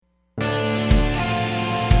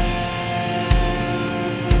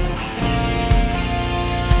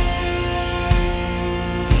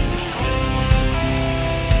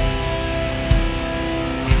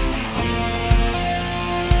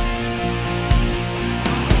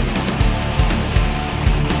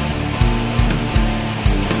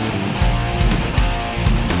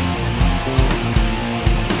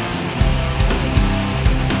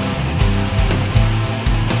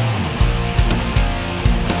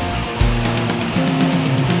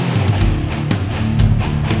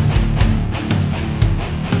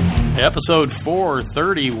Episode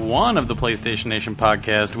 431 of the PlayStation Nation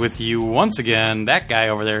podcast. With you once again, that guy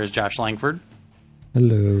over there is Josh Langford.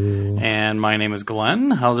 Hello. And my name is Glenn.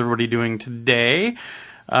 How's everybody doing today?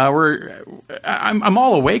 I'm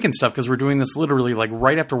all awake and stuff because we're doing this literally like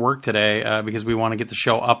right after work today because we want to get the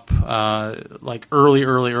show up like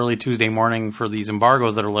early Tuesday morning for these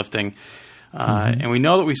embargoes that are lifting. And we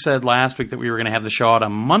know that we said last week that we were going to have the show out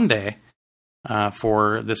on Monday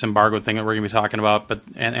for this embargo thing that we're going to be talking about. But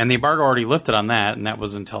and the embargo already lifted on that, and that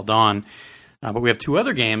was until dawn. But we have two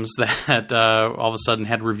other games that all of a sudden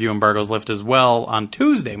had review embargoes lift as well on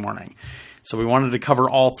Tuesday morning. So we wanted to cover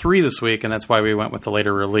all three this week, and that's why we went with the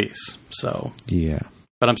later release. So yeah,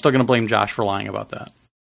 but I'm still going to blame Josh for lying about that.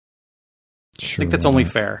 Sure, I think that's only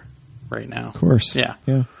fair right now. Of course, yeah.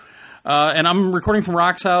 And I'm recording from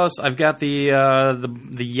Rock's house. I've got the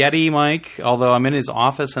Yeti mic, although I'm in his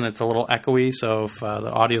office and it's a little echoey. So if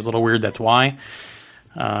the audio is a little weird, that's why.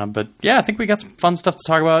 But yeah, I think we got some fun stuff to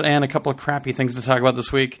talk about and a couple of crappy things to talk about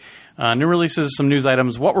this week. New releases, some news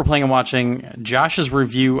items, what we're playing and watching, Josh's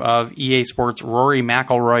review of EA Sports Rory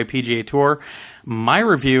McIlroy PGA Tour, my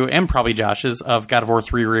review, and probably Josh's, of God of War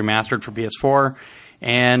 3 Remastered for PS4.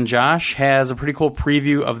 And Josh has a pretty cool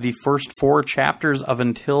preview of the first 4 chapters of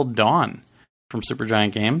Until Dawn from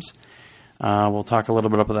Supergiant Games. We'll talk a little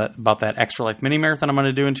bit about that Extra Life mini marathon I'm going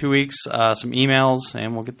to do in 2 weeks, some emails,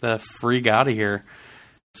 and we'll get the freak out of here.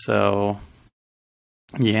 So,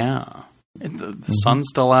 yeah. The sun's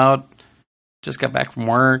still out. Just got back from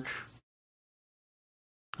work.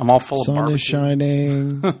 I'm all full of barbecue. Sun is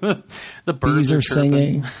shining. The birds are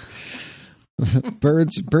singing.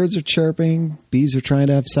 birds are chirping. Bees are trying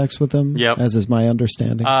to have sex with them. Yep. As is my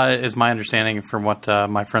understanding. Is my understanding from what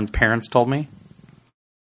my friend's parents told me.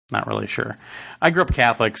 Not really sure. I grew up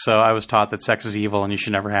Catholic, so I was taught that sex is evil and you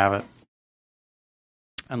should never have it.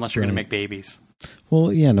 Unless you're going to make babies.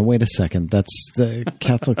 Well, yeah, no, wait a second. That's the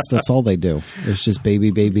Catholics, that's all they do. It's just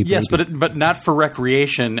baby. Yes, but not for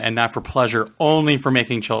recreation and not for pleasure, only for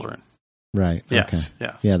making children. Right. Yes, okay.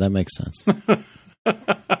 Yes. Yeah, that makes sense.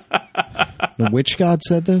 Which God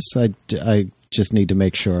said this? I just need to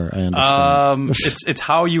make sure I understand. It's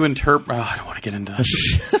how you interpret... Oh, I don't want to get into that.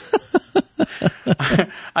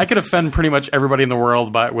 I could offend pretty much everybody in the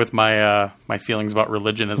world with my feelings about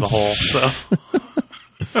religion as a whole, so...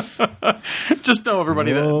 Just know,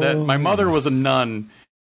 everybody, that my mother was a nun,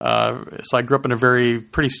 so I grew up in a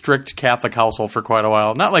pretty strict Catholic household for quite a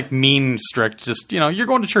while. Not like mean strict, just, you're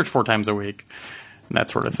going to church 4 times a week, and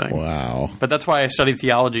that sort of thing. Wow. But that's why I studied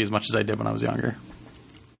theology as much as I did when I was younger.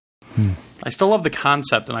 I still love the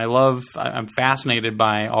concept, and I'm fascinated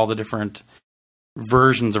by all the different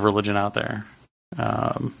versions of religion out there.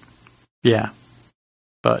 Yeah.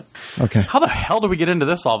 But okay, how the hell do we get into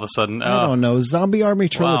this all of a sudden? I don't know. Zombie Army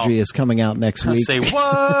Trilogy is coming out next week. Say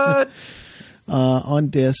what? On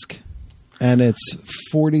disc, and it's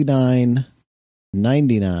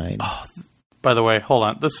 $49.99. Oh, by the way, hold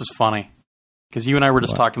on. This is funny because you and I were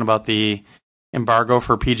just talking about the embargo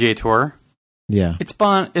for PGA Tour. Yeah, it's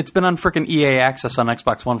been on freaking EA Access on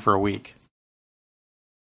Xbox One for a week.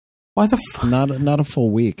 Why the fuck? Not a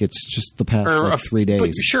full week. It's just the past 3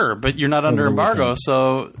 days. But you're not under embargo,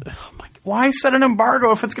 so why set an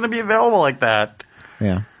embargo if it's going to be available like that?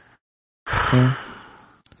 Yeah.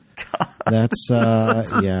 That's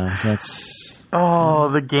that's. Oh,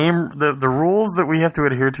 the game, the rules that we have to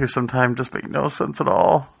adhere to sometimes just make no sense at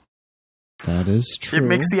all. That is true. It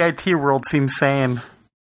makes the IT world seem sane.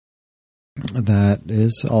 That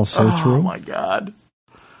is also true. Oh my god.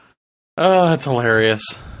 Oh, that's hilarious.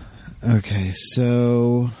 Okay,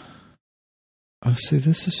 so... Oh, see,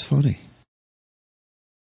 this is funny.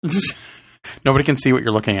 Nobody can see what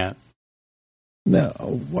you're looking at.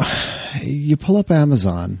 No. You pull up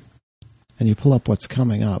Amazon, and you pull up what's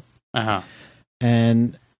coming up. Uh-huh.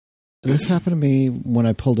 And this happened to me when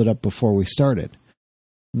I pulled it up before we started.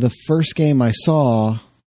 The first game I saw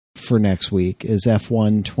for next week is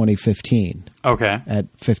F1 2015. Okay.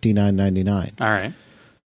 At $59.99. All right.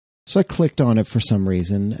 So I clicked on it for some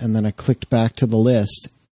reason, and then I clicked back to the list,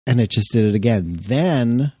 and it just did it again.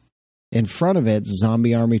 Then, in front of it,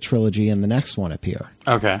 Zombie Army Trilogy and the next one appear.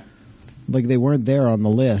 Okay. Like, they weren't there on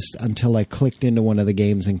the list until I clicked into one of the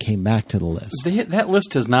games and came back to the list. That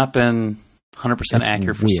list has not been 100%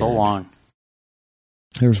 accurate for so long.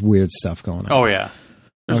 There's weird stuff going on. Oh, yeah.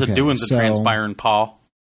 There's a doings that transpiring, Paul.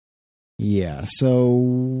 Yeah,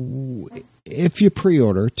 so... If you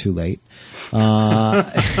pre-order, too late,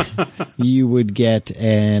 you would get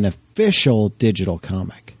an official digital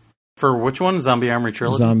comic. For which one? Zombie Army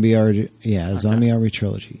Trilogy? Zombie Army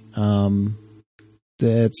Trilogy.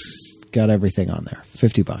 It's got everything on there.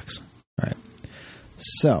 $50. All right.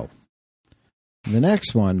 So, The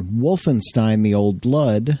next one, Wolfenstein: The Old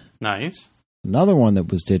Blood. Nice. Another one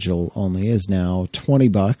that was digital only is now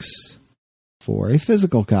 $20 for a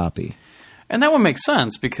physical copy. And that one makes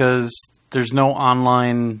sense because there's no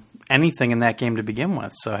online anything in that game to begin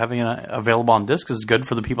with. So having it available on disc is good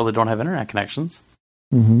for the people that don't have internet connections.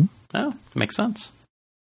 Mm-hmm. Yeah, makes sense.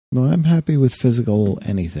 Well, I'm happy with physical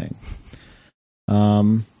anything.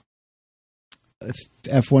 F1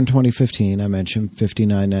 2015, I mentioned,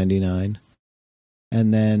 $59.99.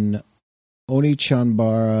 And then Oni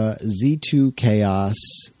Chanbara Z2 Chaos.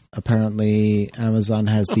 Apparently, Amazon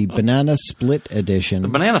has the Banana Split Edition. The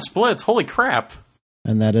Banana Splits, holy crap.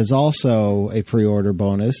 And that is also a pre-order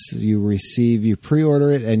bonus. You pre-order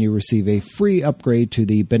it and you receive a free upgrade to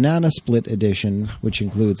the Banana Split Edition, which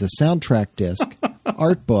includes a soundtrack disc,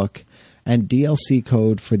 art book, and DLC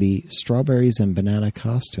code for the Strawberries and Banana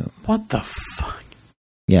costume. What the fuck?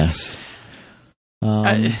 Yes.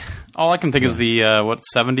 All I can think is the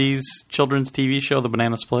 70s children's TV show, The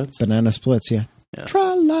Banana Splits. Banana Splits, yeah. Yes.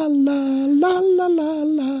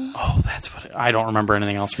 Tra-la-la-la-la-la. Oh, that's what I don't remember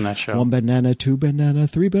anything else from that show. 1 banana, 2 banana,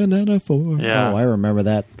 3 banana, 4. Yeah. Oh, I remember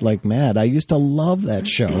that like mad. I used to love that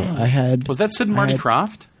show. Was that Sid and Marty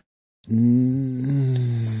Krofft?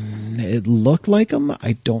 It looked like them.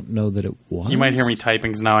 I don't know that it was. You might hear me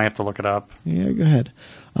typing because now I have to look it up. Yeah, go ahead.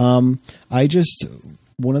 One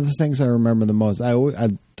of the things I remember the most, I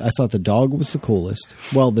thought the dog was the coolest.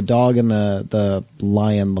 Well, the dog and the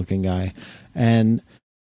lion-looking guy. And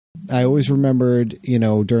I always remembered,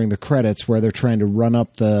 during the credits where they're trying to run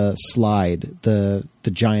up the slide, the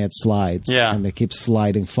giant slides. Yeah. And they keep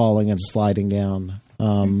falling and sliding down.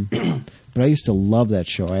 But I used to love that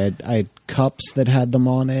show. I had cups that had them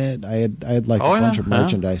on it. I had a bunch of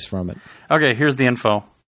merchandise from it. Okay, here's the info.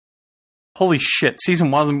 Holy shit!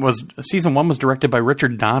 Season one was directed by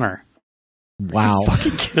Richard Donner. Wow! Are you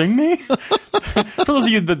fucking kidding me? For those of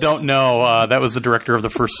you that don't know, that was the director of the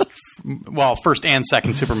first and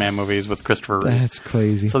second Superman movies with Christopher Reeve. That's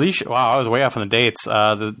crazy. So I was way off on the dates.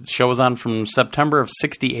 The show was on from September of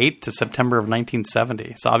 '68 to September of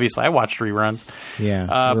 1970. So obviously, I watched reruns.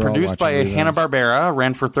 Yeah. Produced by Hanna-Barbera,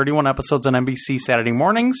 ran for 31 episodes on NBC Saturday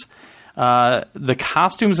mornings. The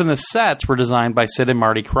costumes and the sets were designed by Sid and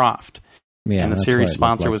Marty Krofft. Yeah, and the series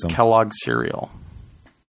sponsor was Kellogg's Cereal.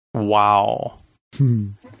 Wow.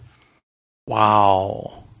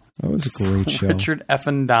 Wow. That was a great show. Richard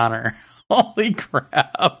effing Donner. Holy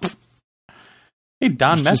crap. Hey,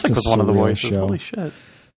 Don Messick was one of the voices. Show. Holy shit.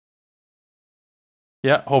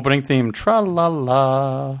 Yeah, opening theme.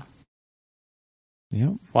 Tra-la-la.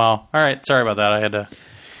 Yep. Wow. All right, sorry about that. I had to...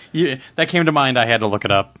 that came to mind. I had to look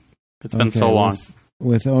it up. It's been so long.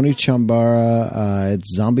 With Oni Chambara,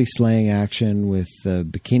 it's zombie slaying action with the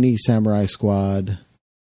Bikini Samurai Squad.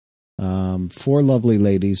 4 lovely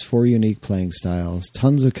ladies, 4 unique playing styles,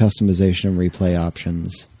 tons of customization and replay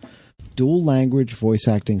options. Dual language voice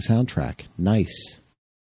acting soundtrack. Nice.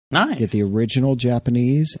 Get the original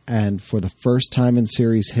Japanese, and for the first time in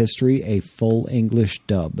series history, a full English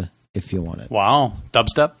dub, if you want it. Wow.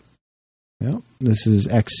 Dubstep? Yep. This is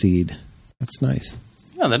Xseed. That's nice.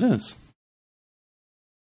 Yeah, that is.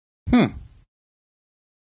 All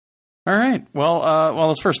right. Well,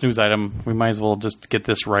 this first news item, we might as well just get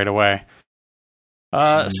this right away.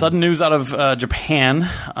 Sudden news out of Japan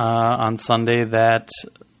on Sunday that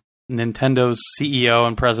Nintendo's CEO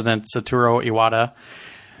and president Satoru Iwata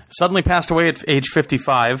suddenly passed away at age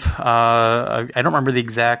 55. I don't remember the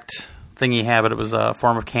exact thing he had, but it was a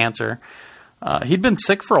form of cancer. He'd been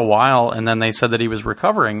sick for a while, and then they said that he was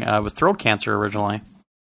recovering. It was throat cancer originally.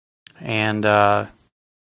 And...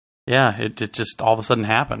 it just all of a sudden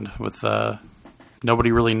happened with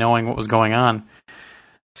nobody really knowing what was going on.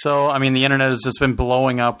 So, I mean, the internet has just been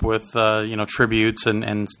blowing up with, tributes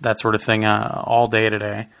and that sort of thing all day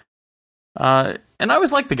today. And I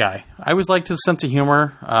always liked the guy. I always liked his sense of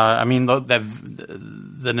humor. I mean, the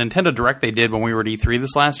Nintendo Direct they did when we were at E3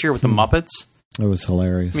 this last year with the Muppets. It was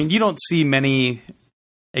hilarious. I mean, you don't see many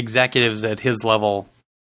executives at his level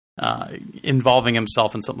involving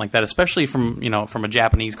himself in something like that, especially from a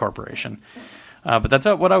Japanese corporation. But that's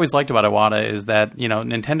what I always liked about Iwata is that,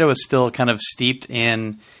 Nintendo is still kind of steeped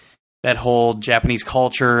in that whole Japanese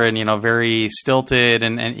culture and, very stilted.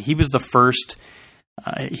 And he was the first,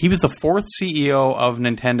 he was the 4th CEO of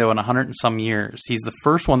Nintendo in 100 and some years. He's the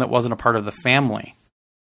first one that wasn't a part of the family.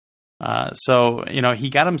 So,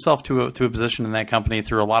 he got himself to a position in that company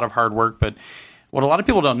through a lot of hard work. But what a lot of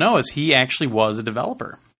people don't know is he actually was a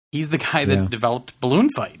developer. He's the guy that developed Balloon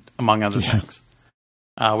Fight, among other things,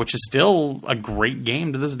 which is still a great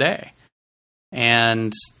game to this day.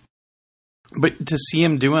 And But to see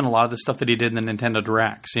him doing a lot of the stuff that he did in the Nintendo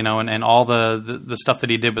Directs, and all the stuff that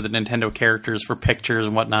he did with the Nintendo characters for pictures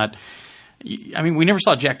and whatnot. I mean, we never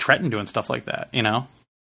saw Jack Tretton doing stuff like that,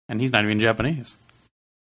 and he's not even Japanese.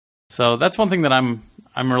 So that's one thing that I'm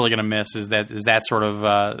really going to miss is that sort of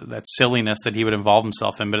that silliness that he would involve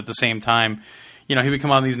himself in. But at the same time, he would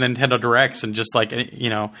come on these Nintendo Directs and just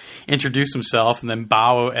introduce himself and then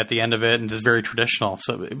bow at the end of it and just very traditional.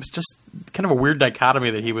 So it was just kind of a weird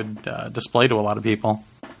dichotomy that he would display to a lot of people.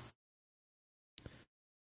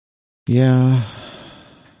 Yeah,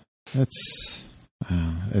 it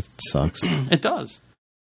sucks. It does.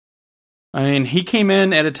 I mean, he came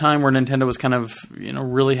in at a time where Nintendo was kind of,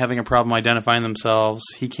 really having a problem identifying themselves.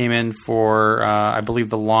 He came in for, I believe,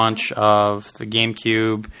 the launch of the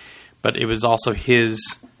GameCube. But it was also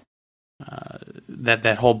his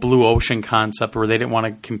that whole blue ocean concept where they didn't want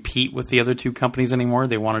to compete with the other two companies anymore.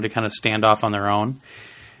 They wanted to kind of stand off on their own.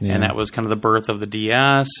 Yeah. And that was kind of the birth of the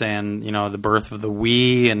DS and, the birth of the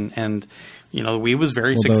Wii. And the Wii was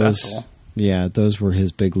very successful. Those were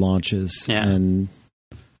his big launches. Yeah. And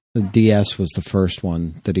the DS was the first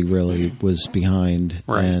one that he really was behind.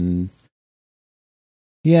 Right. And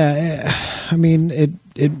yeah, I mean,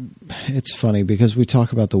 it's funny because we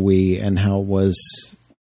talk about the Wii and how it was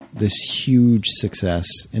this huge success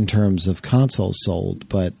in terms of consoles sold,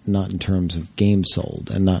 but not in terms of games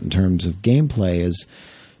sold and not in terms of gameplay as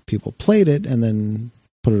people played it and then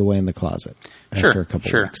put it away in the closet after a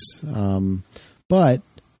couple of weeks. But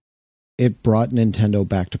it brought Nintendo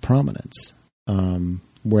back to prominence,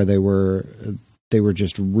 where they were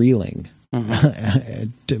just reeling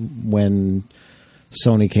when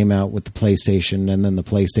Sony came out with the PlayStation and then the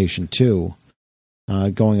PlayStation 2,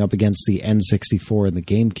 going up against the N64 and the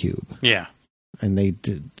GameCube. Yeah. And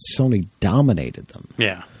Sony dominated them.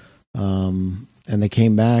 Yeah. And they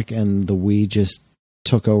came back and the Wii just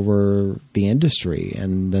took over the industry.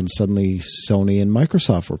 And then suddenly Sony and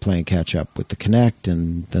Microsoft were playing catch up with the Kinect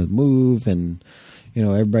and the Move and,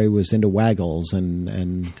 everybody was into waggles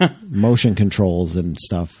and motion controls and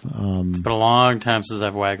stuff. It's been a long time since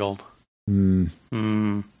I've waggled. Yeah,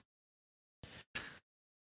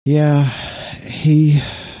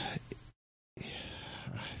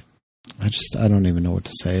 I don't even know what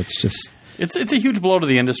to say. It's just it's a huge blow to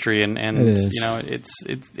the industry, and it is.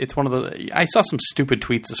 It's one of the. I saw some stupid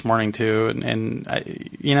tweets this morning too, and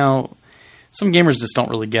some gamers just don't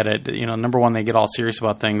really get it. Number one, they get all serious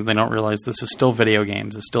about things. They don't realize this is still video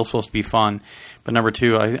games. It's still supposed to be fun. But number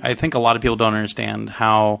two, I think a lot of people don't understand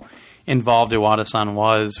how involved Iwata-san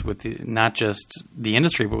was with not just the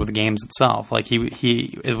industry, but with the games itself. Like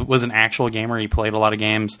he was an actual gamer. He played a lot of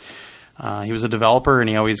games. He was a developer, and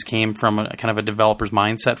he always came from kind of a developer's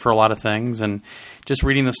mindset for a lot of things. And just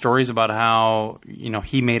reading the stories about how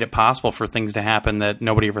he made it possible for things to happen that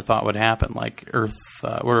nobody ever thought would happen, like Earth,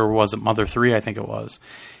 or was it Mother 3? I think it was,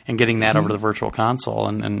 and getting that over to the Virtual Console,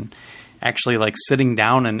 and actually like sitting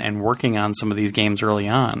down and working on some of these games early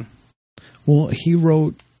on. Well, he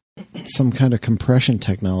wrote some kind of compression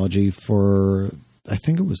technology for, I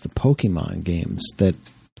think it was the Pokemon games that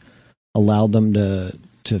allowed them to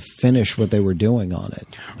finish what they were doing on it.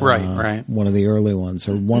 Right. One of the early ones,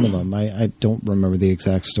 or one of them. I don't remember the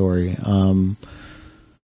exact story.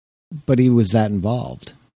 But he was that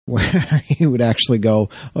involved where he would actually go,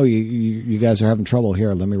 oh, you guys are having trouble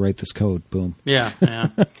here. Let me write this code. Boom. Yeah.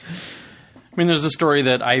 I mean, there's a story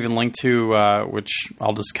that I even linked to, which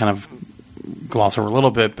I'll just kind of gloss over a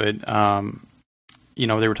little bit, but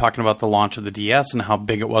they were talking about the launch of the DS and how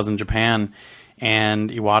big it was in Japan, and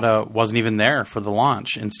Iwata wasn't even there for the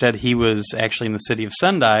launch. Instead, he was actually in the city of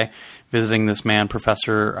Sendai visiting this man,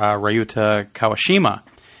 Professor Ryuta Kawashima,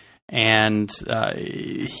 and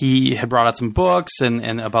he had brought out some books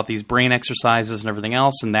and about these brain exercises and everything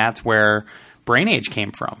else, and that's where Brain Age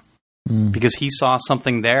came from. Because he saw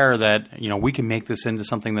something there that, we can make this into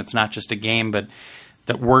something that's not just a game, but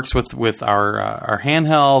that works with our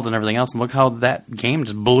handheld and everything else. And look how that game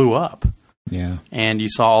just blew up. Yeah. And you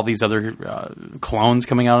saw all these other clones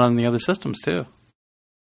coming out on the other systems too.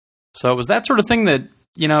 So it was that sort of thing that,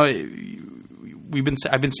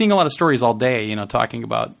 I've been seeing a lot of stories all day, talking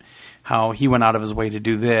about how he went out of his way to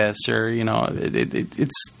do this, or,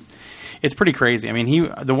 it's pretty crazy. I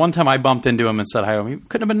mean, the one time I bumped into him and said hi to him, he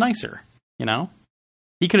couldn't have been nicer,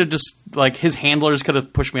 He could have just, his handlers could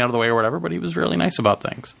have pushed me out of the way or whatever, but he was really nice about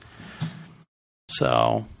things.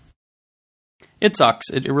 So, it sucks.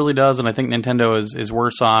 It really does, and I think Nintendo is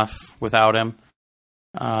worse off without him.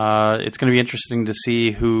 It's going to be interesting to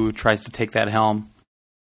see who tries to take that helm.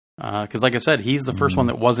 Because, like I said, he's the first one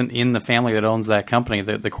that wasn't in the family that owns that company,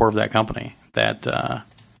 the core of that company, that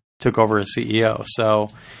took over as CEO. So,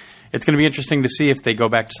 It's going to be interesting to see if they go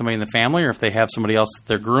back to somebody in the family or if they have somebody else that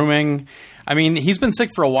they're grooming. I mean, he's been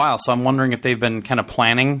sick for a while, so I'm wondering if they've been kind of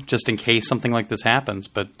planning just in case something like this happens.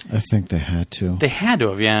 But I think they had to. They had to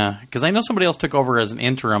have, yeah. Because I know somebody else took over as an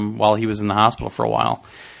interim while he was in the hospital for a while.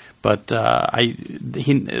 But that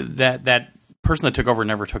person that took over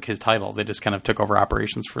never took his title. They just kind of took over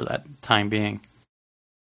operations for that time being.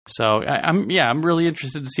 So I'm really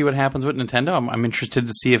interested to see what happens with Nintendo. I'm interested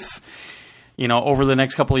to see if, over the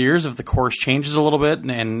next couple of years, if the course changes a little bit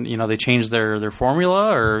and they change their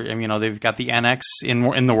formula, or they've got the NX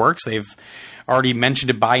in the works. They've already mentioned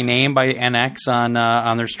it by name by NX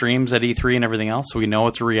on their streams at E3 and everything else, so we know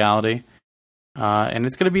it's a reality. And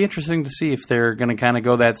it's going to be interesting to see if they're going to kind of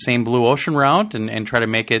go that same Blue Ocean route and try to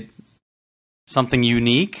make it something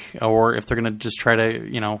unique, or if they're going to just try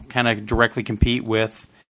to, kind of directly compete with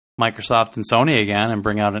Microsoft and Sony again and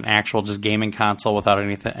bring out an actual just gaming console without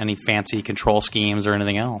any fancy control schemes or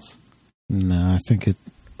anything else. No, I think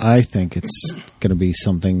it's going to be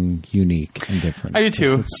something unique and different. I do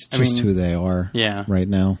too. It's just who they are right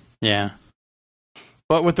now. Yeah.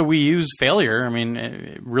 But with the Wii U's failure,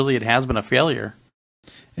 it has been a failure.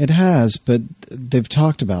 It has, but they've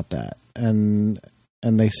talked about that, and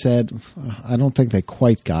they said, I don't think they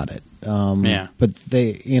quite got it. But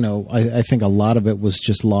they, I think a lot of it was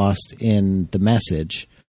just lost in the message,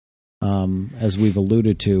 as we've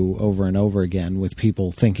alluded to over and over again, with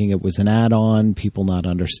people thinking it was an add-on, people not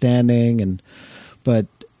understanding, but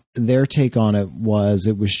their take on it was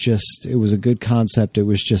it was a good concept. It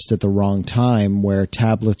was just at the wrong time where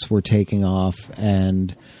tablets were taking off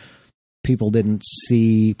and people didn't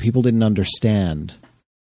understand.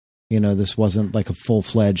 This wasn't like a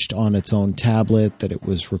full-fledged on its own tablet, that it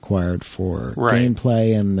was required for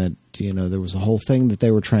gameplay, and that, there was a whole thing that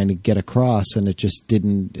they were trying to get across, and it just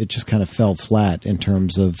kind of fell flat in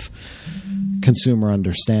terms of consumer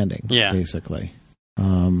understanding, basically.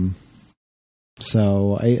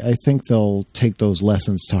 So I think they'll take those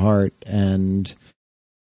lessons to heart and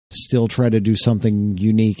still try to do something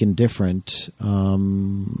unique and different. I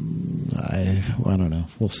don't know.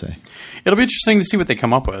 We'll see. It'll be interesting to see what they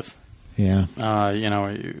come up with. Yeah.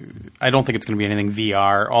 I don't think it's going to be anything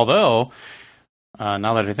VR, although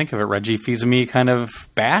now that I think of it, Reggie Fils-Aimé kind of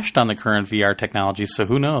bashed on the current VR technology, so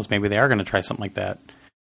who knows? Maybe they are going to try something like that.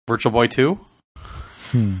 Virtual Boy 2?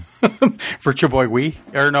 Virtual Boy Wii?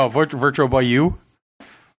 Or no, Virtual Boy U?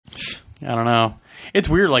 I don't know. It's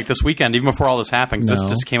weird, like this weekend, even before all this happened, this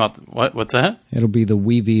just came out. What's that? It'll be the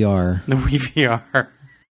Wii VR. The Wii VR.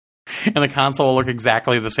 And the console will look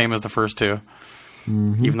exactly the same as the first two,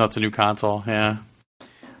 even though it's a new console, yeah.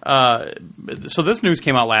 So this news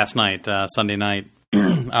came out last night, Sunday night,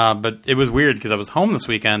 but it was weird because I was home this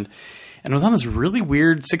weekend, and I was on this really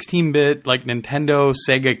weird 16-bit, like, Nintendo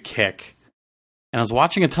Sega kick. And I was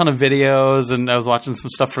watching a ton of videos, and I was watching some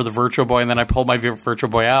stuff for the Virtual Boy, and then I pulled my Virtual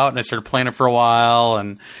Boy out, and I started playing it for a while.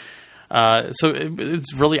 And so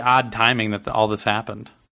it's really odd timing that all this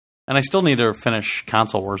happened. And I still need to finish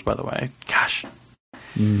Console Wars, by the way. Gosh.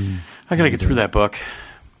 I got to get through that book.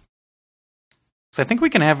 So I think we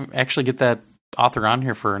can actually get that author on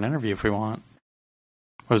here for an interview if we want.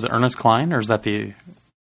 Was it Ernest Cline, or is that the...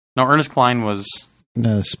 No, Ernest Cline was...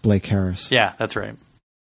 No, it's Blake Harris. Yeah, that's right.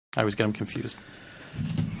 I always get them confused.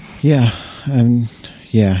 Yeah, and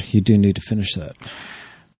you do need to finish that.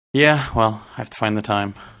 Yeah, well, I have to find the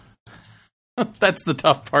time. That's the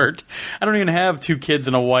tough part. I don't even have 2 kids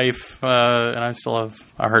and a wife, and I still have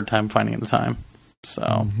a hard time finding the time.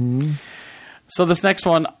 So, so this next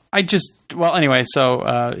one, it's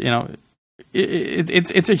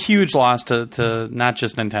a huge loss to not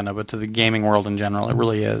just Nintendo, but to the gaming world in general. It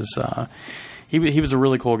really is. He was a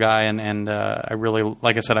really cool guy, and I really,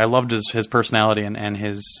 like I said, I loved his personality and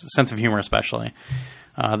his sense of humor, especially.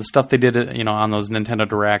 The stuff they did, on those Nintendo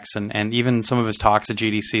Directs, and even some of his talks at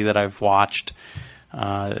GDC that I've watched.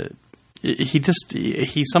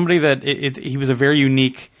 He's somebody that he was a very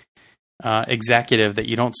unique executive that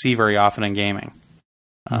you don't see very often in gaming.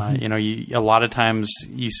 A lot of times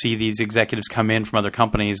you see these executives come in from other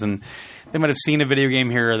companies, and they might have seen a video game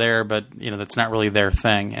here or there, but that's not really their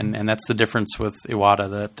thing. And that's the difference with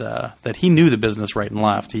Iwata, that he knew the business right and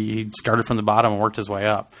left. He started from the bottom and worked his way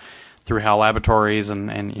up through HAL Laboratories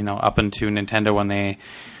and up into Nintendo when they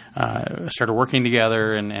started working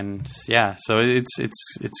together. So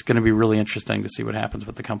it's going to be really interesting to see what happens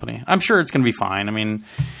with the company. I'm sure it's going to be fine. I mean,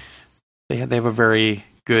 they have a very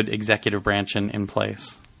good executive branch in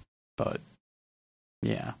place, but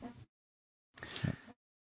yeah.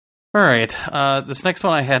 All right. This next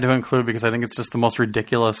one I had to include because I think it's just the most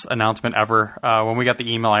ridiculous announcement ever. When we got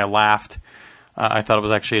the email, I laughed. I thought it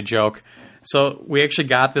was actually a joke. So we actually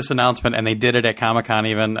got this announcement, and they did it at Comic-Con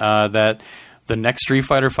even, that the next Street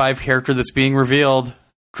Fighter V character that's being revealed,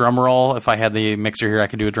 drum roll, if I had the mixer here, I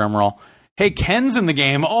could do a drum roll. Hey, Ken's in the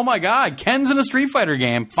game. Oh my God, Ken's in a Street Fighter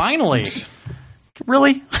game. Finally.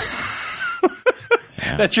 Really?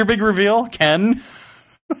 Yeah. That's your big reveal? Ken?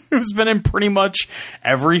 Who's been in pretty much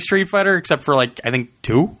every Street Fighter except for, like, I think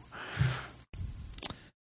 2?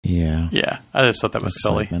 Yeah. Yeah, I just thought that was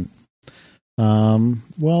silly. Well,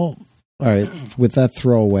 all right. With that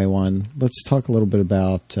throwaway one, let's talk a little bit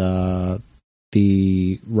about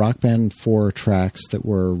the Rock Band 4 tracks that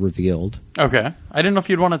were revealed. Okay. I didn't know if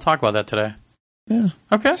you'd want to talk about that today. Yeah.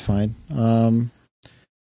 Okay. It's fine.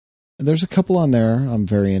 There's a couple on there I'm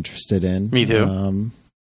very interested in. Me too.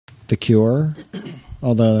 The Cure,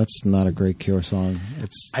 although that's not a great Cure song.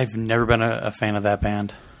 I've never been a fan of that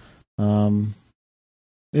band.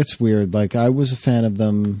 It's weird. Like, I was a fan of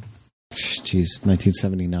them,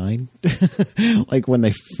 1979? Like, when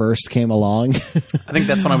they first came along. I think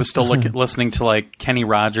that's when I was still listening to, like, Kenny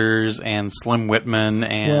Rogers and Slim Whitman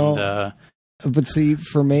and... but see,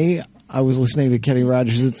 for me, I was listening to Kenny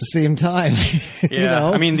Rogers at the same time. Yeah. You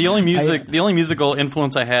know? I mean, the only musical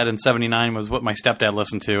influence I had in 79 was what my stepdad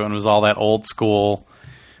listened to, and it was all that old school,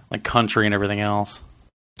 like, country and everything else.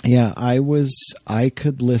 Yeah, I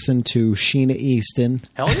could listen to Sheena Easton.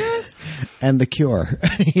 Hell yeah. And The Cure.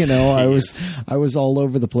 You know, I was all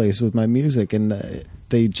over the place with my music, and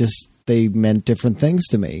they meant different things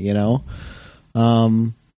to me, you know?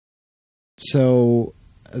 So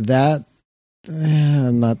that,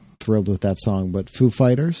 I'm not thrilled with that song, but Foo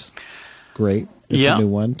Fighters, great. It's a new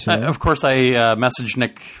one, too. Of course, I messaged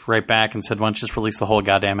Nick right back and said, why don't you just release the whole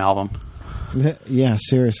goddamn album? Yeah,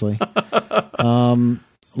 seriously.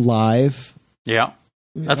 Live. Yeah.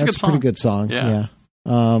 That's a good song. Pretty good song. Yeah.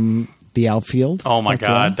 The Outfield. Oh my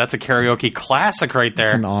God. Yeah. That's a karaoke classic right there.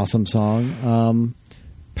 It's an awesome song.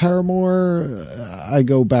 Paramore, I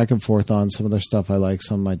go back and forth on some of their stuff I like,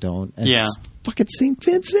 some I don't. It's fucking St.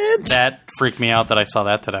 Vincent. That freaked me out that I saw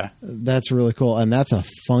that today. That's really cool. And that's a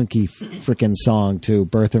funky freaking song too.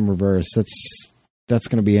 Birth in Reverse. That's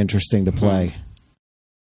going to be interesting to play.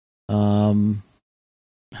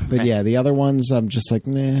 But yeah, the other ones, I'm just like,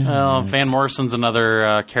 nah. Well, Van Morrison's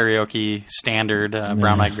another karaoke standard,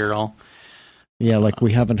 Brown Eyed Girl. Yeah, like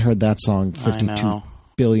we haven't heard that song 52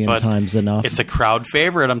 billion times enough. It's a crowd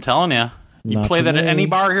favorite, I'm telling you. You play that at any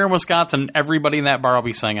bar here in Wisconsin, everybody in that bar will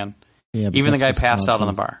be singing. Yeah, even the guy passed out on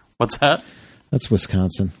the bar. What's that? That's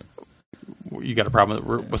Wisconsin. You got a problem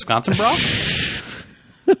with Wisconsin, bro?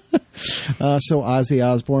 So Ozzy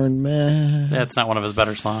Osbourne, meh. That's not one of his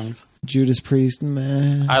better songs. Judas Priest,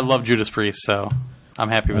 meh. I love Judas Priest, so I'm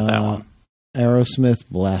happy with that one. Aerosmith,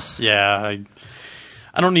 blech. Yeah,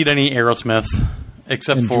 I don't need any Aerosmith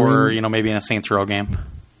except for maybe in a Saints Row game.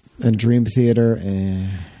 And Dream Theater,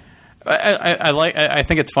 I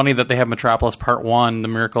think it's funny that they have Metropolis Part 1, The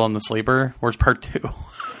Miracle in the Sleeper, where's Part 2?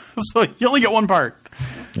 So you only get one part.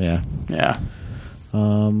 Yeah. Yeah.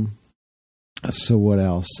 So what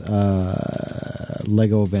else?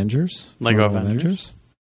 Lego Avengers. Lego Avengers.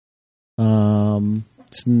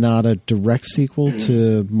 It's not a direct sequel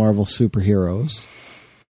to Marvel Superheroes.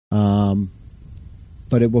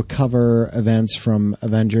 But it will cover events from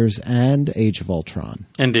Avengers and Age of Ultron.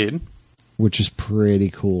 Indeed. Which is pretty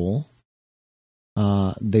cool.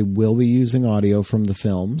 They will be using audio from the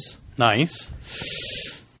films. Nice.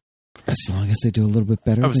 As long as they do a little bit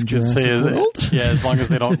better than Jurassic World. Yeah, as long as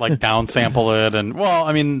they don't like downsample it. And well,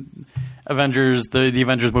 I mean, Avengers, the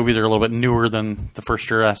Avengers movies are a little bit newer than the first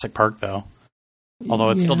Jurassic Park, though. Although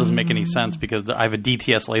it still doesn't make any sense because I have a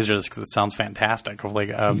DTS Laserdisc that sounds fantastic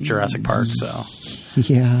of Jurassic Park. So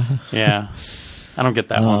yeah, I don't get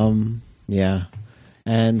that one. Yeah,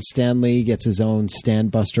 and Stan Lee gets his own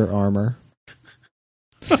Stand-Buster armor.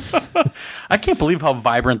 I can't believe how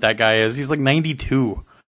vibrant that guy is. He's like 92.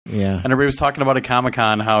 Yeah, and everybody was talking about at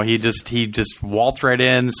Comic-Con how he just waltzed right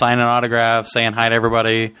in, signing autographs, saying hi to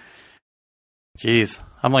everybody. Jeez,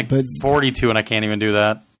 I'm like 42 and I can't even do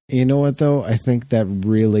that. You know what though? I think that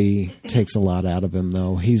really takes a lot out of him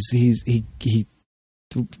though. He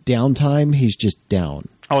downtime, he's just down.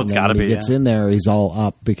 Oh, it's got to be. When he gets in there, he's all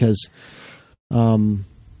up because Brian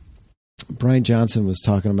Johnson was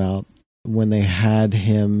talking about when they had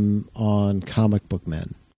him on Comic Book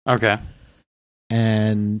Men. Okay.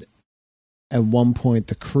 And at one point,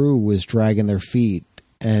 the crew was dragging their feet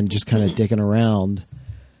and just kind of dicking around.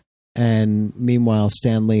 And meanwhile,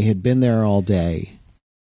 Stan Lee had been there all day.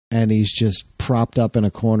 And he's just propped up in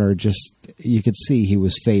a corner. Just you could see he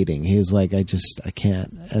was fading. He was like, I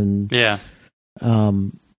can't. And yeah,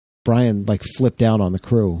 Brian like flipped out on the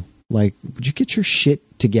crew. Like, would you get your shit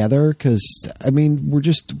together? Because, I mean, we're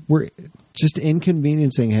just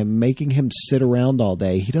inconveniencing him, making him sit around all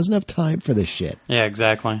day. He doesn't have time for this shit. Yeah,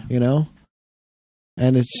 exactly. You know?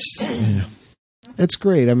 And it's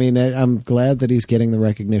great. I mean, I'm glad that he's getting the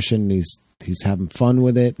recognition. He's having fun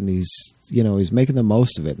with it, and he's making the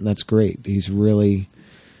most of it, and that's great. He's really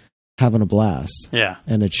having a blast. Yeah.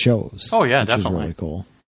 And it shows. Oh, yeah, which definitely. is really cool.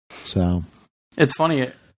 So. It's funny.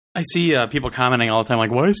 I see people commenting all the time,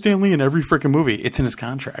 like, why is Stan Lee in every freaking movie? It's in his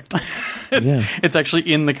contract. It's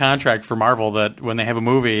actually in the contract for Marvel that when they have a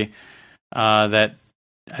movie that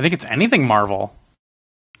I think it's anything Marvel,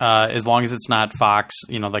 as long as it's not Fox,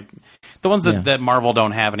 like the ones that Marvel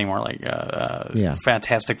don't have anymore, like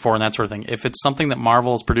Fantastic Four and that sort of thing. If it's something that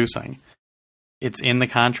Marvel is producing, it's in the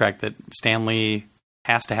contract that Stan Lee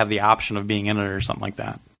has to have the option of being in it or something like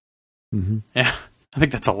that. Mm-hmm. Yeah, I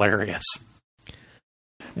think that's hilarious.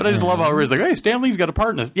 But I just love how everybody's like, hey, Stan Lee's got a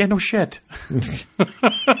part in this. Yeah, no shit.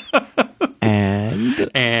 And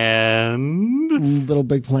Little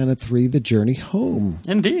Big Planet 3, The Journey Home.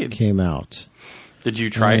 Indeed. Came out. Did you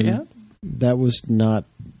try it yet? That was not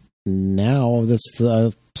now. That's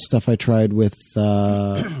the stuff I tried with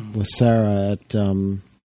Sarah at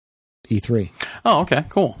E3. Oh, okay.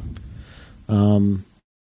 Cool.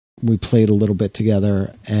 We played a little bit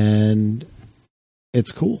together, and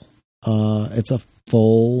it's cool. It's a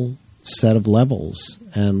full set of levels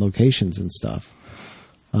and locations and stuff.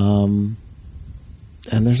 And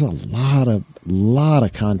there's a lot of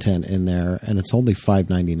content in there, and it's only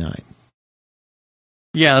 $5.99.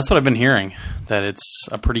 Yeah, that's what I've been hearing, that it's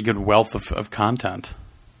a pretty good wealth of content.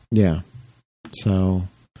 Yeah. So,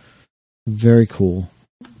 very cool.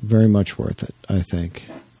 Very much worth it, I think.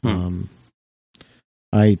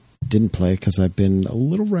 I didn't play because I've been a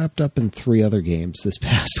little wrapped up in 3 other games this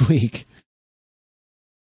past week.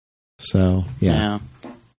 So, yeah.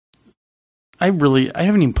 I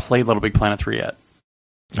haven't even played Little Big Planet 3 yet.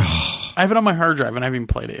 I have it on my hard drive, and I haven't even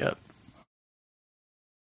played it yet.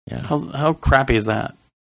 Yeah. How crappy is that?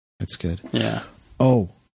 It's good. Yeah. Oh,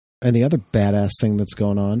 and the other badass thing that's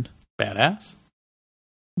going on. Badass?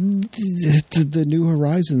 The New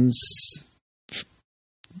Horizons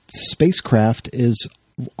spacecraft is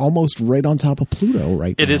almost right on top of Pluto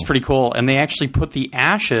right now. It is pretty cool. And they actually put the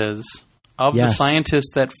ashes of the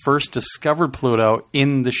scientists that first discovered Pluto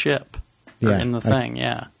in the ship. Or in the thing,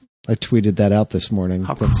 I tweeted that out this morning.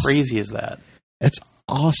 How crazy is that? It's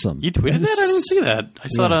awesome. You tweeted that? I didn't see that. I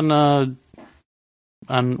saw it on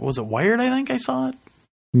was it Wired, I think I saw it?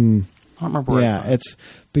 I don't remember where I saw it. It's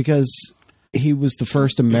because he was the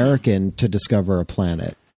first American to discover a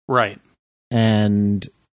planet. Right. And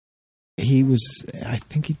I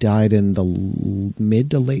think he died in the mid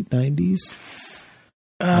to late 90s.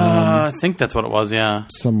 I think that's what it was, yeah.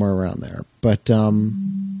 Somewhere around there. But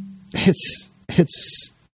it's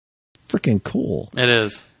freaking cool. It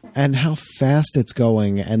is. And how fast it's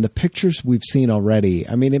going, and the pictures we've seen already.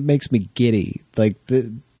 I mean, it makes me giddy. Like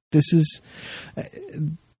this is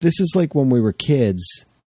like when we were kids,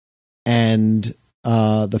 and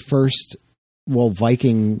the first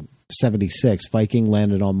Viking 76, Viking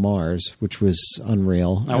landed on Mars, which was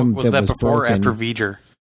unreal. Was that before or after V'ger?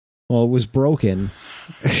 Well, it was broken,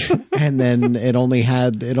 and then it only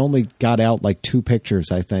got out like 2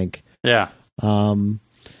 pictures, I think. Yeah.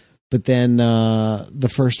 But then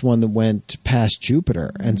the first one that went past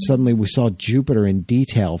Jupiter, and suddenly we saw Jupiter in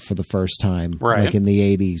detail for the first time, like in the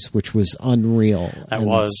 80s, which was unreal. That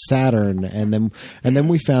was Saturn, and then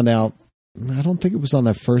we found out. I don't think it was on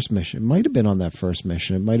that first mission. It might have been on that first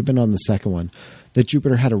mission. It might have been on the second one, that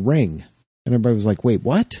Jupiter had a ring, and everybody was like, "Wait,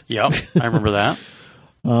 what?" Yep, I remember that.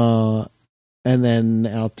 And then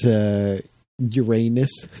out to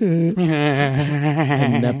Uranus and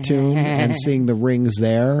Neptune, and seeing the rings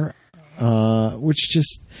there, which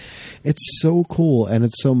just, it's so cool, and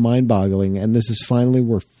it's so mind-boggling. And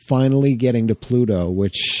we're finally getting to Pluto,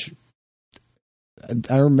 which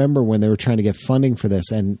I remember when they were trying to get funding for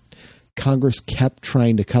this, and Congress kept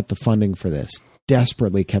trying to cut the funding for this.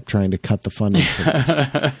 Desperately kept trying to cut the funding for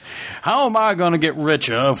this. How am I going to get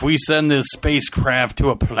richer if we send this spacecraft to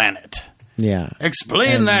a planet? Yeah.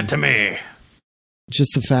 Explain that to me.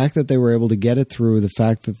 Just the fact that they were able to get it through, the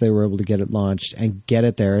fact that they were able to get it launched and get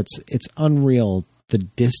it there, it's unreal. The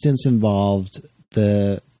distance involved,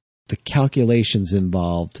 the calculations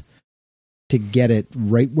involved to get it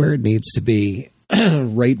right where it needs to be,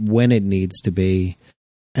 right when it needs to be,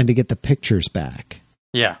 and to get the pictures back.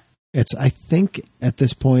 Yeah. I think at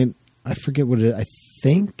this point, I forget what it is. I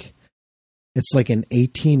think it's like an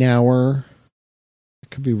 18-hour, I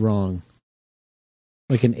could be wrong,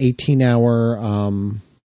 like an 18-hour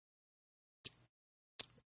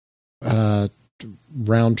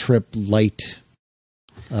round trip light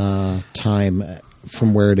time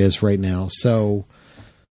from where it is right now. So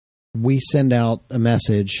we send out a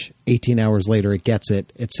message, 18 hours later it gets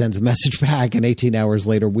it. It sends a message back, and 18 hours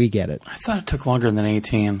later we get it. I thought it took longer than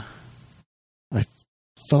 18. I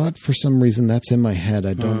thought for some reason that's in my head.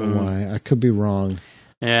 I don't know why. I could be wrong.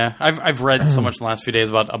 Yeah, I've read so much in the last few days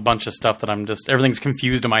about a bunch of stuff that everything's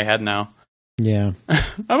confused in my head now. Yeah.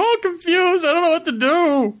 I'm all confused. I don't know what to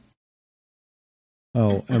do.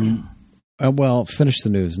 Oh, and well, finish the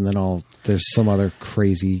news, and then there's some other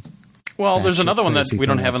crazy. Well, there's another one that we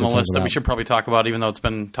don't have on the list that we should probably talk about, even though it's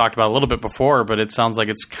been talked about a little bit before, but it sounds like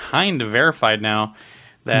it's kind of verified now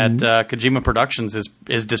that Kojima Productions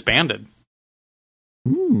is disbanded.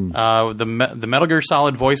 The Metal Gear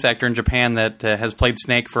Solid voice actor in Japan that has played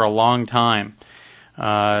Snake for a long time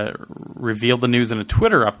revealed the news in a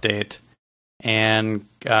Twitter update, and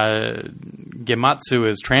Gematsu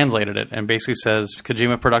has translated it and basically says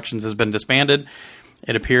Kojima Productions has been disbanded.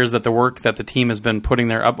 It appears that the work that the team has been putting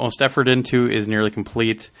their utmost effort into is nearly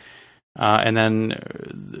complete. And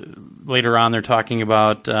then later on they're talking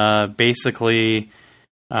about basically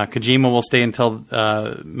Kojima will stay until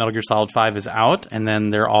Metal Gear Solid 5 is out, and then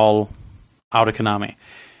they're all out of Konami.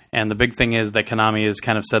 And the big thing is that Konami has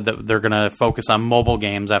kind of said that they're going to focus on mobile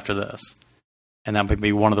games after this. And that might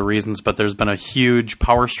be one of the reasons, but there's been a huge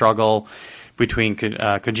power struggle between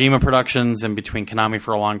Kojima Productions and between Konami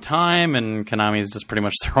for a long time, and Konami is just pretty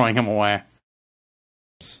much throwing him away.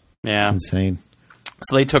 Yeah. It's insane.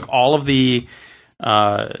 So they took all of the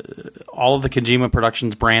Kojima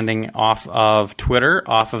Productions branding off of Twitter,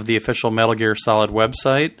 off of the official Metal Gear Solid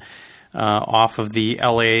website, off of the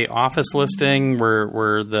LA office listing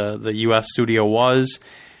where the US studio was.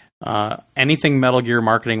 Anything Metal Gear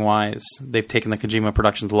marketing wise, they've taken the Kojima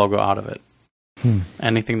Productions logo out of it.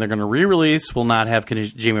 Anything they're going to re-release will not have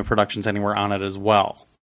Kojima Productions anywhere on it as well.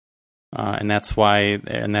 And that's why,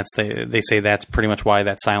 they say that's pretty much why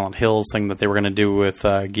that Silent Hills thing that they were going to do with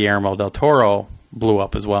Guillermo del Toro blew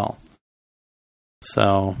up as well.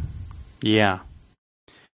 So, yeah.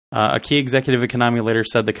 A key executive at Konami later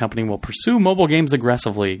said the company will pursue mobile games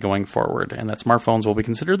aggressively going forward, and that smartphones will be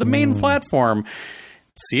considered the main platform.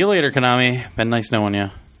 See you later, Konami. Been nice knowing you.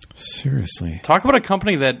 Seriously. Talk about a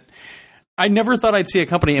company that I never thought I'd see a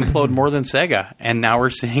company implode more than Sega, and now we're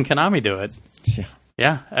seeing Konami do it. Yeah.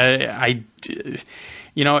 Yeah, I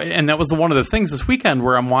and that was one of the things this weekend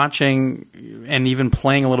where I'm watching and even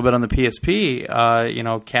playing a little bit on the PSP.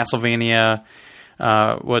 Castlevania,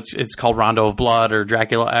 it's called Rondo of Blood or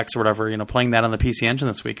Dracula X or whatever. Playing that on the PC Engine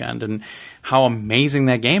this weekend, and how amazing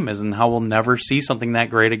that game is, and how we'll never see something that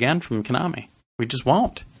great again from Konami. We just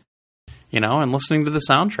won't. And listening to the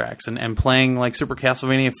soundtracks and playing like Super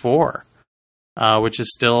Castlevania 4. Which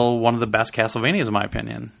is still one of the best Castlevanias in my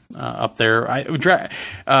opinion. Up there,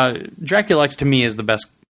 Dracula X to me is the best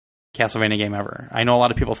Castlevania game ever. I know a lot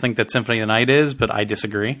of people think that Symphony of the Night is, but I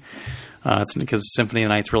disagree. It's because Symphony of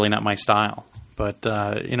the Night's really not my style. But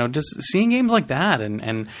just seeing games like that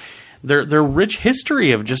and their rich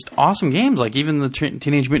history of just awesome games, like even the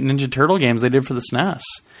Teenage Mutant Ninja Turtle games they did for the SNES.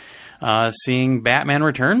 Seeing Batman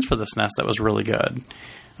Returns for the SNES, that was really good.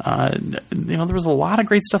 There was a lot of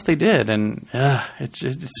great stuff they did, and it's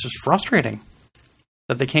just frustrating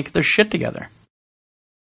that they can't get their shit together.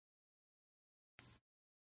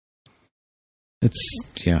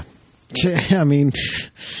 Yeah. I mean,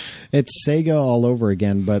 it's Sega all over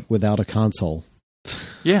again, but without a console.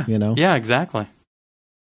 Yeah. Yeah, exactly.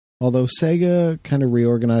 Although Sega kind of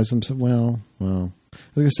reorganized themselves, well, I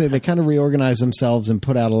was going to say they kind of reorganized themselves and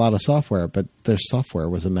put out a lot of software, but their software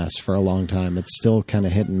was a mess for a long time. It's still kind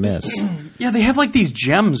of hit and miss. Yeah, they have like these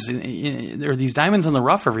gems or these diamonds in the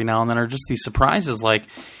rough every now and then, are just these surprises. Like,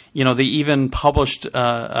 they even published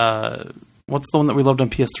what's the one that we loved on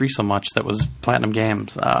PS3 so much that was Platinum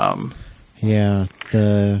Games? I know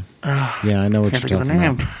what you're talking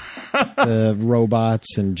about. The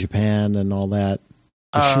robots in Japan and all that.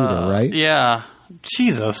 The shooter, right? Yeah.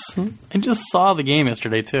 Jesus. I just saw the game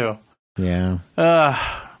yesterday, too. Yeah.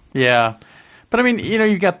 Yeah. But, I mean,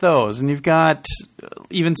 you've got those, and you've got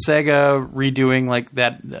even Sega redoing, like,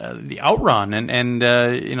 that, the Outrun, and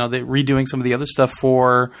they're redoing some of the other stuff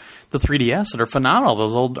for the 3DS that are phenomenal,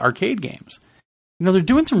 those old arcade games. They're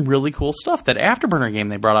doing some really cool stuff. That Afterburner game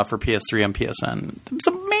they brought out for PS3 and PSN, it's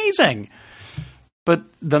amazing. But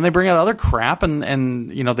then they bring out other crap, and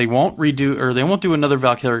they won't redo, or they won't do another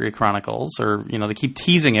Valkyria Chronicles, or they keep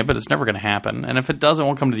teasing it, but it's never going to happen. And if it does, it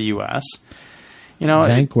won't come to the U.S.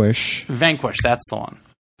 Vanquish, that's the one.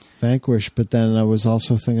 Vanquish, but then I was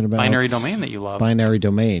also thinking about Binary Domain that you love. Binary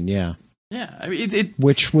Domain, yeah. Yeah, I mean,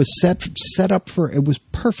 which was set up for, it was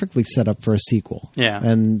perfectly set up for a sequel. Yeah,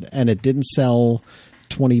 and it didn't sell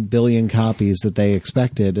 20 billion copies that they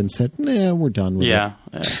expected, and said, "Nah, we're done with it." Yeah.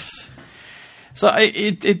 So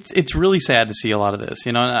it's really sad to see a lot of this.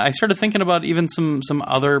 You know, I started thinking about even some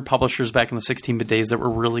other publishers back in the 16-bit days that were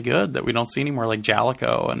really good that we don't see anymore, like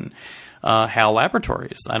Jalico and HAL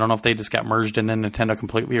Laboratories. I don't know if they just got merged into Nintendo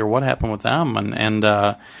completely or what happened with them. And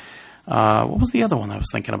what was the other one I was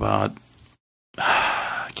thinking about?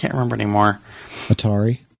 I can't remember anymore.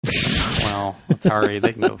 Atari. Well, Atari,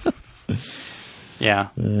 they can go. Yeah.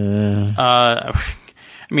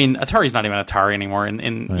 I mean, Atari's not even Atari anymore in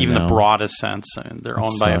even the broadest sense. I mean, they're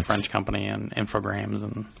owned by a French company and Infogrames,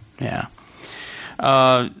 and yeah.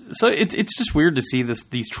 So it's just weird to see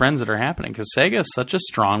these trends that are happening because Sega is such a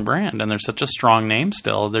strong brand and they're such a strong name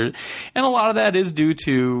still. And a lot of that is due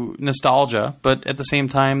to nostalgia, but at the same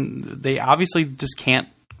time, they obviously just can't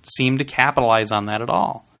seem to capitalize on that at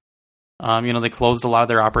all. They closed a lot of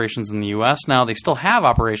their operations in the U.S. now. They still have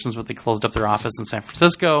operations, but they closed up their office in San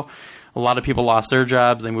Francisco. A lot of people lost their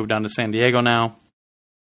jobs. They moved down to San Diego now.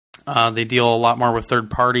 They deal a lot more with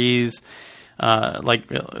third parties.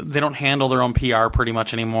 They don't handle their own PR pretty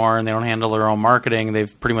much anymore, and they don't handle their own marketing.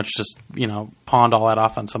 They've pretty much just, pawned all that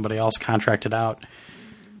off on somebody else, contracted out.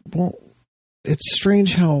 Well, it's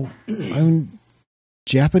strange how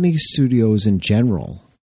Japanese studios in general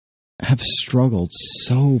have struggled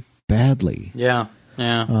so badly. Yeah.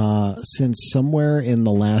 Since somewhere in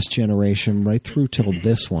the last generation, right through till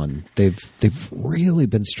this one, they've really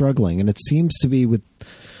been struggling, and it seems to be with,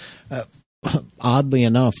 oddly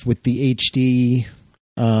enough, with the HD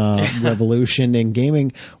revolution in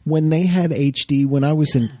gaming. When they had HD, when I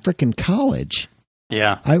was in frickin' college,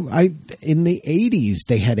 yeah, I in the 80s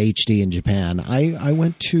they had HD in Japan. I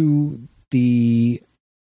went to the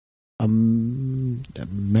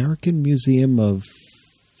American Museum of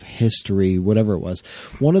History, whatever it was,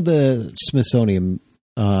 one of the Smithsonian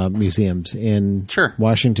museums in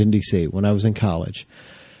Washington, D.C. when I was in college.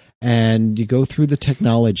 And you go through the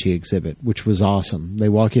technology exhibit, which was awesome. They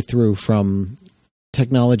walk you through from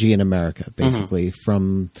technology in America, basically,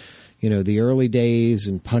 from the early days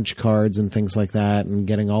and punch cards and things like that, and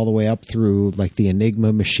getting all the way up through like the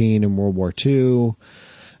Enigma machine in World War II.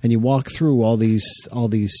 And you walk through all these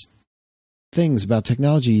things about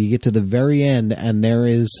technology. You get to the very end, and there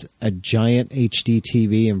is a giant HD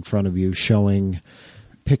TV in front of you showing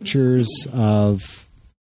pictures of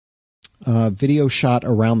video shot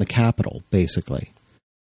around the Capitol, basically.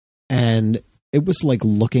 And it was like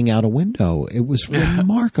looking out a window. It was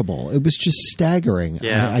remarkable. It was just staggering.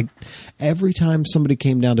 Yeah. Every time somebody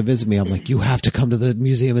came down to visit me, I'm like, you have to come to the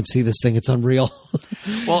museum and see this thing. It's unreal.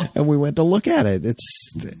 Well, and we went to look at it.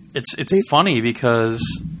 It's funny because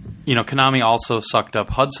Konami also sucked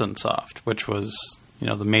up Hudson Soft, which was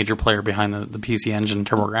the major player behind the PC Engine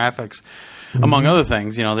TurboGrafx. Among other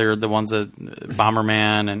things, they're the ones that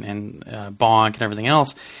Bomberman and Bonk and everything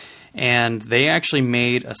else. And they actually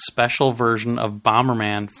made a special version of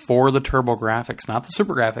Bomberman for the TurboGrafx, not the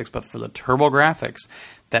SuperGrafx, but for the TurboGrafx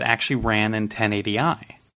that actually ran in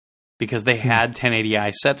 1080i because they had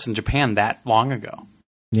 1080i sets in Japan that long ago.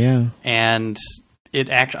 Yeah. And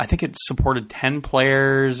I think it supported 10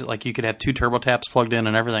 players. Like you could have 2 TurboTaps plugged in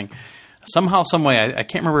and everything. Somehow, some way, I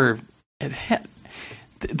can't remember.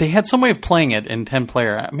 They had some way of playing it in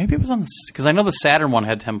 10-player. Maybe it was on because I know the Saturn one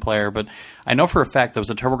had 10-player, but I know for a fact there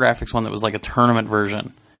was a TurboGrafx one that was like a tournament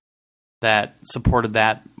version that supported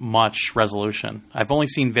that much resolution. I've only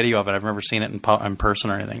seen video of it. I've never seen it in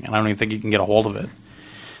person or anything, and I don't even think you can get a hold of it.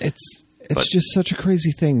 It's just such a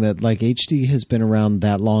crazy thing that like HD has been around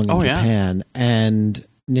that long in Japan, and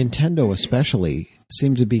Nintendo especially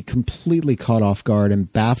seems to be completely caught off guard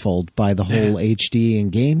and baffled by the whole HD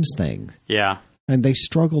and games thing. Yeah. And they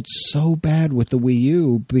struggled so bad with the Wii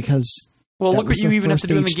U because look what you even have to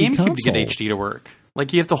do in the GameCube to get HD to work.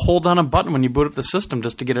 Like you have to hold down a button when you boot up the system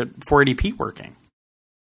just to get it 480p working.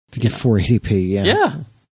 To get 480p, yeah. Yeah.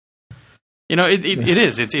 It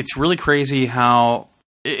is. It's really crazy how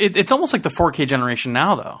it's almost like the 4K generation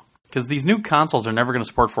now, though, because these new consoles are never going to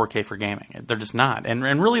support 4K for gaming. They're just not, and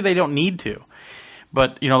really they don't need to.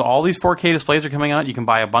 But all these 4K displays are coming out. You can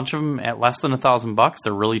buy a bunch of them at less than $1,000.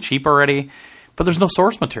 They're really cheap already. But there's no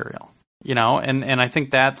source material, and I think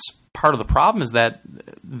that's part of the problem is that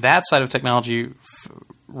side of technology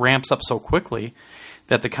ramps up so quickly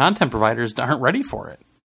that the content providers aren't ready for it.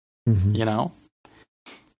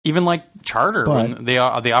 Even like Charter, when they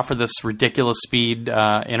offer this ridiculous speed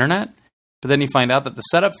internet, but then you find out that the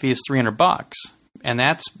setup fee is $300, And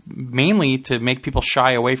that's mainly to make people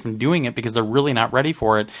shy away from doing it because they're really not ready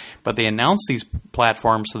for it. But they announce these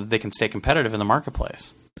platforms so that they can stay competitive in the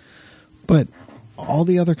marketplace. But all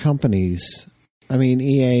the other companies, I mean,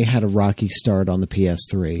 EA had a rocky start on the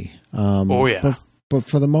PS3. Oh, yeah. But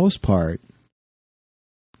for the most part,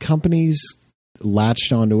 companies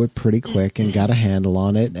latched onto it pretty quick and got a handle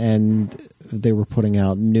on it, and they were putting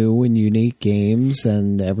out new and unique games,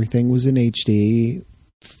 and everything was in HD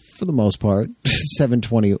for the most part,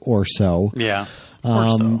 720 or so. Yeah,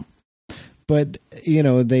 or so. But, you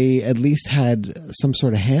know, they at least had some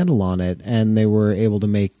sort of handle on it, and they were able to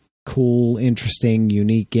make cool, interesting,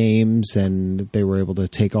 unique games, and they were able to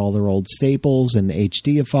take all their old staples and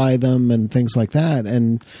HDify them and things like that.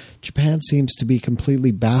 And Japan seems to be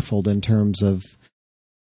completely baffled in terms of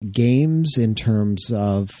games, in terms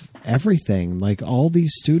of everything. Like, all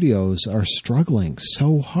these studios are struggling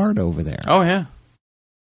so hard over there. Oh, yeah.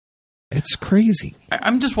 It's crazy.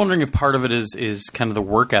 I'm just wondering if part of it is kind of the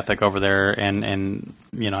work ethic over there, and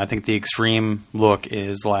you know, I think the extreme look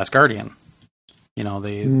is The Last Guardian. You know,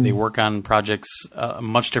 they work on projects a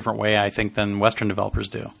much different way, I think, than Western developers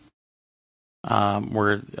do.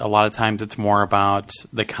 Where a lot of times it's more about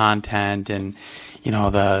the content and, you know,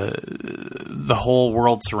 the whole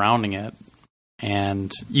world surrounding it.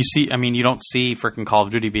 And you don't see frickin' Call of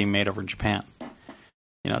Duty being made over in Japan.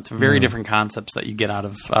 You know, it's very different concepts that you get out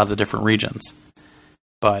of the different regions.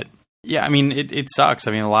 But yeah, I mean, it sucks.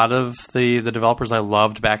 I mean, a lot of the developers I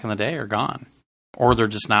loved back in the day are gone, or they're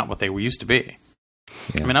just not what they used to be.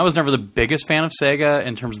 Yeah. I mean, I was never the biggest fan of Sega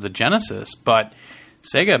in terms of the Genesis, but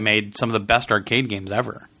Sega made some of the best arcade games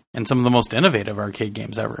ever, and some of the most innovative arcade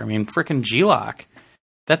games ever. I mean, frickin' G-Lock.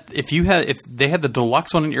 That if they had the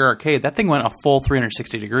deluxe one in your arcade, that thing went a full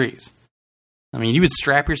 360 degrees. I mean, you would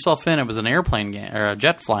strap yourself in. It was an airplane game or a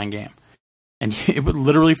jet flying game, and it would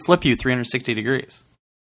literally flip you 360 degrees.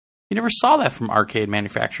 You never saw that from arcade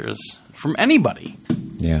manufacturers, from anybody.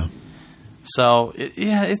 Yeah. So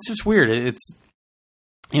it's just weird. It's,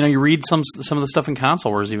 you know, you read some of the stuff in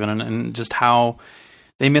Console Wars even, and just how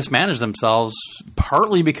they mismanage themselves,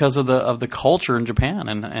 partly because of the culture in Japan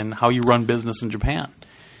and how you run business in Japan.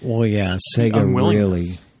 Well, yeah, Sega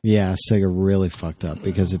really fucked up,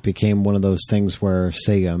 because it became one of those things where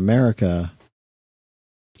Sega America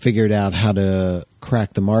figured out how to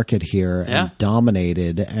crack the market here and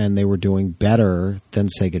dominated, and they were doing better than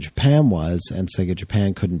Sega Japan was, and Sega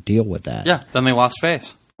Japan couldn't deal with that. Yeah, then they lost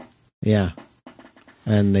face. Yeah.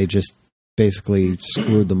 And they just basically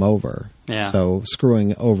screwed them over. Yeah. So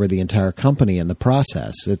screwing over the entire company in the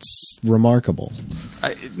process, it's remarkable.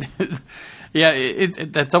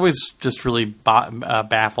 That's always just really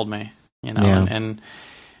baffled me, you know, and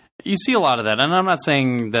you see a lot of that. And I'm not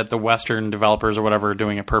saying that the Western developers or whatever are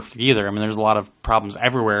doing it perfectly either. I mean, there's a lot of problems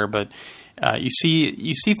everywhere, but you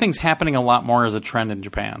see things happening a lot more as a trend in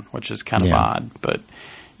Japan, which is kind of odd. But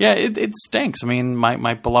yeah, it stinks. I mean,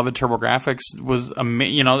 my beloved TurboGrafx was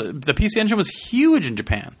you know, the PC Engine was huge in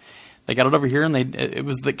Japan. They got it over here, and it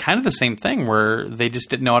was kind of the same thing, where they just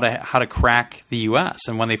didn't know how to crack the U.S.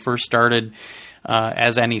 And when they first started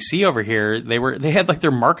as NEC over here, they had like their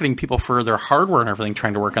marketing people for their hardware and everything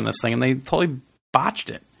trying to work on this thing, and they totally botched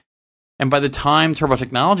it. And by the time Turbo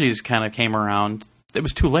Technologies kind of came around, it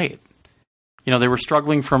was too late. You know, they were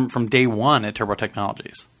struggling from day one at Turbo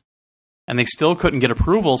Technologies. And they still couldn't get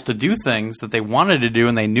approvals to do things that they wanted to do,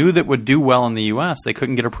 and they knew that would do well in the U.S. They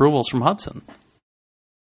couldn't get approvals from Hudson.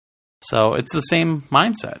 So it's the same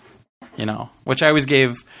mindset, you know, which I always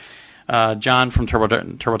gave John from Turbo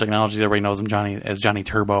Technologies. Everybody knows him as Johnny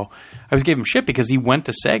Turbo. I always gave him shit because he went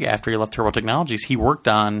to Sega after he left Turbo Technologies. He worked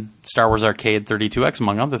on Star Wars Arcade 32X,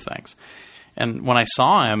 among other things. And when I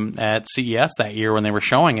saw him at CES that year when they were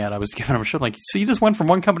showing it, I was giving him a shit. Like, so you just went from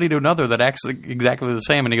one company to another that acts exactly the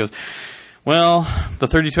same. And he goes, well, the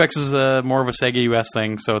 32X is more of a Sega US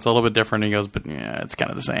thing, so it's a little bit different. And he goes, but yeah, it's kind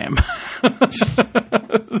of the same.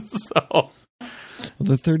 So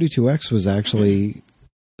the 32X was actually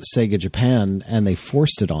Sega Japan, and they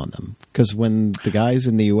forced it on them, because when the guys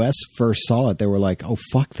in the US first saw it, they were like, "Oh,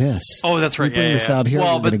 fuck this! Oh, that's right. We bring this out here,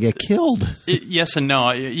 we're going to get killed." Yes and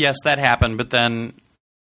no. Yes, that happened, but then,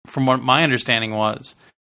 from what my understanding was,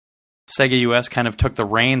 Sega US kind of took the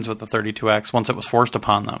reins with the 32X once it was forced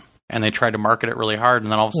upon them, and they tried to market it really hard,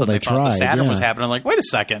 and then all of a sudden they thought the Saturn was happening. Like, wait a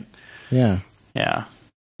second. Yeah.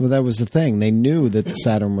 Well, that was the thing. They knew that the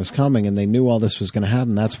Saturn was coming, and they knew all this was going to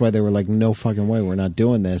happen. That's why they were like, no fucking way, we're not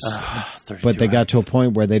doing this. But they got to a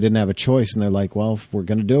point where they didn't have a choice, and they're like, well, if we're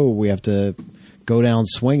going to do it, we have to go down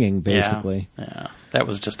swinging, basically. Yeah. That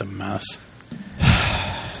was just a mess.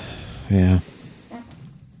 Yeah.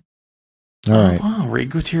 All right. Wow, Ray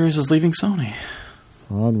Gutierrez is leaving Sony.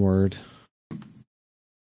 Onward.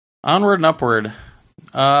 Onward and upward.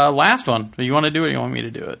 Last one. You want to do it or you want me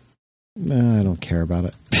to do it? Nah, I don't care about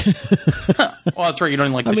it. Well, that's right. You don't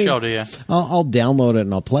even like the show, do you? I'll download it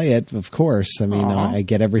and I'll play it, of course. I mean, I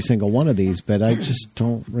get every single one of these, but I just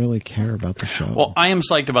don't really care about the show. Well, I am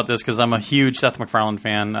psyched about this because I'm a huge Seth MacFarlane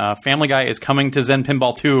fan. Family Guy is coming to Zen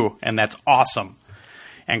Pinball 2, and that's awesome.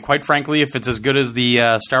 And quite frankly, if it's as good as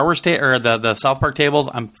the Star Wars or the South Park tables,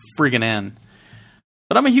 I'm friggin' in.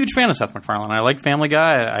 But I'm a huge fan of Seth MacFarlane. I like Family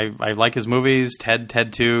Guy. I like his movies. Ted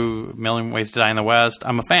 2, Million Ways to Die in the West.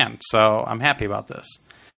 I'm a fan, so I'm happy about this.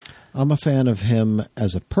 I'm a fan of him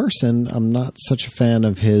as a person. I'm not such a fan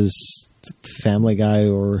of his Family Guy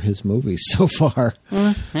or his movies so far.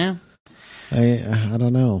 Yeah. I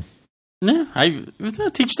don't know. Yeah,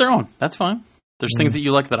 teach their own. That's fine. There's things that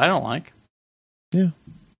you like that I don't like. Yeah.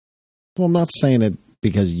 Well, I'm not saying it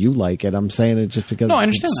because you like it. I'm saying it just because I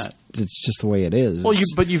understand that. It's just the way it is. Well,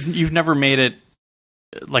 you've never made it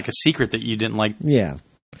like a secret that you didn't like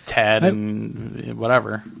Ted and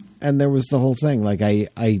whatever. And there was the whole thing. Like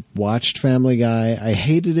I watched Family Guy. I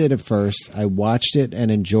hated it at first. I watched it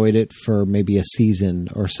and enjoyed it for maybe a season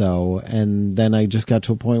or so. And then I just got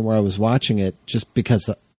to a point where I was watching it just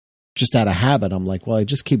out of habit. I'm like, well, I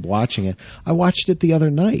just keep watching it. I watched it the other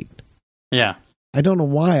night. Yeah. I don't know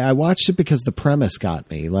why. I watched it because the premise got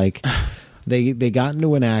me. Like they got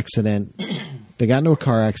into an accident. They got into a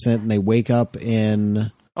car accident and they wake up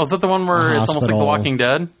in is that the one where it's almost like The Walking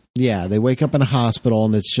Dead? Yeah, they wake up in a hospital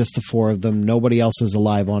and it's just the four of them. Nobody else is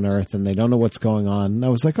alive on Earth and they don't know what's going on. And I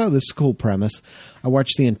was like, oh, this is a cool premise. I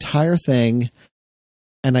watched the entire thing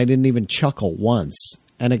and I didn't even chuckle once.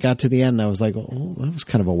 And it got to the end and I was like, oh, that was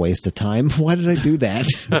kind of a waste of time. Why did I do that?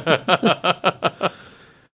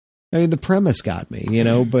 I mean, the premise got me,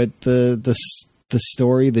 but the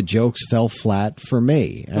story, the jokes fell flat for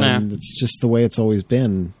me. And it's just the way it's always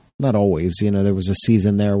been. Not always, there was a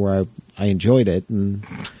season there where I enjoyed it and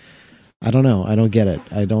I don't know. I don't get it.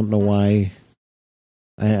 I don't know why.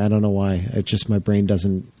 I don't know why. It just, my brain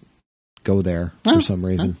doesn't go there for some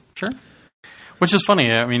reason. Sure. Which is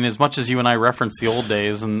funny. I mean, as much as you and I reference the old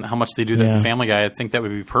days and how much they do that in Family Guy, I think that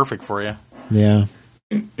would be perfect for you. Yeah.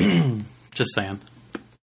 Just saying.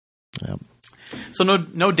 Yeah. So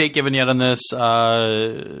no date given yet on this,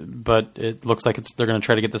 but it looks like they're going to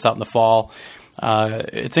try to get this out in the fall.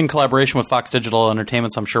 It's in collaboration with Fox Digital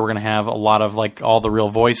Entertainment, so I'm sure we're going to have a lot of like all the real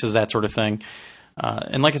voices, that sort of thing.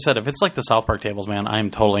 And like I said, if it's like the South Park tables, man, I'm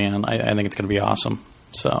totally in. I think it's going to be awesome.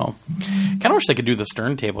 So kind of wish they could do the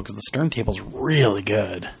Stern table because the Stern table's really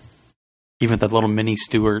good. Even that little mini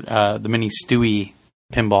Stewie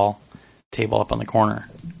pinball table up on the corner.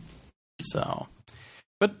 So,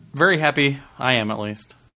 but very happy. I am, at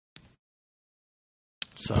least.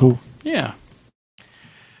 So, cool. Yeah.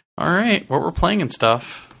 All right, what we're playing and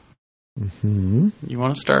stuff. Mm-hmm. You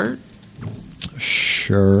want to start?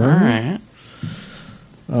 Sure. All right.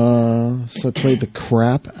 So I played the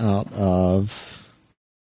crap out of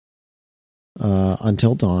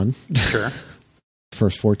Until Dawn. Sure.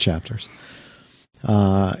 First 4 chapters.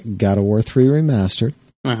 God of War 3 Remastered.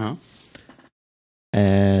 Uh-huh.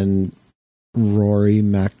 And Rory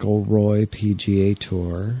McIlroy PGA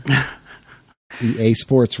Tour. EA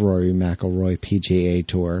Sports Rory McIlroy PGA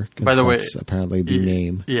Tour. By the way, apparently the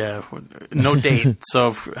name. Yeah, no date.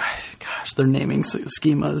 So, gosh, their naming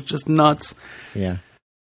schema is just nuts. Yeah.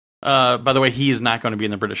 By the way, he is not going to be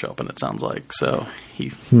in the British Open, it sounds like. So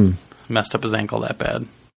he messed up his ankle that bad.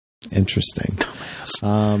 Interesting.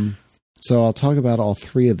 So I'll talk about all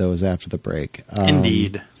 3 of those after the break.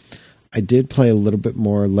 Indeed. I did play a little bit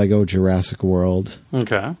more Lego Jurassic World.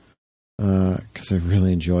 Okay. Because I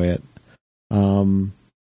really enjoy it.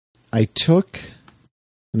 I took...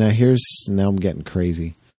 Now I'm getting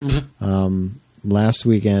crazy. Last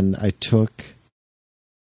weekend, I took...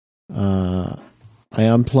 I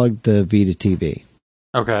unplugged the Vita TV.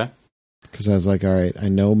 Okay. Because I was like, all right, I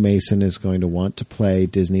know Mason is going to want to play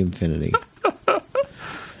Disney Infinity.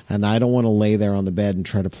 And I don't want to lay there on the bed and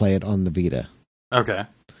try to play it on the Vita. Okay.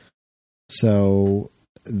 So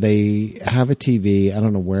they have a TV. I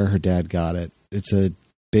don't know where her dad got it. It's a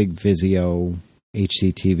big Vizio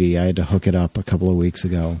HD TV. I had to hook it up a couple of weeks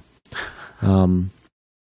ago.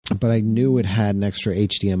 But I knew it had an extra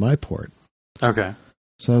HDMI port. Okay.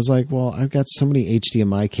 So I was like, well, I've got so many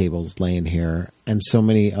HDMI cables laying here and so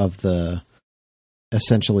many of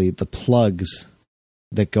essentially the plugs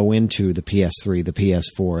that go into the PS3, the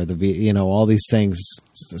PS4, all these things.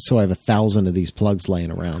 So I have 1,000 of these plugs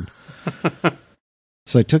laying around.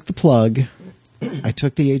 So I took the plug, I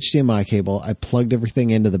took the HDMI cable, I plugged everything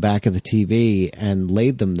into the back of the TV and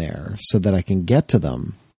laid them there so that I can get to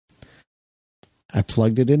them. I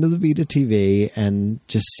plugged it into the Vita TV and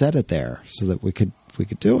just set it there so that we could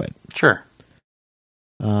do it. Sure.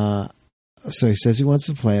 So he says he wants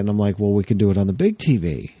to play it, and I'm like, well, we could do it on the big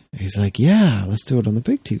TV. He's like, yeah, let's do it on the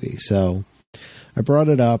big TV. So I brought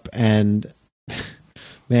it up, and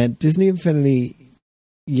man, Disney Infinity,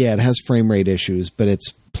 yeah, it has frame rate issues, but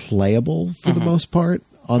it's playable for the most part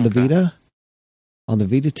on the Vita. On the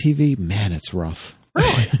Vita TV, man, it's rough.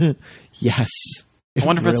 Really? Yes. I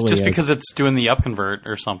wonder if it's really just is. because it's doing the upconvert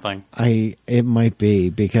or something. It might be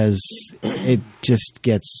because it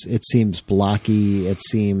seems blocky, it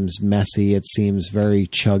seems messy, it seems very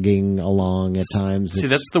chugging along at times. See,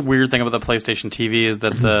 that's the weird thing about the PlayStation TV is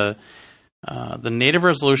that the native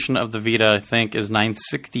resolution of the Vita, I think, is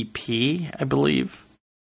 960p, I believe.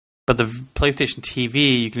 But the PlayStation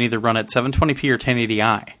TV, you can either run at 720p or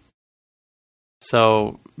 1080i.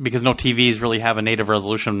 So, because no TVs really have a native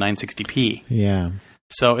resolution of 960p. Yeah.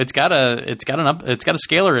 So it's got a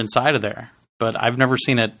scaler inside of there, but I've never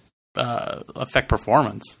seen it affect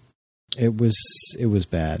performance. It was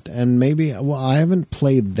bad. And maybe, well, I haven't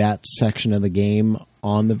played that section of the game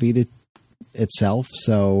on the Vita itself,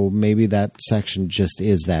 so maybe that section just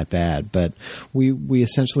is that bad. But we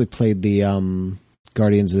essentially played the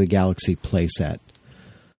Guardians of the Galaxy playset.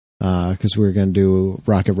 Because we were going to do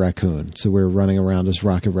Rocket Raccoon. So we were running around as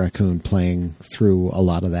Rocket Raccoon playing through a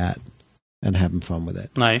lot of that and having fun with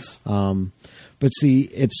it. Nice. But see,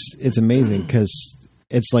 it's amazing because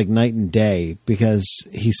it's like night and day because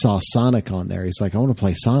he saw Sonic on there. He's like, I want to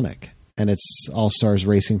play Sonic. And it's All-Stars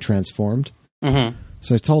Racing Transformed. Mm-hmm.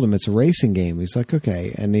 So I told him it's a racing game. He's like,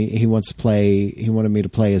 okay. And he wanted me to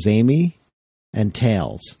play as Amy and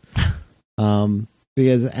Tails. And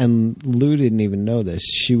Lou didn't even know this.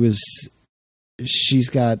 She's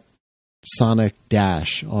got Sonic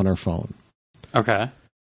Dash on her phone. Okay.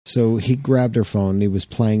 So he grabbed her phone and he was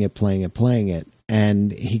playing it.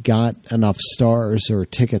 And he got enough stars or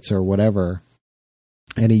tickets or whatever.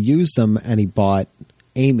 And he used them and he bought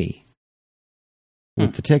Amy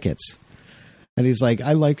with the tickets. And he's like,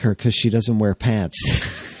 I like her because she doesn't wear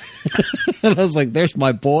pants. And I was like, there's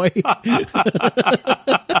my boy.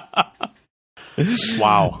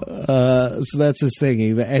 Wow. So that's his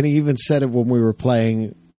thing. And he even said it when we were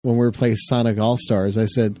playing Sonic All-Stars. I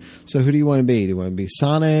said, so who do you want to be? Do you want to be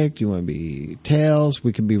Sonic? Do you want to be Tails?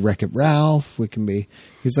 We can be Wreck-It Ralph.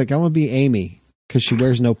 He's like, I want to be Amy because she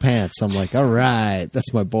wears no pants. I'm like, all right,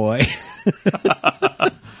 that's my boy.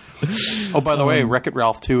 Oh, by the way, Wreck-It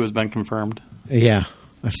Ralph 2 has been confirmed. Yeah,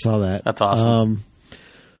 I saw that. That's awesome.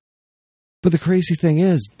 But the crazy thing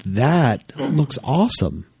is that looks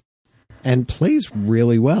awesome. And plays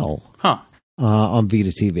really well on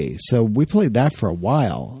Vita TV. So we played that for a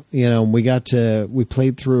while. You know, we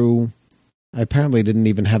played through. I apparently didn't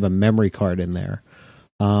even have a memory card in there.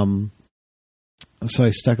 So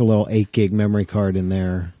I stuck a little 8 gig memory card in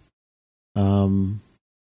there, and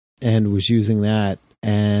was using that.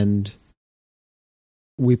 And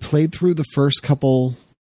we played through the first couple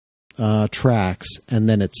tracks, and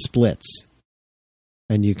then it splits.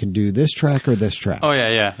 And you can do this track or this track. Oh,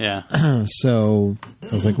 yeah. So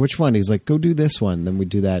I was like, which one? He's like, go do this one. Then we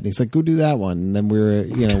do that. And he's like, go do that one. And then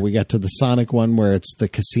we got to the Sonic one where it's the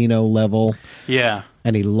casino level. Yeah.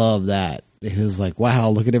 And he loved that. He was like, wow,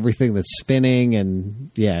 look at everything that's spinning.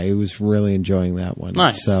 And yeah, he was really enjoying that one.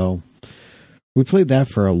 Nice. So we played that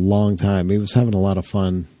for a long time. He was having a lot of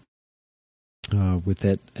fun with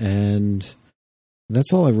it. And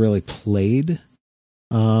that's all I really played.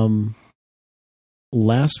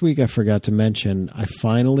 Last week, I forgot to mention, I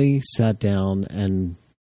finally sat down and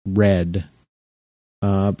read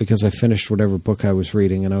because I finished whatever book I was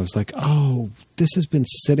reading, and I was like, oh, this has been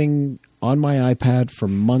sitting on my iPad for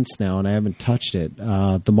months now, and I haven't touched it.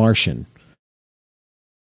 The Martian,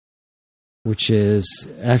 which is,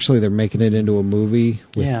 actually, they're making it into a movie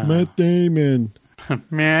with Matt Damon.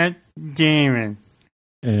 Matt Damon.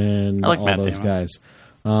 And I like all Matt those Damon.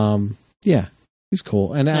 guys. Yeah. He's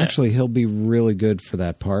cool, and actually, he'll be really good for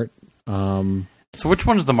that part. So, which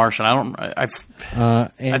one's The Martian? I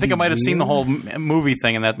think I might have seen the whole movie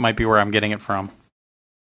thing, and that might be where I'm getting it from.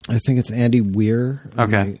 I think it's Andy Weir.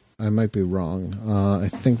 Okay, I might be wrong. I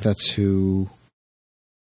think that's who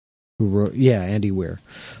wrote. Yeah, Andy Weir.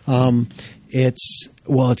 It's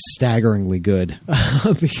staggeringly good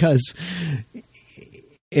because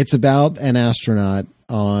it's about an astronaut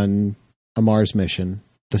on a Mars mission.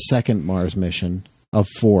 The second Mars mission of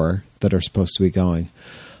 4 that are supposed to be going.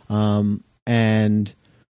 And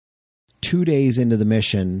 2 days into the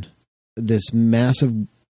mission, this massive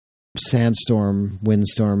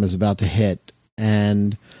windstorm is about to hit.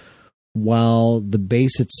 And while the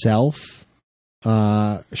base itself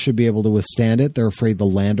should be able to withstand it. They're afraid the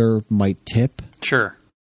lander might tip. Sure.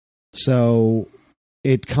 So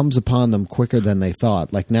it comes upon them quicker than they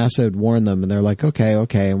thought. Like NASA had warned them, and they're like, okay,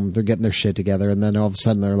 and they're getting their shit together, and then all of a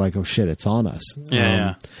sudden they're like, oh shit, it's on us.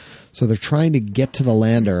 Yeah. So they're trying to get to the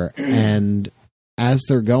lander, and as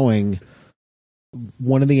they're going,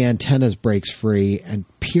 one of the antennas breaks free and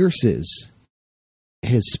pierces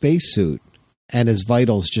his spacesuit, and his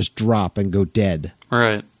vitals just drop and go dead.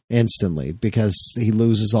 Right. Instantly, because he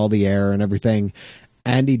loses all the air and everything,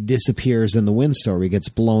 and he disappears in the windstorm. He gets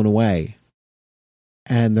blown away.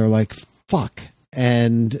 And they're like, fuck.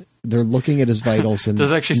 And they're looking at his vitals. And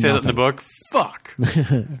does it actually say that in the book? Fuck.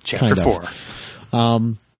 Chapter 4.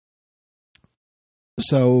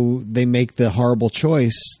 So they make the horrible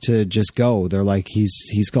choice to just go. They're like,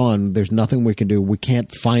 he's gone. There's nothing we can do. We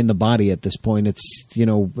can't find the body at this point. It's,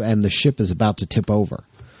 and the ship is about to tip over.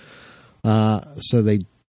 So they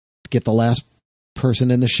get the last person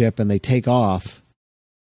in the ship and they take off.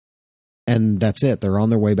 And that's it. They're on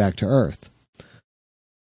their way back to Earth.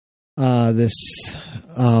 This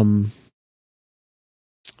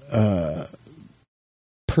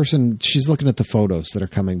person, she's looking at the photos that are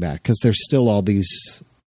coming back because there's still all these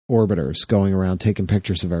orbiters going around taking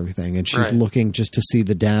pictures of everything, and she's looking just to see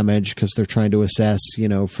the damage because they're trying to assess,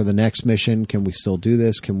 for the next mission, can we still do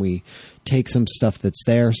this? Can we take some stuff that's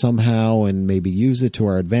there somehow and maybe use it to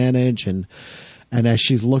our advantage? And as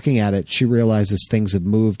she's looking at it, she realizes things have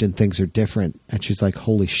moved and things are different, and she's like,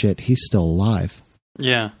 holy shit, he's still alive.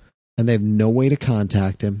 Yeah. And they have no way to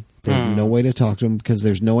contact him. They have no way to talk to him because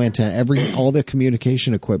there's no antenna. all the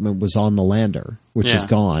communication equipment was on the lander, which is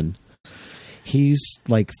gone. He's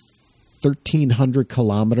like 1,300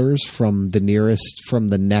 kilometers from the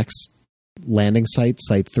next landing site,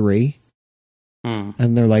 Site 3.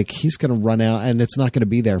 And they're like, he's going to run out, and it's not going to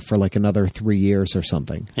be there for like another 3 years or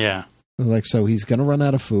something. Yeah. Like, so he's going to run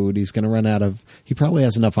out of food. He's going to run out of, he probably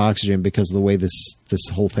has enough oxygen because of the way this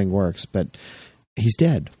whole thing works, but he's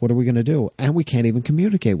dead. What are we going to do? And we can't even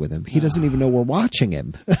communicate with him. He doesn't even know we're watching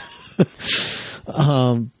him.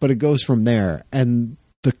 But it goes from there. And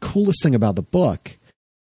the coolest thing about the book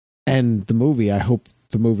and the movie, I hope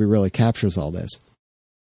the movie really captures all this.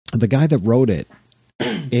 The guy that wrote it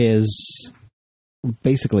is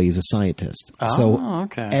basically, he's a scientist. So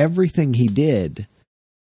everything he did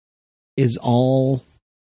is all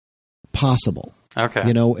possible. Okay.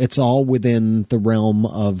 It's all within the realm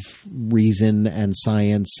of reason and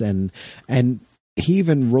science. And he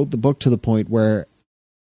even wrote the book to the point where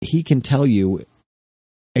he can tell you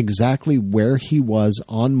exactly where he was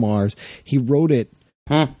on Mars. He wrote it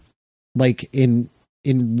like in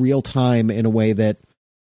real time in a way that,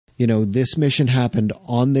 this mission happened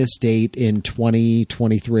on this date in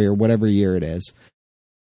 2023 or whatever year it is.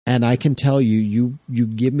 And I can tell you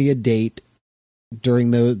give me a date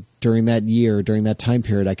during that year, during that time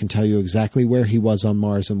period, I can tell you exactly where he was on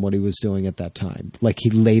Mars and what he was doing at that time. Like, he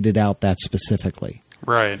laid it out that specifically.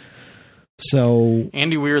 Right. So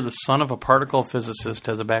Andy Weir, the son of a particle physicist,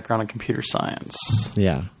 has a background in computer science.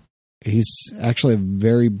 Yeah. He's actually a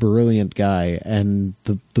very brilliant guy, and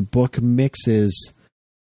the book mixes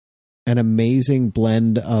an amazing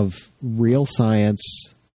blend of real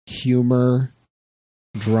science, humor,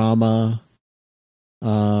 drama,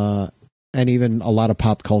 and even a lot of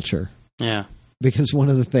pop culture. Yeah. Because one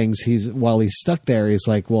of the things while he's stuck there, he's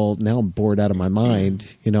like, well, now I'm bored out of my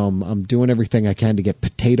mind. I'm doing everything I can to get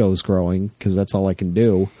potatoes growing because that's all I can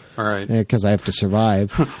do. All right. Because I have to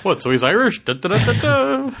survive. What? So he's Irish? Da, da, da, da,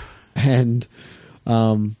 da. And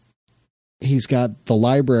he's got the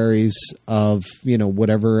libraries of,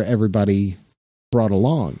 whatever everybody brought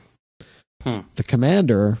along. The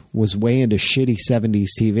commander was way into shitty 70s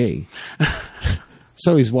TV.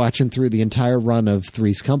 So he's watching through the entire run of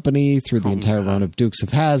Three's Company, through the entire run of Dukes of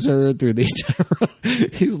Hazzard, through the entire run.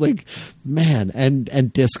 He's like, man,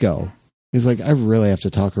 and disco. He's like, I really have to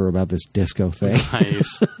talk to her about this disco thing.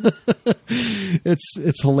 Nice.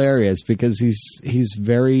 It's hilarious because he's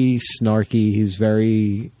very snarky. He's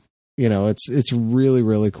very, it's really,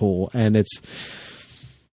 really cool. And it's,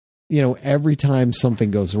 every time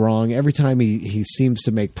something goes wrong, every time he seems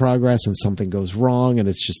to make progress and something goes wrong and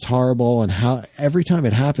it's just horrible. And every time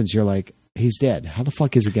it happens, you're like, he's dead. How the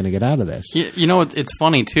fuck is he going to get out of this? It's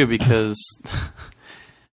funny too, because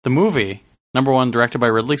the movie, number one, directed by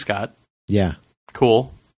Ridley Scott. Yeah.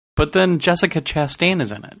 Cool. But then Jessica Chastain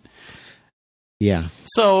is in it. Yeah.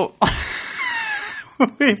 So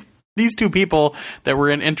these two people that were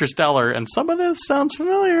in Interstellar, and some of this sounds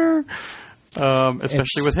familiar.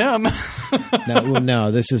 Especially with him.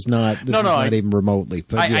 No, this is not. This is not even remotely.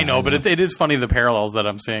 But I know, but it is funny the parallels that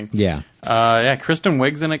I'm seeing. Yeah. Kristen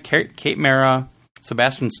Wiig's in it. Kate Mara,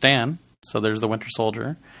 Sebastian Stan. So there's the Winter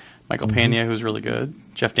Soldier. Michael Pena, who's really good.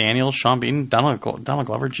 Jeff Daniels, Sean Bean, Donald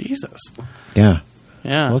Glover. Jesus. Yeah.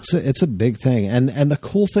 Yeah. Well, it's a big thing, and the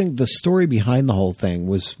cool thing, the story behind the whole thing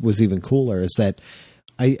was even cooler. Is that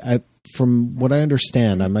I from what I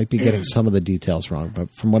understand, I might be getting some of the details wrong, but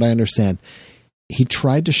from what I understand, he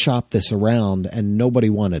tried to shop this around, and nobody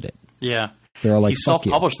wanted it. Yeah. They're like, he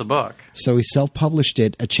self-published the book. So he self-published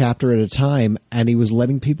it a chapter at a time, and he was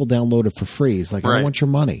letting people download it for free. He's like, I don't want your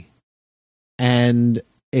money. And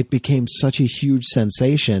it became such a huge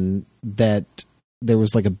sensation that there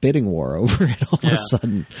was like a bidding war over it all of a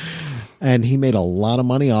sudden. And he made a lot of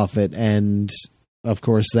money off it. And of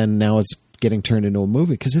course, then now it's getting turned into a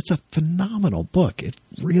movie because it's a phenomenal book. It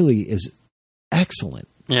really is excellent.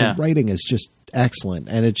 Yeah. The writing is just excellent.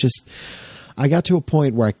 And I got to a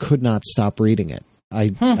point where I could not stop reading it.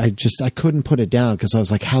 I couldn't put it down because I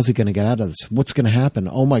was like, how's he going to get out of this? What's going to happen?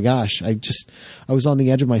 Oh my gosh. I was on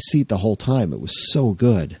the edge of my seat the whole time. It was so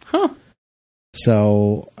good. Huh.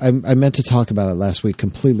 So I meant to talk about it last week,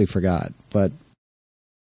 completely forgot, but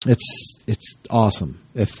it's awesome.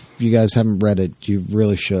 If you guys haven't read it, you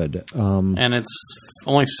really should. And it's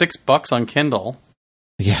only $6 on Kindle.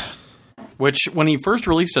 Yeah. Which, when he first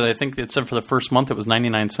released it, I think it said for the first month it was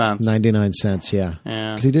 99 cents. 99 cents, yeah.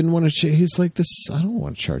 Yeah. Because he didn't want to. He's like, this. I don't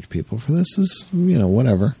want to charge people for this. This,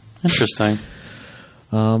 whatever. Interesting.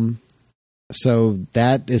 So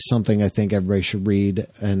that is something I think everybody should read,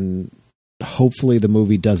 and hopefully the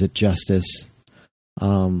movie does it justice.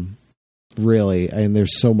 Really, and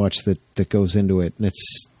there's so much that goes into it, and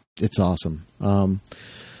it's awesome.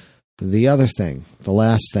 The other thing, the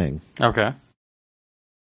last thing. Okay.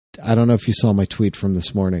 I don't know if you saw my tweet from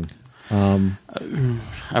this morning. I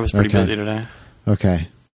was pretty busy today. Okay.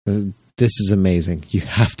 This is amazing. You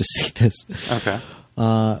have to see this. Okay.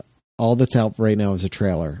 All that's out right now is a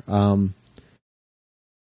trailer. The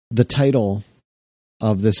title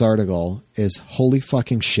of this article is Holy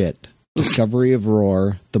Fucking Shit. Discovery of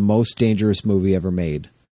Roar, the most dangerous movie ever made.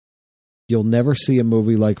 You'll never see a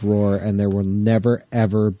movie like Roar, and there will never,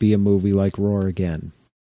 ever be a movie like Roar again.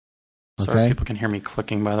 Okay? Sorry, people can hear me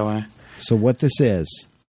clicking, by the way. So what this is,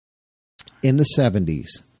 in the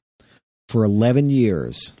 70s, for 11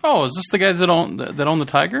 years... Oh, is this the guys that own the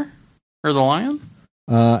tiger? Or the lion?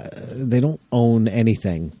 They don't own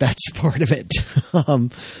anything. That's part of it.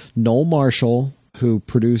 Noel Marshall, who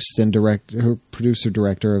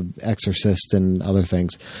producer-director of Exorcist and other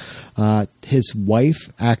things, his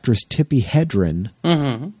wife, actress Tippi Hedren,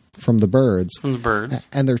 from The Birds,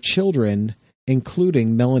 and their children,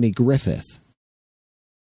 including Melanie Griffith,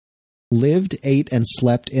 lived, ate, and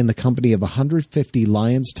slept in the company of 150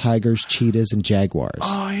 lions, tigers, cheetahs, and jaguars.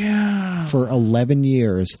 Oh, yeah. For 11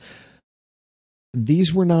 years.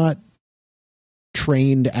 These were not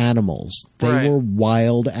trained animals. They were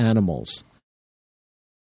wild animals.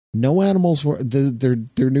 No animals were... Their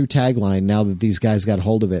new tagline, now that these guys got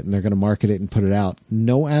hold of it and they're going to market it and put it out,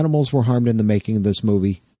 no animals were harmed in the making of this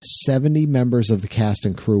movie. 70 members of the cast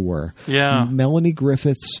and crew were. Yeah. Melanie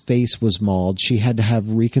Griffith's face was mauled. She had to have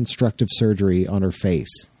reconstructive surgery on her face.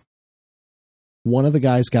 One of the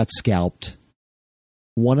guys got scalped.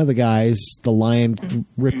 One of the guys, the lion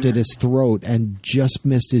ripped at his throat and just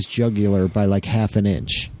missed his jugular by like half an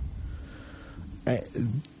inch.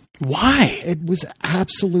 Why? It was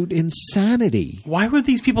absolute insanity. Why would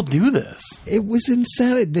these people do this? It was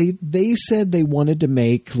insanity. They said they wanted to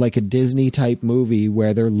make like a Disney type movie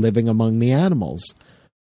where they're living among the animals,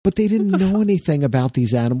 but they didn't know anything about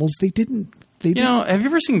these animals. They didn't. Have you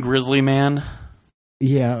ever seen Grizzly Man?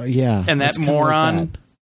 Yeah. And that moron. Like that.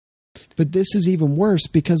 But this is even worse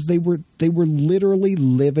because they were literally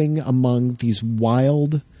living among these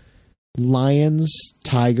wild lions,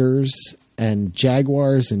 tigers, and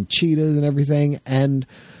jaguars and cheetahs and everything. And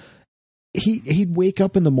he'd wake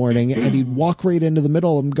up in the morning and he'd walk right into the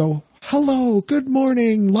middle of them and go, "Hello, good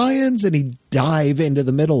morning, lions." And he'd dive into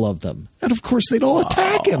the middle of them. And of course they'd all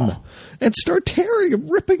attack him and start tearing him,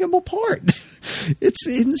 ripping him apart. It's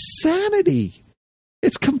insanity.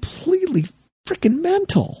 It's completely freaking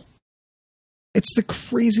mental. It's the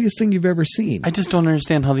craziest thing you've ever seen. I just don't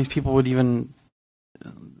understand how these people would even...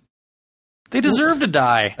 They deserve to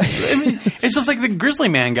die. I mean, it's just like the Grizzly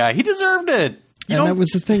Man guy. He deserved it. That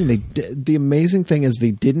was the thing. The amazing thing is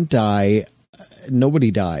they didn't die. Nobody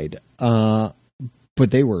died. But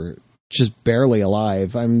they were just barely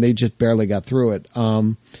alive. I mean, they just barely got through it.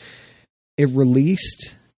 It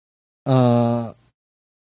released...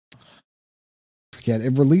 forget.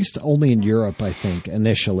 It released only in Europe, I think,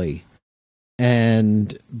 initially,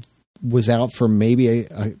 and was out for maybe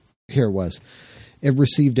here it was. It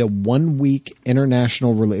received a 1-week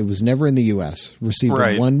international release. It was never in the U.S. Received a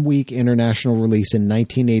 1-week international release in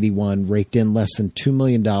 1981, raked in less than $2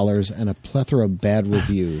 million and a plethora of bad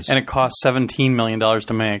reviews. And it cost $17 million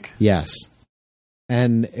to make. Yes.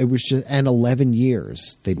 And it was just, and 11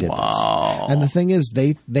 years they did this. And the thing is,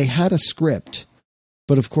 they had a script,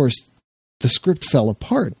 but of course the script fell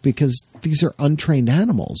apart because these are untrained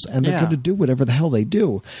animals and they're going to do whatever the hell they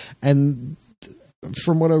do. And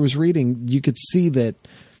from what I was reading, you could see that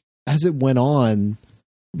as it went on,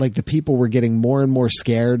 like the people were getting more and more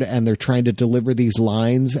scared and they're trying to deliver these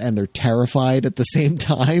lines and they're terrified at the same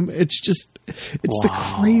time. It's the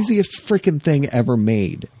craziest freaking thing ever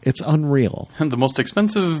made. It's unreal. And the most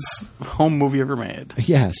expensive home movie ever made.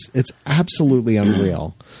 Yes, it's absolutely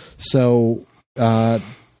unreal. So,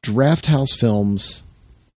 Draft House Films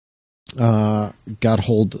got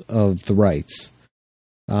hold of the rights.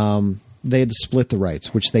 They had to split the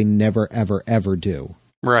rights, which they never, ever, ever do.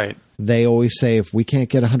 Right. They always say, if we can't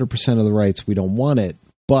get 100% of the rights, we don't want it.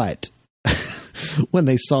 But when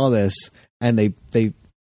they saw this and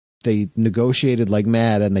they negotiated like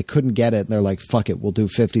mad and they couldn't get it, and they're like, fuck it, we'll do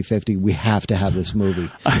 50-50. We have to have this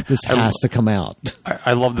movie. This has to come out.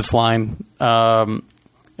 I love this line.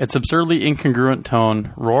 Its absurdly incongruent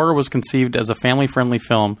tone. Roar was conceived as a family-friendly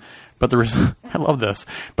film, but I love this.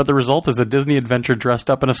 But the result is a Disney adventure dressed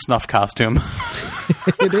up in a snuff costume.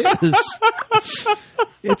 It is.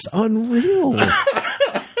 It's unreal.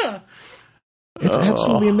 It's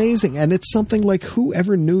absolutely amazing. And it's something like,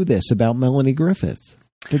 whoever knew this about Melanie Griffith?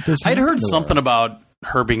 I'd heard something about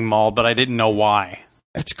her being mauled, but I didn't know why.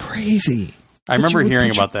 That's crazy. I remember hearing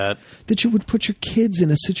about that. That you would put your kids in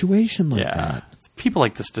a situation like that. People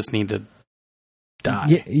like this just need to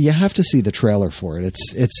die. You have to see the trailer for it.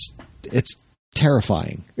 It's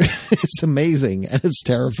terrifying. It's amazing and it's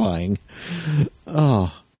terrifying.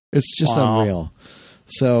 Oh, it's just unreal.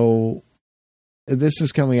 So this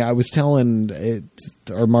is coming. I was telling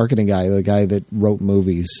our marketing guy, the guy that wrote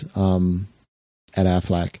movies at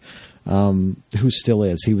Aflac, who still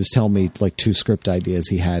is. He was telling me like 2 script ideas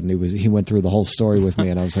he had, and he went through the whole story with me,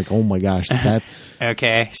 and I was like, oh my gosh, that.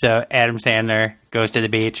 Okay, so Adam Sandler goes to the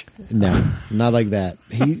beach. No, not like that.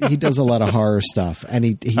 He does a lot of horror stuff, and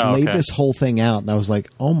he laid this whole thing out, and I was like,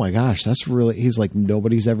 oh my gosh, that's really. He's like,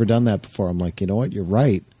 nobody's ever done that before. I'm like, you know what, you're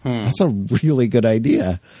right. That's a really good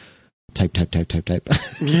idea. Type. Patent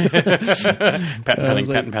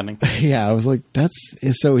pending. Yeah, I was like,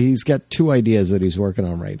 so he's got 2 ideas that he's working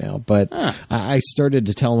on right now. But I started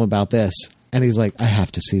to tell him about this, and he's like, I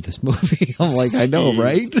have to see this movie. I'm like, I know,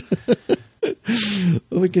 right?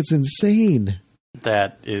 Like, it's insane.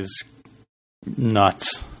 That is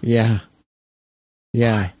nuts. Yeah.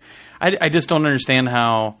 I just don't understand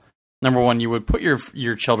how, number one, you would put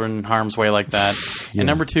your children in harm's way like that. And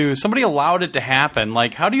number 2, somebody allowed it to happen.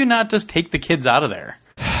 Like, how do you not just take the kids out of there?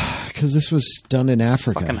 Because this was done in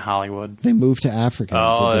Africa. Fucking Hollywood. They moved to Africa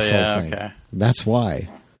and did this whole thing. Okay. That's why.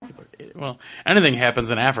 Well, anything happens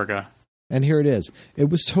in Africa. And here it is. It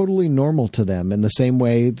was totally normal to them in the same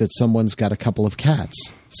way that someone's got a couple of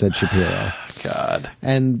cats, said Shapiro. God.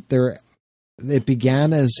 And it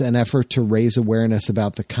began as an effort to raise awareness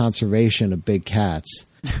about the conservation of big cats.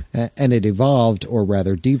 And it evolved, or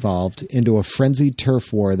rather devolved, into a frenzied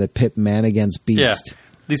turf war that pit man against beast. Yeah.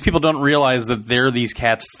 These people don't realize that they're these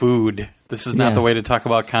cats' food. This is not the way to talk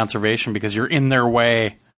about conservation because you're in their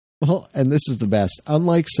way. Well, and this is the best.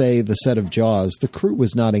 Unlike, say, the set of Jaws, the crew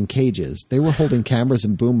was not in cages. They were holding cameras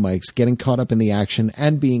and boom mics, getting caught up in the action,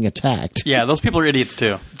 and being attacked. Yeah, those people are idiots,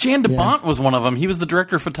 too. Jan DeBont was one of them. He was the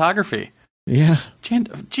director of photography. Yeah.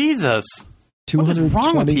 Jesus. What is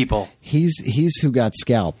wrong with people? He's who got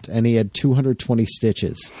scalped, and he had 220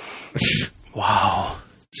 stitches. Wow.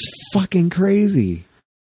 It's fucking crazy.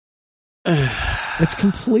 It's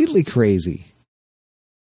completely crazy.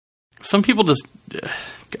 Some people just...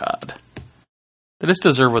 God. They just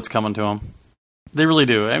deserve what's coming to them. They really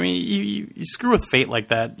do. I mean, you screw with fate like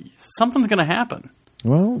that, something's going to happen.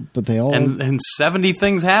 Well, but they all... And 70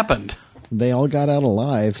 things happened. They all got out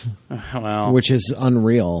alive, which is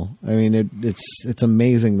unreal. I mean, it's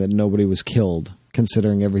amazing that nobody was killed,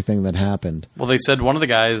 considering everything that happened. Well, they said one of the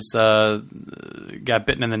guys got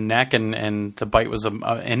bitten in the neck, and the bite was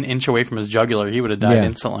an inch away from his jugular. He would have died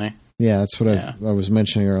instantly. Yeah, that's what I was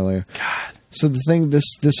mentioning earlier. God. So the thing,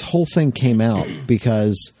 this whole thing came out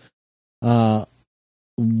because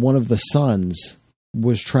one of the sons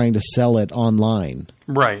was trying to sell it online.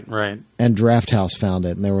 Right. And Draft House found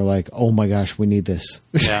it, and they were like, oh my gosh, we need this.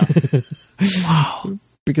 Yeah. Wow.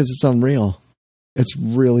 Because it's unreal. It's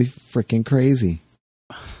really freaking crazy.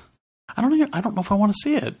 I don't know if I want to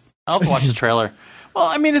see it. I'll have to watch the trailer. Well,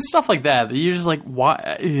 I mean, it's stuff like that. You're just like,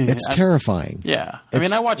 why? It's terrifying. Yeah. I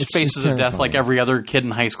mean, I watched Faces of Death like every other kid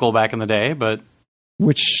in high school back in the day, but...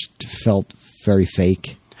 Which felt very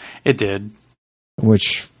fake. It did.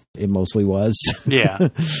 Which it mostly was. Yeah.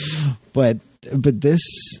 But this,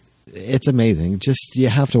 it's amazing. Just, you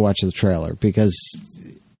have to watch the trailer because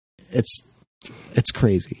it's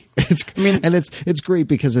crazy. It's great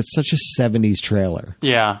because it's such a 70s trailer.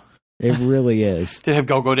 Yeah. It really is. Did it have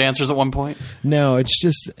go-go dancers at one point? No, it's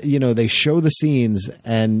just, they show the scenes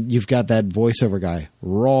and you've got that voiceover guy,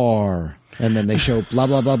 roar. And then they show blah,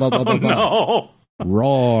 blah, blah, blah, blah, blah, blah. No.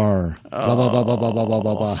 Roar. Blah, blah, blah, blah, blah, blah, blah,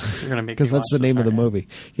 blah, blah. You're going to make because that's the name of the movie.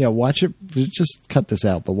 Yeah, watch it. Just cut this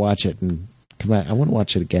out, but watch it and come on. I want to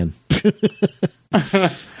watch it again.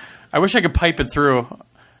 I wish I could pipe it through.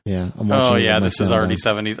 Yeah, I'm watching it. Oh, yeah, this is already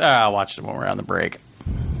 70s. I'll watch it when we're on the break.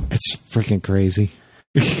 It's freaking crazy.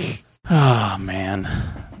 Oh, man.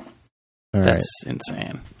 All that's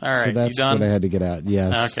insane. All right, so that's you done? what I had to get out.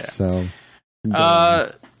 Yes. Okay.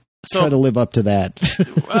 So try to live up to that.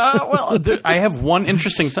 I have one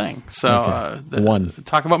interesting thing. So,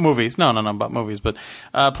 talk about movies. No, about movies. But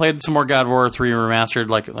played some more God of War 3 Remastered,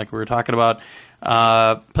 like we were talking about.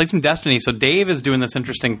 Played some Destiny. So Dave is doing this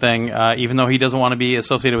interesting thing. Even though he doesn't want to be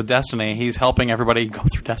associated with Destiny, he's helping everybody go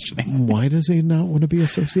through Destiny. Why does he not want to be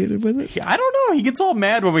associated with it? I don't know. He gets all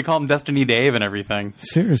mad when we call him Destiny Dave and everything.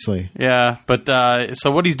 Seriously. Yeah. But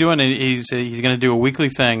so what he's doing, he's going to do a weekly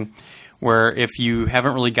thing where if you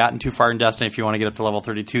haven't really gotten too far in Destiny, if you want to get up to level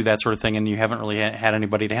 32, that sort of thing, and you haven't really had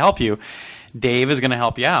anybody to help you, Dave is going to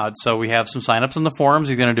help you out. So we have some signups in the forums.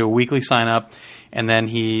 He's going to do a weekly sign-up, and then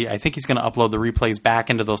I think he's going to upload the replays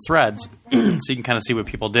back into those threads so you can kind of see what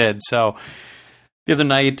people did. So the other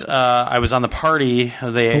night, I was on the party. I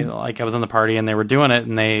was on the party, and they were doing it,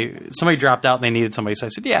 and somebody dropped out, and they needed somebody. So I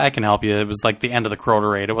said, "Yeah, I can help you." It was like the end of the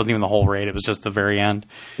Crota raid. It wasn't even the whole raid. It was just the very end.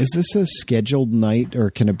 Is this a scheduled night,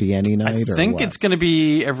 or can it be any night? I think it's going to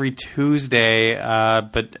be every Tuesday.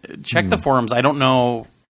 But check the forums. I don't know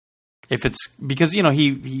if it's because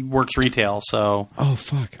he works retail, so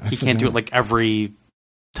he can't do it like every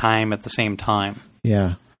time at the same time.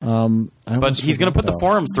 Yeah. But he's going to put the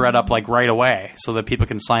forums thread up like right away so that people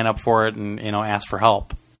can sign up for it and ask for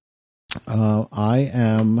help. I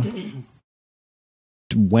am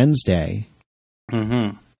Wednesday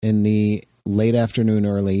in the late afternoon,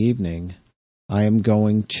 early evening. I am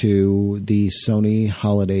going to the Sony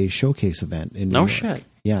Holiday Showcase event in New York. No shit.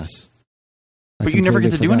 Yes. But you never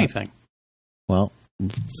get to do anything. Well,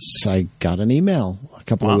 I got an email a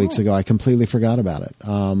couple of weeks ago. I completely forgot about it.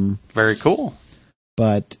 Very cool.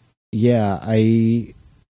 But yeah, I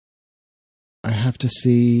have to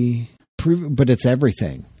see. But it's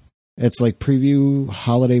everything. It's like preview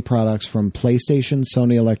holiday products from PlayStation,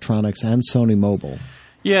 Sony Electronics, and Sony Mobile.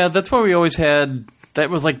 Yeah, that's why we always had. That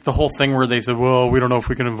was like the whole thing where they said, "Well, we don't know if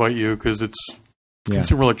we can invite you because it's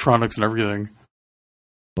consumer electronics and everything."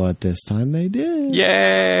 But this time they did.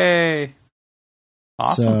 Yay!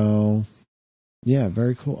 Awesome. So, yeah,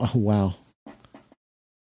 very cool. Oh, wow.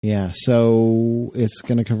 Yeah, so it's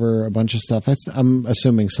going to cover a bunch of stuff. I'm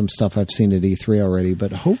assuming some stuff I've seen at E3 already,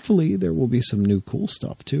 but hopefully there will be some new cool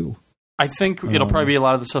stuff, too. I think it'll probably be a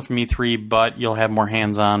lot of the stuff from E3, but you'll have more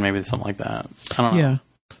hands-on, maybe something like that. I don't know. Yeah,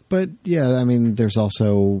 but yeah, I mean, there's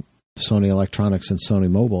also Sony Electronics and Sony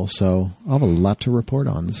Mobile, so I'll have a lot to report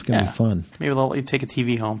on. This is going to be fun. Maybe they'll let you take a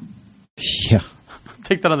TV home. Yeah.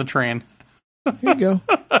 Take that on the train. Here you go.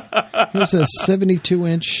 Here's a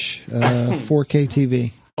 72-inch 4K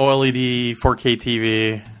TV. OLED 4K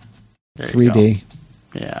TV. There 3D.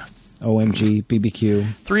 Yeah. OMG, BBQ.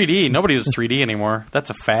 3D. Nobody does 3D anymore.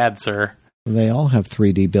 That's a fad, sir. They all have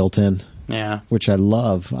 3D built in. Yeah. Which I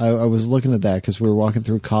love. I was looking at that because we were walking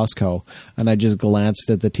through Costco, and I just glanced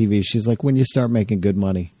at the TV. She's like, when you start making good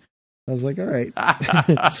money. I was like, all right.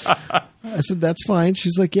 I said, that's fine.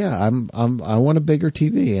 She's like, yeah, I want a bigger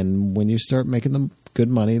TV, and when you start making them good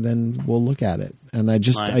money, then we'll look at it. And I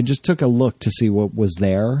just took a look to see what was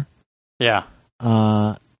there. Yeah.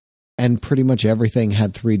 And pretty much everything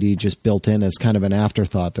had 3D just built in as kind of an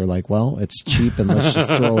afterthought. They're like, well, it's cheap and let's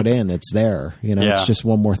just throw it in. It's there. It's just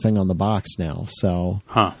one more thing on the box now. So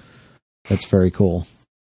that's very cool.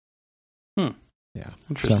 Yeah.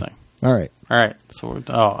 Interesting. So, all right. So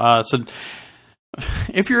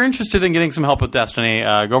if you're interested in getting some help with Destiny,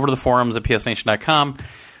 go over to the forums at psnation.com.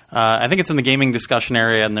 I think it's in the gaming discussion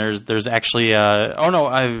area, and there's actually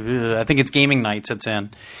I think it's gaming nights it's in,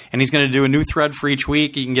 and he's going to do a new thread for each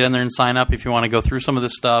week. You can get in there and sign up if you want to go through some of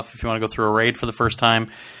this stuff, if you want to go through a raid for the first time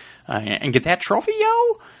and get that trophy,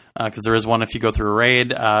 because there is one if you go through a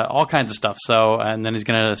raid, all kinds of stuff. So, and then he's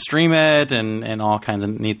going to stream it and all kinds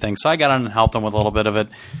of neat things. So I got on and helped him with a little bit of it.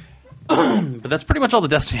 But that's pretty much all the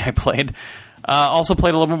Destiny I played. Also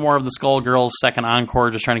played a little bit more of the Skullgirls Second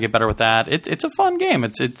Encore, just trying to get better with that. It's a fun game.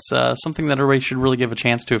 It's something that everybody should really give a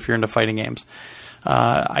chance to if you're into fighting games.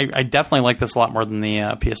 I definitely like this a lot more than the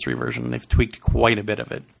PS3 version. They've tweaked quite a bit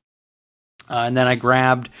of it. And then I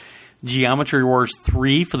grabbed Geometry Wars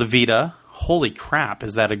 3 for the Vita. Holy crap,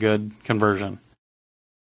 is that a good conversion.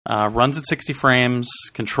 Runs at 60 frames,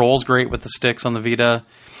 controls great with the sticks on the Vita.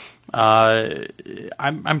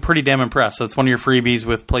 I'm pretty damn impressed. So it's one of your freebies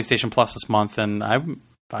with PlayStation Plus this month, and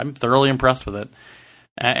I'm thoroughly impressed with it.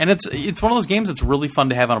 And it's one of those games that's really fun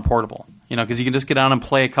to have on a portable, because you can just get on and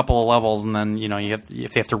play a couple of levels, and then if you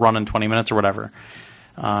have to run in 20 minutes or whatever.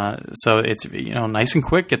 So it's nice and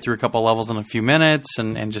quick. Get through a couple of levels in a few minutes,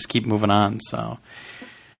 and just keep moving on. So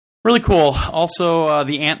really cool. Also,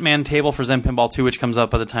 the Ant-Man table for Zen Pinball 2, which comes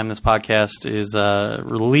out by the time this podcast is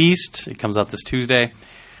released. It comes out this Tuesday.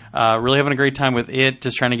 Really having a great time with it,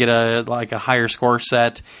 just trying to get a higher score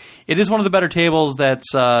set. It is one of the better tables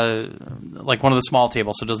that's like one of the small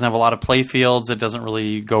tables, so it doesn't have a lot of play fields. It doesn't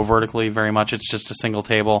really go vertically very much. It's just a single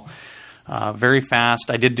table. Very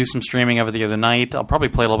fast. I did do some streaming of it the other night. I'll probably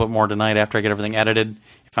play a little bit more tonight after I get everything edited,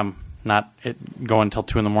 if I'm not going until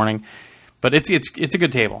 2 in the morning. But it's a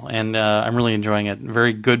good table, and I'm really enjoying it.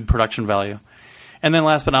 Very good production value. And then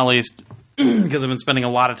last but not least, because I've been spending a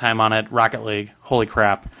lot of time on it, Rocket League. Holy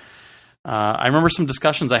crap. I remember some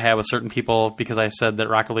discussions I had with certain people because I said that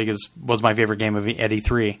Rocket League was my favorite game at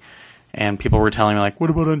E3. And people were telling me, what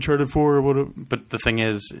about Uncharted 4? But the thing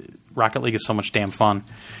is, Rocket League is so much damn fun.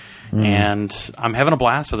 And I'm having a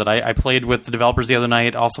blast with it. I played with the developers the other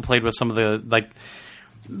night, also played with some of the,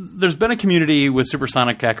 there's been a community with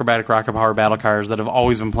Supersonic Acrobatic Rocket Power Battle Cars that have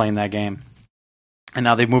always been playing that game. And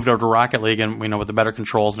now they've moved over to Rocket League, and with the better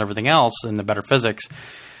controls and everything else, and the better physics.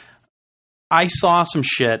 I saw some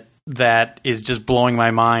shit that is just blowing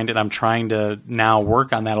my mind, and I'm trying to now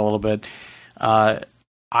work on that a little bit.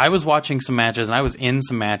 I was watching some matches, and I was in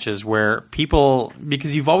some matches where people,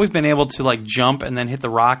 because you've always been able to jump and then hit the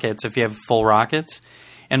rockets if you have full rockets,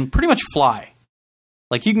 and pretty much fly.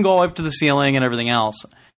 You can go up to the ceiling and everything else.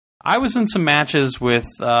 I was in some matches with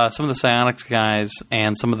some of the Psionics guys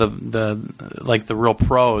and some of the real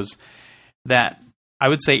pros that I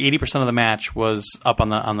would say 80% of the match was up on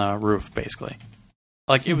the roof, basically.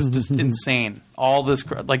 It was just insane. All this,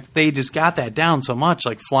 they just got that down so much,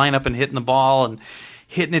 flying up and hitting the ball and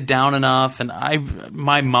hitting it down enough, and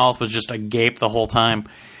my mouth was just agape the whole time.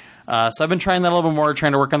 So I've been trying that a little bit more,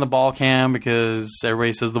 trying to work on the ball cam, because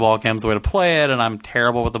everybody says the ball cam's the way to play it, and I'm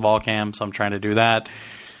terrible with the ball cam, so I'm trying to do that.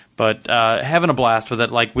 But having a blast with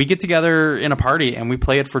it. We get together in a party, and we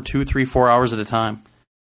play it for 2, 3, 4 hours at a time.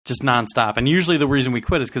 Just nonstop. And usually the reason we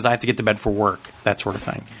quit is because I have to get to bed for work, that sort of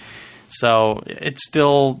thing. So it's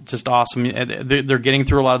still just awesome. They're getting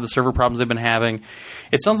through a lot of the server problems they've been having.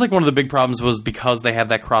 It sounds like one of the big problems was because they have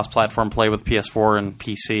that cross-platform play with PS4 and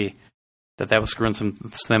PC, that was screwing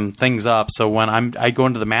some things up. So when I go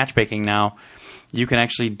into the matchmaking now, you can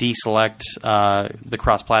actually deselect the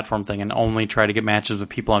cross-platform thing and only try to get matches with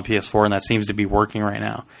people on PS4, and that seems to be working right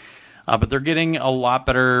now. But they're getting a lot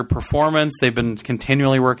better performance. They've been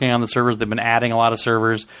continually working on the servers. They've been adding a lot of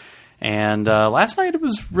servers. And last night it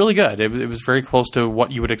was really good. It was very close to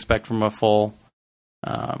what you would expect from a full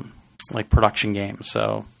production game.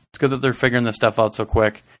 So it's good that they're figuring this stuff out so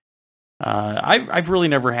quick. I've really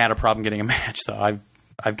never had a problem getting a match, though.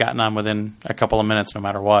 I've gotten on within a couple of minutes no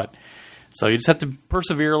matter what. So you just have to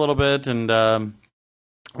persevere a little bit, and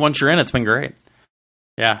once you're in, it's been great.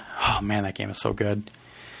 Yeah. Oh, man, that game is so good.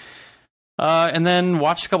 And then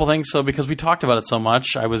watched a couple things. So because we talked about it so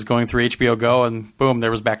much, I was going through HBO Go, and boom, there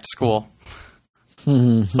was Back to School.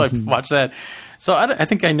 So I watched that. So I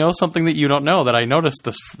think I know something that you don't know, that I noticed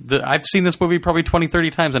this. I've seen this movie probably 20, 30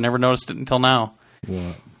 times. I never noticed it until now.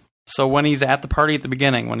 What? So when he's at the party at the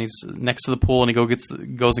beginning, when he's next to the pool and he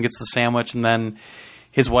goes and gets the sandwich, and then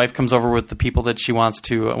his wife comes over with the people that she wants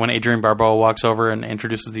to, when Adrienne Barbeau walks over and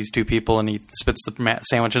introduces these two people, and he spits the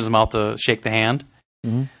sandwich in his mouth to shake the hand.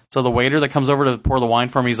 Mm-hmm. So the waiter that comes over to pour the wine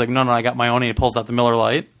for him, he's like, no, I got my own, and he pulls out the Miller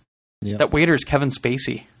Lite. Yep. That waiter is Kevin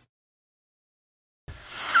Spacey.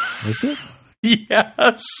 Is it?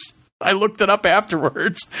 Yes. I looked it up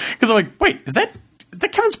afterwards, because I'm like, wait, is that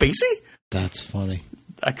Kevin Spacey? That's funny.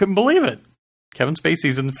 I couldn't believe it. Kevin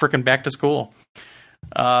Spacey's in frickin' Back to School.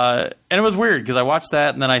 And it was weird, because I watched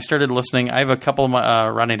that, and then I started listening. I have a couple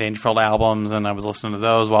of Rodney Dangerfield albums, and I was listening to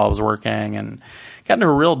those while I was working, and got into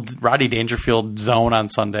a real Rodney Dangerfield zone on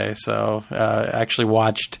Sunday. So I actually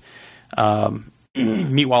watched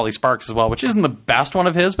Meet Wally Sparks as well, which isn't the best one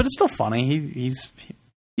of his, but it's still funny. He's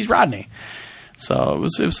Rodney. So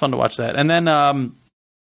it was fun to watch that. And then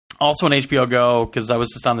also on HBO Go, because I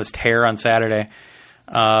was just on this tear on Saturday,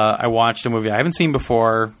 I watched a movie I haven't seen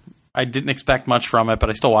before. I didn't expect much from it, but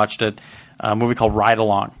I still watched it. A movie called Ride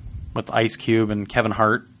Along with Ice Cube and Kevin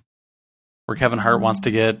Hart, where Kevin Hart wants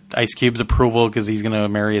to get Ice Cube's approval because he's going to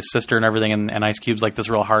marry his sister and everything, and Ice Cube's like this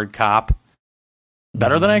real hard cop.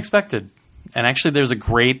 Better than I expected. And actually there's a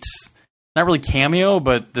great, not really cameo,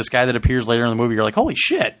 but this guy that appears later in the movie, you're like, holy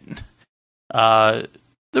shit. There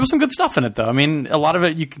was some good stuff in it, though. I mean, a lot of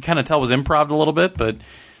it you can kind of tell was improv a little bit, but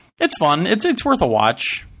it's fun. It's worth a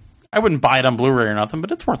watch. I wouldn't buy it on Blu-ray or nothing,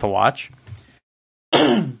 but it's worth a watch.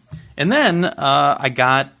 And then I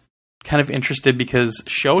got kind of interested because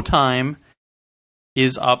Showtime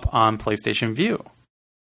is up on PlayStation Vue,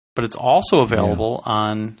 but it's also available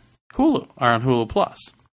on Hulu or on Hulu Plus.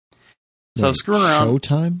 So screwing around.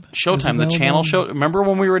 Showtime, the channel show. Remember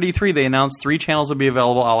when we were at E3, they announced 3 channels would be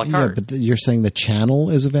available a la carte. Yeah, but you're saying the channel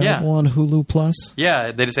is available on Hulu Plus?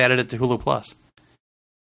 Yeah, they just added it to Hulu Plus.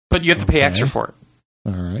 But you have to pay extra for it.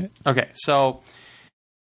 All right. Okay, so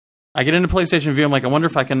I get into PlayStation Vue. I'm like, I wonder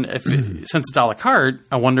if I can, since it's a la carte,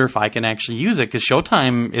 I wonder if I can actually use it because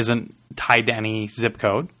Showtime isn't tied to any zip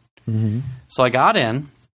code. Mm-hmm. So I got in.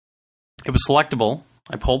 It was selectable.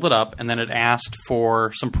 I pulled it up, and then it asked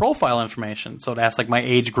for some profile information. So it asked like my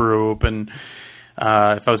age group and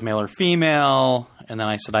if I was male or female. And then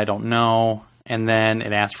I said, I don't know. And then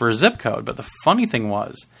it asked for a zip code. But the funny thing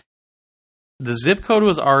was, the zip code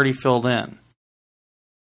was already filled in.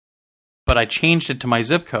 But I changed it to my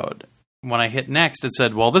zip code. When I hit next, it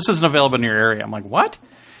said, well, this isn't available in your area. I'm like, what?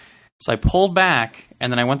 So I pulled back,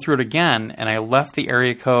 and then I went through it again, and I left the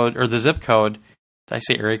area code, or the zip code. Did I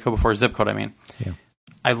say area code before zip code, I mean? Yeah.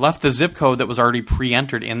 I left the zip code that was already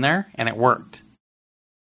pre-entered in there, and it worked.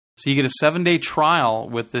 So you get a 7-day trial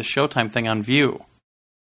with this Showtime thing on Vue.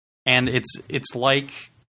 And it's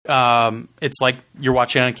like you're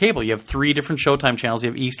watching on cable. You have 3 different Showtime channels.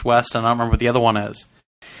 You have East, West, and I don't remember what the other one is.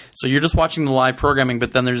 So you're just watching the live programming,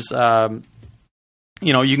 but then there's,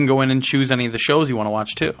 you can go in and choose any of the shows you want to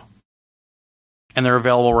watch too. And they're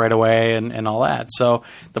available right away and all that. So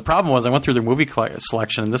the problem was I went through their movie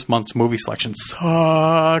selection, and this month's movie selection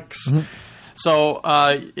sucks. Mm-hmm. So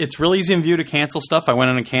it's really easy in Vue to cancel stuff. I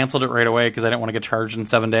went in and canceled it right away because I didn't want to get charged in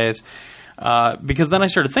 7 days. Because then I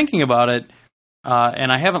started thinking about it,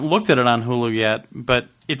 and I haven't looked at it on Hulu yet, but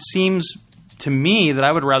it seems to me that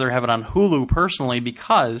I would rather have it on Hulu personally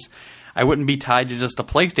because I wouldn't be tied to just a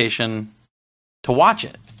PlayStation to watch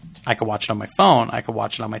it. I could watch it on my phone. I could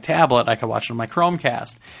watch it on my tablet. I could watch it on my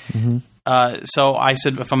Chromecast. Mm-hmm. So I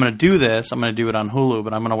said, if I'm going to do this, I'm going to do it on Hulu,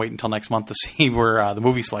 but I'm going to wait until next month to see where the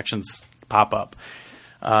movie selections pop up.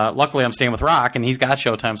 Luckily, I'm staying with Rock, and he's got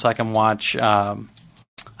Showtime, so I can watch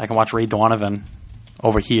Ray Donovan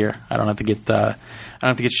over here. I don't have to get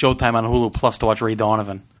Showtime on Hulu Plus to watch Ray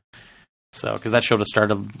Donovan. So, because that show just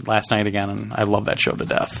started last night again, and I love that show to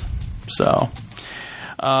death. So,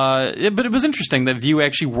 but it was interesting that Vue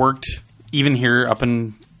actually worked even here up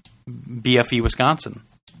in BFE, Wisconsin.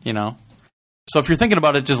 So if you're thinking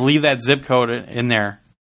about it, just leave that zip code in there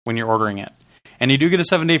when you're ordering it, and you do get a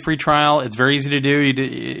 7-day free trial. It's very easy to do.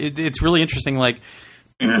 It's really interesting. Like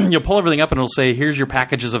you'll pull everything up, and it'll say, "Here's your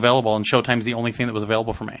packages available," and Showtime's the only thing that was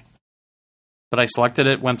available for me. But I selected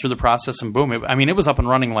it, went through the process, and boom! It was up and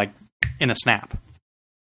running like in a snap.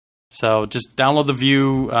 So just download the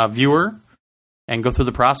Vue viewer and go through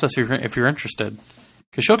the process if you're interested.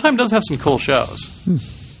 Because Showtime does have some cool shows.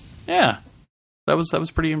 Yeah, I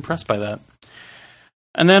was pretty impressed by that.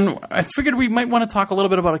 And then I figured we might want to talk a little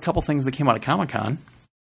bit about a couple things that came out of Comic-Con.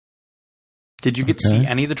 Did you get to see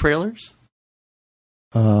any of the trailers?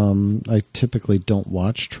 I typically don't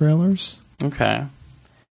watch trailers. Okay.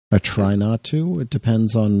 I try not to. It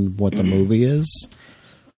depends on what the movie is.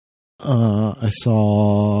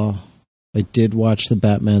 I did watch the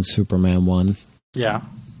Batman Superman one. Yeah.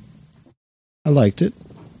 I liked it.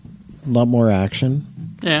 A lot more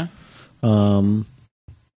action. Yeah.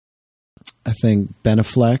 I think Ben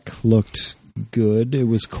Affleck looked good. It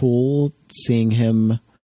was cool seeing him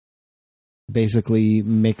basically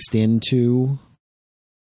mixed into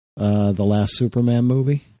the last Superman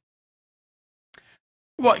movie.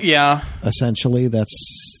 Well, yeah. Essentially,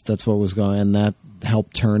 that's what was going on, and that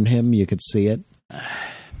helped turn him. You could see it.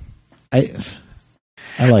 I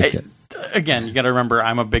liked it. Again, you got to remember,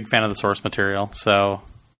 I'm a big fan of the source material, so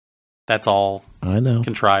that's all I know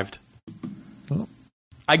contrived. Well,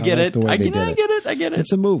 I get it. I get it.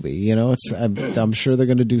 It's a movie, I'm sure they're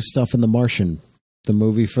going to do stuff in The Martian, the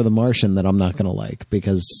movie for The Martian, that I'm not going to like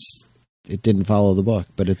because it didn't follow the book,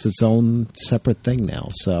 but it's its own separate thing now.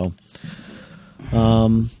 So,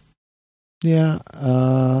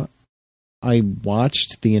 I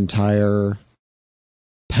watched the entire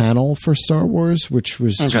panel for Star Wars, which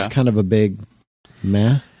was just kind of a big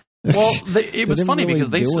meh. Well, it was funny really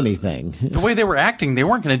because they do anything. The way they were acting, they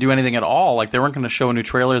weren't going to do anything at all. Like, they weren't going to show a new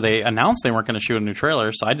trailer. They announced they weren't going to show a new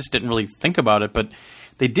trailer, so I just didn't really think about it. But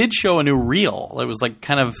they did show a new reel. It was like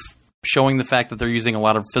kind of showing the fact that they're using a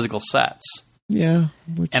lot of physical sets. Yeah.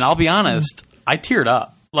 And I'll be honest, I teared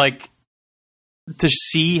up. Like, to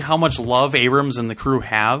see how much love Abrams and the crew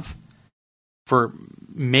have for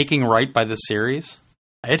making right by this series,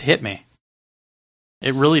 it hit me.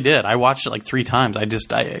 It really did. I watched it like 3 times. All of a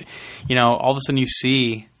sudden you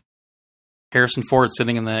see Harrison Ford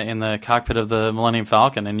sitting in the cockpit of the Millennium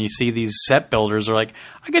Falcon, and you see these set builders are like,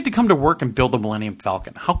 I get to come to work and build the Millennium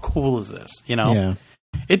Falcon. How cool is this? Yeah.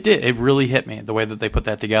 It did. It really hit me the way that they put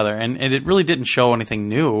that together, and it really didn't show anything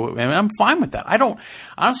new. And I'm fine with that. I don't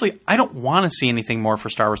want to see anything more for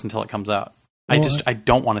Star Wars until it comes out. I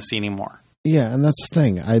don't want to see any more. Yeah, and that's the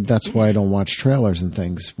thing. That's why I don't watch trailers and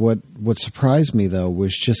things. What surprised me though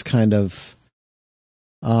was just kind of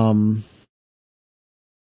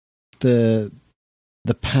the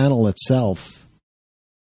panel itself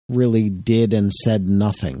really did and said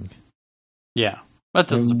nothing. Yeah. That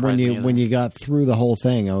doesn't surprise me either. When you got through the whole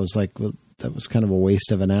thing, I was like, well, that was kind of a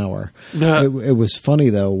waste of an hour. It was funny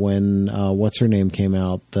though when what's her name came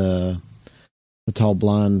out, the tall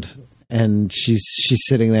blonde, and she's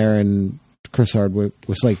sitting there, and Chris Hardwick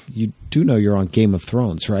was like, "You do know you're on Game of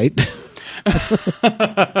Thrones, right?"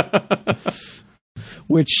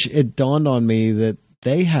 Which it dawned on me that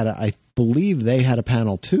I believe they had a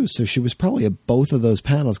panel too, so she was probably at both of those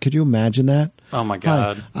panels. Could you imagine that? Oh my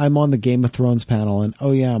God. Hi, I'm on the Game of Thrones panel, and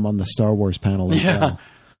oh yeah, I'm on the Star Wars panel as well.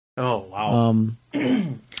 Oh wow.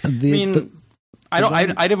 I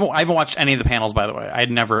haven't watched any of the panels, by the way. I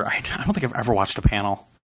don't think I've ever watched a panel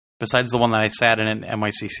besides the one that I sat in at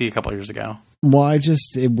NYCC a couple of years ago. Well,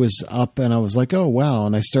 it was up, and I was like, oh wow,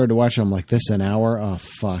 and I started to watch it. I'm like, this an hour? Oh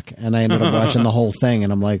fuck! And I ended up watching the whole thing,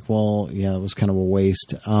 and I'm like, well, yeah, it was kind of a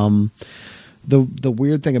waste. The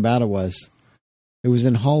weird thing about it was, it was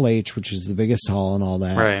in Hall H, which is the biggest hall and all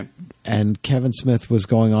that, right? And Kevin Smith was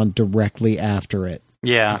going on directly after it.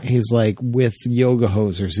 Yeah. He's like, with yoga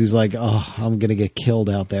hosers. He's like, oh, I'm going to get killed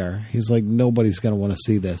out there. He's like, nobody's going to want to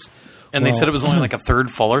see this. And they said it was only like a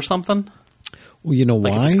third full or something? Well, you know why?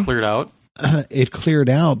 Like it's cleared out? It cleared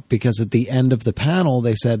out because at the end of the panel,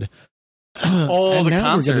 they said, and now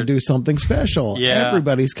concert. We're going to do something special. Yeah.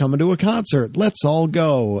 Everybody's coming to a concert. Let's all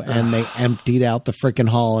go. And they emptied out the freaking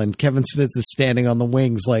hall, and Kevin Smith is standing on the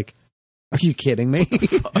wings like, are you kidding me?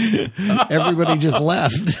 Everybody just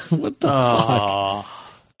left. What the fuck?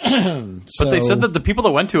 But they said that the people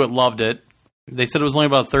that went to it loved it. They said it was only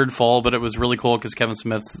about a third full, but it was really cool because Kevin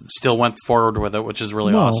Smith still went forward with it, which is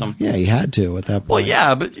really awesome. Yeah, he had to at that point. Well,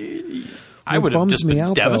 yeah, but I would have just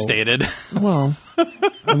been devastated. Well,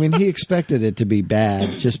 I mean, he expected it to be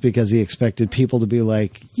bad just because he expected people to be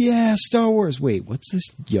like, yeah, Star Wars. Wait, what's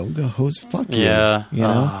this yoga host? Fuck you. Yeah. You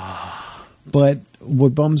know? But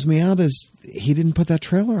what bums me out is he didn't put that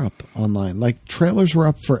trailer up online. Like, trailers were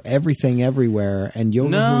up for everything everywhere, and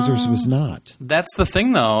Yoga Hosers was not. That's the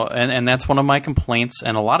thing, though, and that's one of my complaints,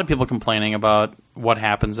 and a lot of people complaining about what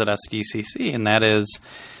happens at SDCC, and that is,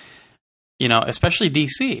 especially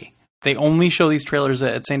DC. They only show these trailers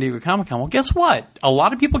at San Diego Comic-Con. Well, guess what? A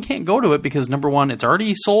lot of people can't go to it because, number one, it's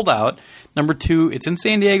already sold out. Number two, it's in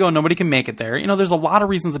San Diego and nobody can make it there. There's a lot of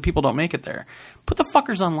reasons that people don't make it there. Put the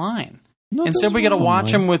fuckers online. No, instead, we got to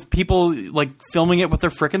watch them with people like filming it with their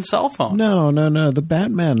frickin' cell phone. No. The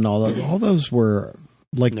Batman and all those were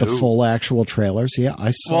like the full actual trailers. Yeah,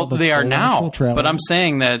 I saw the they full are now. actual trailer. But I'm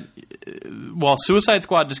saying that, Suicide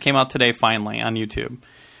Squad just came out today finally on YouTube.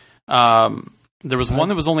 There was one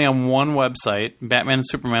that was only on one website. Batman and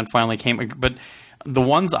Superman finally came. But the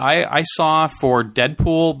ones I saw for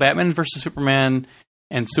Deadpool, Batman vs. Superman,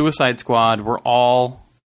 and Suicide Squad were all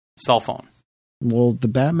cell phone. Well, the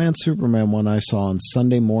Batman Superman one I saw on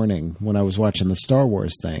Sunday morning when I was watching the Star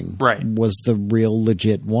Wars thing, right, was the real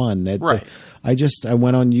legit one. Right. I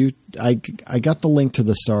went on I got the link to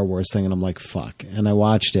the Star Wars thing, and I'm like, fuck. And I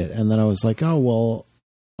watched it, and then I was like, oh, well,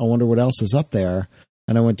 I wonder what else is up there.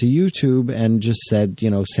 And I went to YouTube and just said,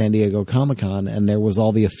 San Diego Comic-Con, and there was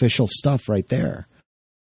all the official stuff right there.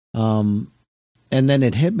 And then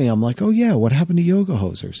it hit me. I'm like, oh, yeah, what happened to Yoga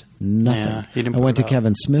Hosers? Nothing. Yeah, I went to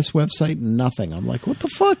Kevin Smith's website, nothing. I'm like, what the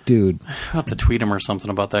fuck, dude? I'll have to tweet him or something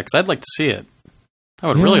about that because I'd like to see it. I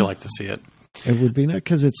would really like to see it. It would be not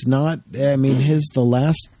because it's not. I mean, the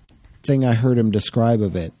last thing I heard him describe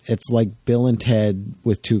of it. It's like Bill and Ted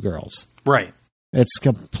with two girls. Right. It's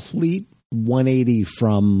complete 180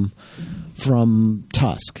 from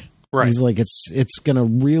Tusk. Right. He's like, it's going to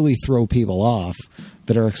really throw people off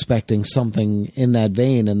that are expecting something in that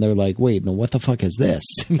vein, and they're like, wait, no, what the fuck is this?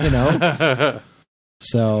 You know?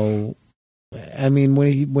 So, I mean,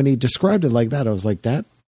 when he described it like that, I was like, I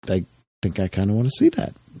think I kind of want to see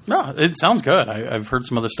that. No, it sounds good. I've heard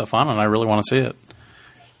some other stuff on it, and I really want to see it.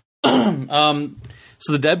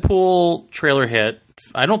 So the Deadpool trailer hit.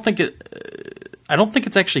 I don't think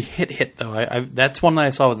it's actually hit though. That's one that I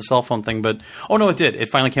saw with the cell phone thing, but oh no, it did. It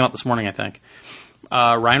finally came out this morning, I think.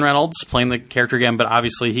 Ryan Reynolds playing the character again, but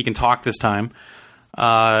obviously he can talk this time.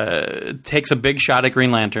 Takes a big shot at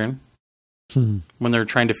Green Lantern when they're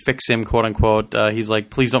trying to fix him, quote unquote. He's like,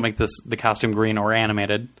 "Please don't make the costume green or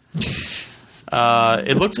animated."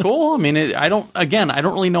 It looks cool. I mean, I don't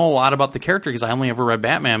really know a lot about the character because I only ever read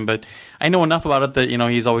Batman, but I know enough about it that, you know,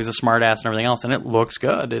 he's always a smart ass and everything else, and it looks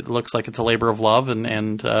good. It looks like it's a labor of love,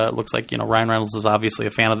 and it looks like, you know, Ryan Reynolds is obviously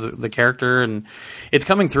a fan of the character, and it's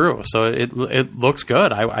coming through. So it looks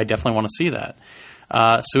good. I definitely want to see that.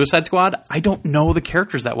 Suicide Squad, I don't know the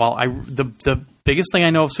characters that well. The biggest thing I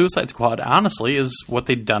know of Suicide Squad, honestly, is what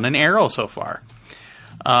they've done in Arrow so far.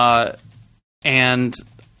 And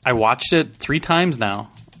I watched it 3 times now,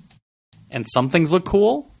 and some things look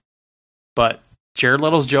cool, but Jared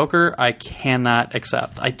Leto's Joker, I cannot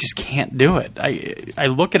accept. I just can't do it. I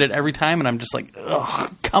look at it every time, and I'm just like,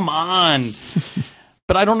 ugh, come on.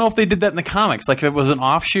 But I don't know if they did that in the comics. Like, if it was an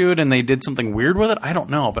offshoot and they did something weird with it, I don't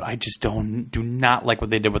know. But I just do not like what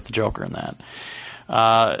they did with the Joker in that.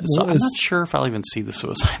 So I'm not sure if I'll even see the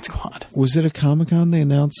Suicide Squad. Was it a Comic-Con they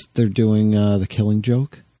announced they're doing The Killing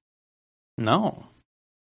Joke? No.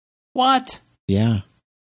 What? Yeah.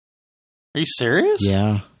 Are you serious?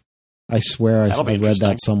 Yeah. I swear I read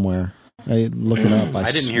that somewhere. I look it up. I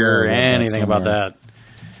didn't hear anything about that.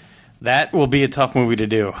 That will be a tough movie to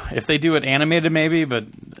do. If they do it animated, maybe, but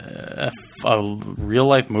a real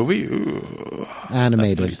life movie, ooh,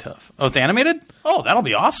 animated. That's pretty tough. Oh, it's animated? Oh, that'll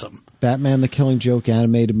be awesome. Batman: The Killing Joke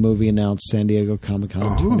animated movie announced San Diego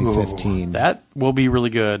Comic-Con 2015. That will be really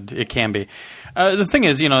good. It can be. The thing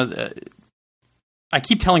is, you know, I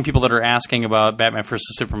keep telling people that are asking about Batman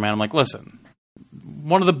vs. Superman, I'm like, listen,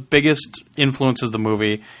 one of the biggest influences of the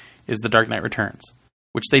movie is The Dark Knight Returns,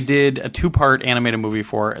 which they did a 2-part animated movie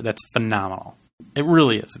for that's phenomenal. It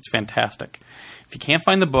really is. It's fantastic. If you can't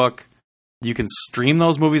find the book, you can stream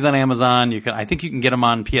those movies on Amazon. I think you can get them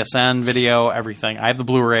on PSN video, everything. I have the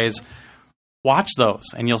Blu-rays. Watch those,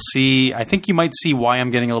 and you'll see. I think you might see why I'm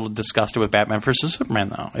getting a little disgusted with Batman vs. Superman,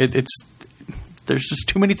 though. There's just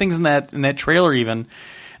too many things in that trailer, even.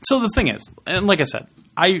 So the thing is, and like I said,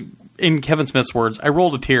 in Kevin Smith's words, I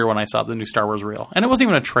rolled a tear when I saw the new Star Wars reel, and it wasn't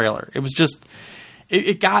even a trailer. It was just.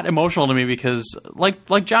 It got emotional to me because,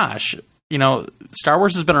 like Josh, you know, Star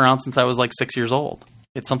Wars has been around since I was like 6 years old.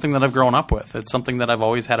 It's something that I've grown up with. It's something that I've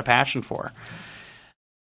always had a passion for.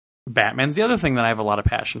 Batman's the other thing that I have a lot of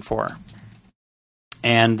passion for.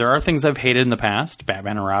 And there are things I've hated in the past.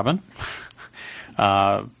 Batman and Robin.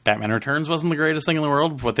 Batman Returns wasn't the greatest thing in the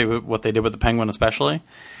world. What they did with the Penguin, especially.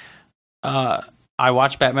 I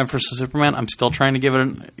watched Batman vs. Superman. I'm still trying to give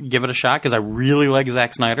it a shot because I really like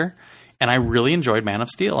Zack Snyder. And I really enjoyed Man of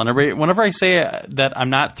Steel. And whenever I say that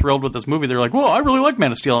I'm not thrilled with this movie, they're like, "Whoa, I really like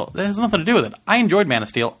Man of Steel." That has nothing to do with it. I enjoyed Man of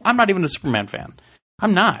Steel. I'm not even a Superman fan.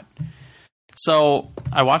 I'm not. So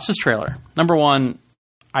I watched this trailer. Number one,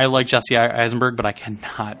 I like Jesse Eisenberg, but I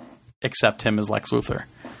cannot accept him as Lex Luthor.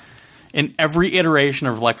 In every iteration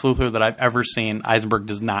of Lex Luthor that I've ever seen, Eisenberg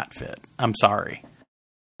does not fit. I'm sorry.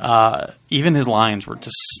 Even his lines were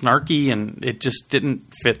just snarky, and it just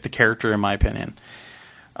didn't fit the character, in my opinion.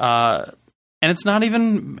 And it's not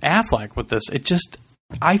even Affleck with this.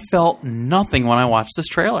 I felt nothing when I watched this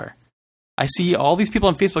trailer. I see all these people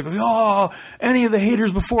on Facebook going, "Oh, any of the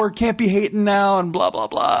haters before can't be hating now," and blah, blah,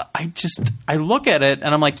 blah. I look at it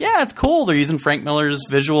and I'm like, yeah, it's cool. They're using Frank Miller's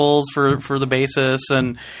visuals for the basis,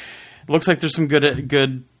 and it looks like there's some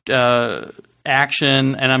good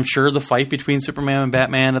action, and I'm sure the fight between Superman and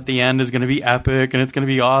Batman at the end is going to be epic, and it's going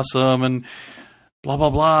to be awesome, and blah, blah,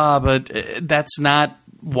 blah. But that's not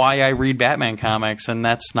why I read Batman comics, and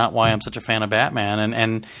that's not why I'm such a fan of Batman.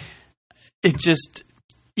 And it just,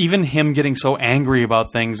 even him getting so angry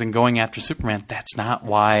about things and going after Superman, that's not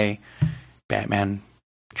why Batman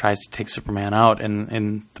tries to take Superman out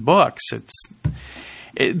in the books.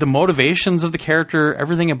 The motivations of the character,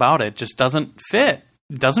 everything about it just doesn't fit.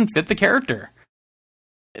 It doesn't fit the character.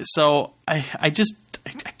 So I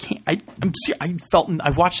can't.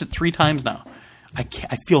 I've watched it 3 times now.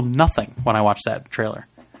 I feel nothing when I watch that trailer.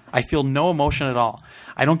 I feel no emotion at all.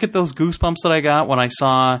 I don't get those goosebumps that I got when I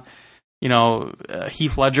saw,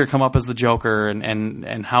 Heath Ledger come up as the Joker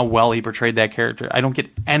and how well he portrayed that character. I don't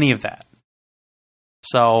get any of that.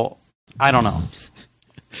 So, I don't know.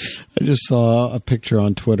 I just saw a picture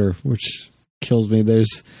on Twitter, which kills me.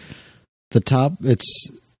 There's the top, it's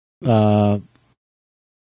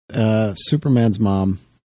Superman's mom,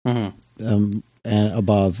 and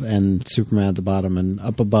above, and Superman at the bottom, and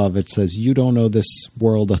up above it says, "You don't know this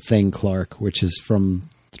world a thing, Clark," which is from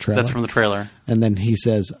the trailer. That's from the trailer. And then he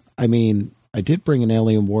says, "I mean, I did bring an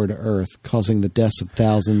alien war to Earth, causing the deaths of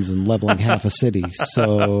thousands and leveling half a city,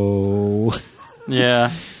 so..." Yeah.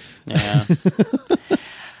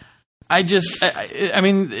 I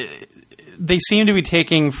mean, they seem to be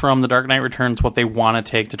taking from The Dark Knight Returns what they want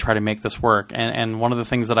to take to try to make this work. And one of the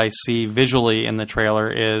things that I see visually in the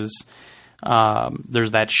trailer is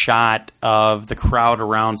there's that shot of the crowd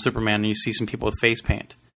around Superman, and you see some people with face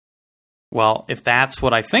paint. Well, if that's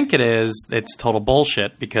what I think it is, it's total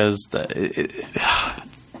bullshit, because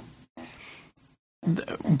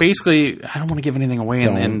basically, I don't want to give anything away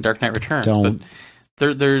in Dark Knight Returns. Don't.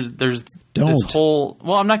 But there's this whole...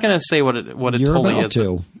 Well, I'm not going to say what it You're totally about is.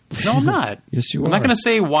 to. No, I'm not. Yes, you are. I'm not going to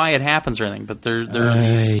say why it happens or anything, but there are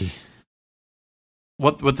these...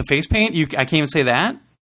 What, with the face paint? I can't even say that?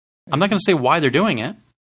 I'm not going to say why they're doing it.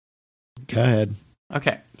 Go ahead.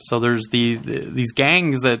 Okay, so there's these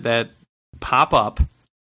gangs that pop up,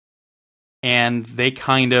 and they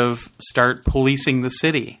kind of start policing the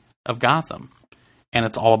city of Gotham. And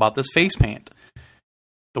it's all about this face paint.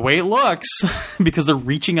 The way it looks, because they're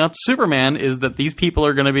reaching out to Superman, is that these people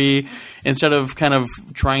are going to be, instead of kind of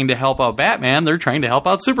trying to help out Batman, they're trying to help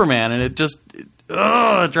out Superman. And it just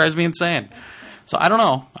it drives me insane. So I don't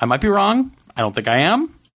know. I might be wrong. I don't think I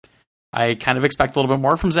am. I kind of expect a little bit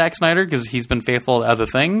more from Zack Snyder because he's been faithful to other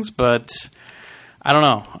things, but I don't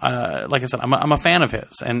know. Like I said, I'm a fan of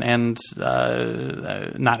his, and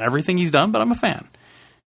not everything he's done, but I'm a fan.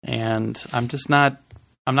 And I'm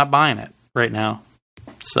not buying it right now.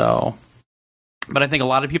 So, but I think a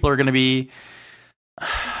lot of people are going to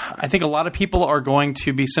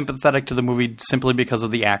be sympathetic to the movie simply because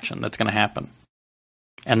of the action that's going to happen.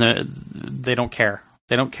 And they don't care.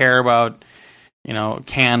 They don't care about,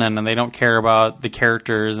 canon, and they don't care about the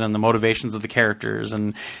characters and the motivations of the characters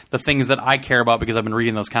and the things that I care about because I've been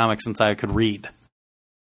reading those comics since I could read.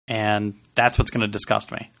 And that's what's going to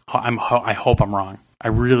disgust me. I hope I'm wrong. I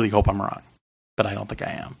really hope I'm wrong, but I don't think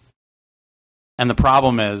I am. And the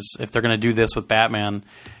problem is, if they're going to do this with Batman,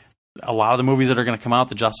 a lot of the movies that are going to come out,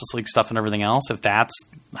 the Justice League stuff and everything else, if that's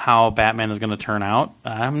how Batman is going to turn out,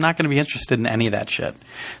 I'm not going to be interested in any of that shit.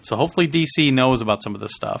 So hopefully DC knows about some of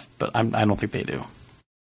this stuff, but I don't think they do.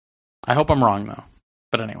 I hope I'm wrong, though.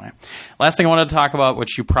 But anyway, last thing I wanted to talk about,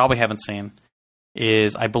 which you probably haven't seen,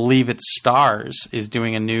 is I believe it's Starz is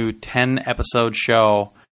doing a new 10-episode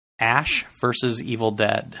show, Ash versus Evil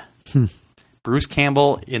Dead. Bruce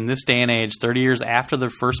Campbell, in this day and age, 30 years after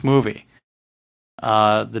the first movie,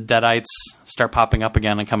 the Deadites start popping up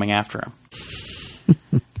again and coming after him.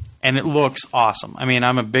 And it looks awesome. I mean,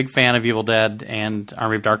 I'm a big fan of Evil Dead, and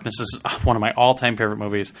Army of Darkness is one of my all-time favorite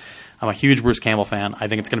movies. I'm a huge Bruce Campbell fan. I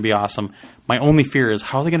think it's going to be awesome. My only fear is,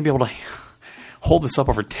 how are they going to be able to hold this up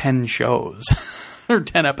over 10 shows or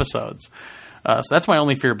 10 episodes? So that's my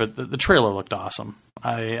only fear, but the trailer looked awesome.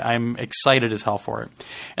 I'm excited as hell for it.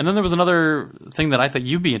 And then there was another thing that I thought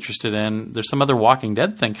you'd be interested in. There's some other Walking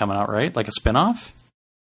Dead thing coming out, right? Like a spinoff?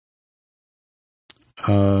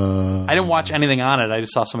 I didn't watch anything on it. I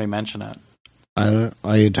just saw somebody mention it. I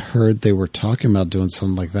had heard they were talking about doing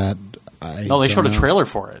something like that. No, they showed a trailer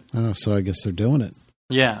for it. Oh, so I guess they're doing it.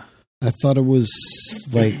 Yeah. I thought it was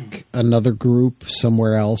like another group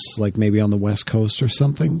somewhere else, like maybe on the West Coast or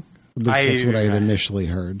something. At least that's what I had initially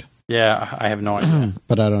heard. Yeah, I have no idea.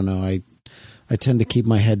 But I don't know. I tend to keep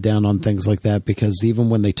my head down on things like that because even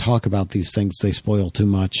when they talk about these things, they spoil too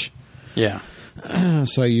much. Yeah.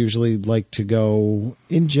 So I usually like to go,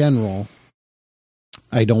 in general,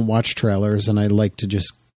 I don't watch trailers, and I like to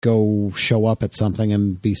just go show up at something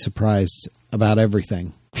and be surprised about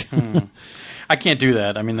everything. I can't do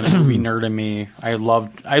that. I mean, the movie nerd in me,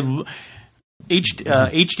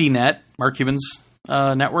 HDNet, Mark Cuban's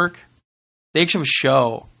network, they actually have a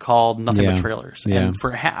show called Nothing But Trailers. Yeah.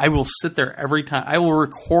 And I will sit there every time. I will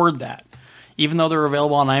record that. Even though they're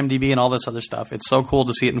available on IMDb and all this other stuff. It's so cool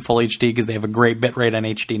to see it in full HD because they have a great bit rate on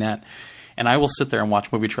HDNet. And I will sit there and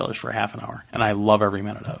watch movie trailers for half an hour. And I love every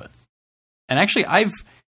minute of it. And actually,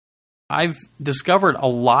 I've discovered a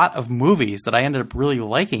lot of movies that I ended up really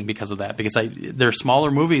liking because of that. Because they're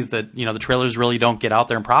smaller movies that, the trailers really don't get out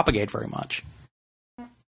there and propagate very much.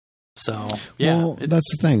 So, yeah. Well,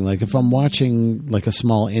 that's the thing. Like, if I'm watching, like, a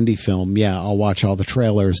small indie film, yeah, I'll watch all the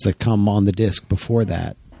trailers that come on the disc before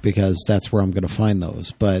that, because that's where I'm going to find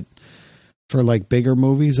those. But for, like, bigger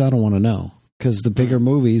movies, I don't want to know. Because the bigger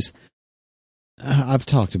movies, I've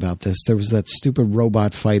talked about this. There was that stupid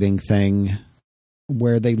robot fighting thing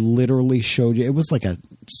where they literally showed you, it was like a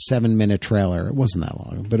 7-minute trailer. It wasn't that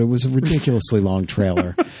long, but it was a ridiculously long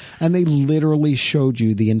trailer. And they literally showed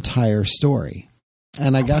you the entire story.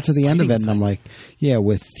 And I got to the end of it, and I'm like, yeah,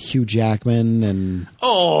 with Hugh Jackman and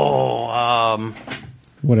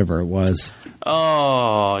whatever it was.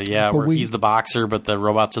 Oh, yeah, where he's the boxer, but the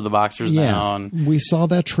robots are the boxers now. And we saw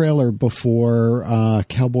that trailer before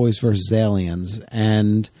Cowboys versus Aliens,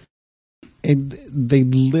 and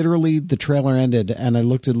the trailer ended, and I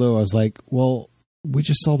looked at Lou, I was like, well, we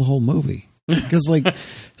just saw the whole movie. Because, like,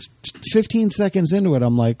 15 seconds into it,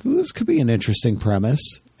 I'm like, well, this could be an interesting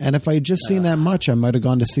premise. And if I had just seen that much, I might have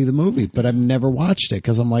gone to see the movie, but I've never watched it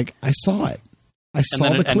because I'm like, I saw it. I saw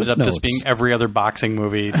the Cliff Notes. And then it ended up just being every other boxing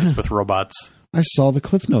movie just with robots. I saw the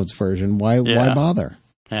Cliff Notes version. Why bother?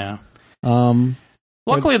 Yeah.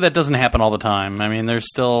 Luckily, that doesn't happen all the time. I mean, it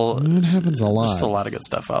happens a lot. There's still a lot of good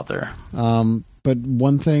stuff out there. But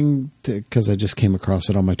one thing, because I just came across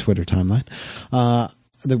it on my Twitter timeline,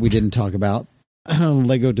 that we didn't talk about,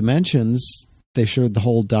 Lego Dimensions, they showed the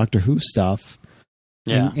whole Doctor Who stuff.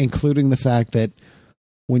 Yeah. Including the fact that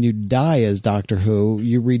when you die as Doctor Who,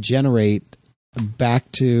 you regenerate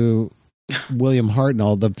back to William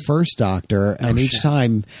Hartnell, the first Doctor, and each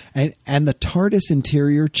time, and the TARDIS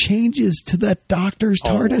interior changes to the Doctor's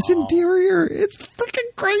TARDIS interior. It's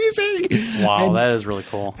freaking crazy. Wow, that is really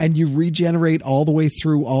cool. And you regenerate all the way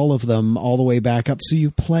through all of them, all the way back up, so you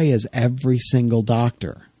play as every single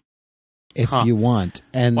Doctor. If you want.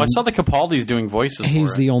 And I saw the Capaldi's doing voices.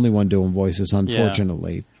 He's the only one doing voices,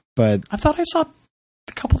 unfortunately. Yeah. But I thought I saw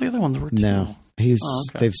a couple of the other ones were too. No.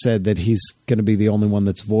 They've said that he's going to be the only one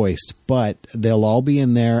that's voiced, but they'll all be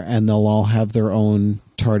in there and they'll all have their own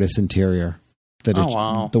TARDIS interior.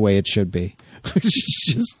 The way it should be.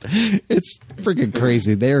 It's freaking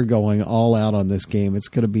crazy. They're going all out on this game. It's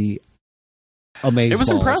going to be amazing. It was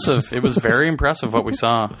impressive. It was very impressive what we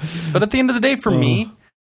saw. But at the end of the day, for me,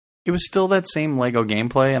 it was still that same Lego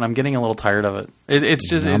gameplay, and I'm getting a little tired of it. It's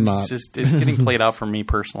getting played out for me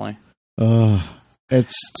personally. Man.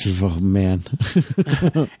 And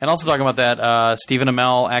also talking about that, Stephen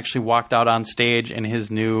Amell actually walked out on stage in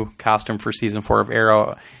his new costume for season 4 of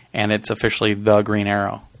Arrow, and it's officially the Green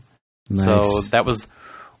Arrow. Nice. So that was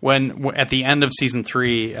when at the end of season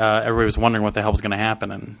 3, everybody was wondering what the hell was going to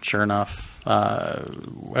happen, and sure enough,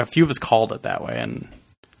 a few of us called it that way, and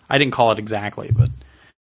I didn't call it exactly, but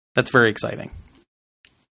that's very exciting.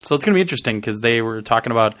 So it's going to be interesting because they were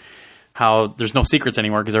talking about how there's no secrets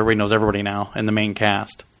anymore because everybody knows everybody now in the main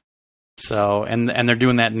cast. So and they're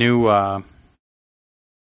doing that new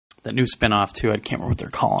spinoff too. I can't remember what they're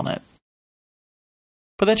calling it,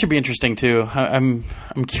 but that should be interesting too. I'm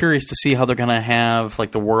curious to see how they're going to have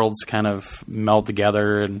like the worlds kind of meld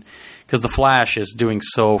together, and because the Flash is doing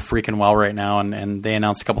so freaking well right now, and they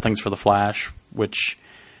announced a couple things for the Flash, which.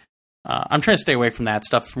 I'm trying to stay away from that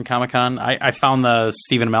stuff from Comic-Con. I found the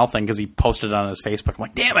Stephen Amell thing because he posted it on his Facebook. I'm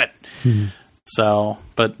like, damn it! Mm-hmm. So,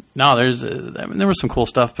 but no, there was some cool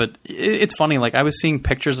stuff. But it's funny. Like I was seeing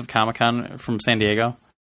pictures of Comic-Con from San Diego.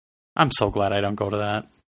 I'm so glad I don't go to that.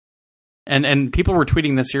 And people were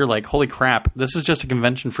tweeting this year like, holy crap, this is just a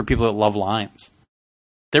convention for people that love lines.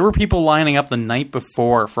 There were people lining up the night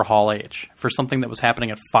before for Hall H for something that was happening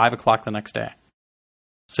at 5:00 the next day.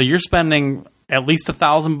 So you're spending at least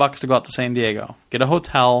 $1,000 to go out to San Diego, get a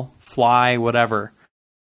hotel, fly, whatever,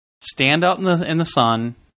 stand out in the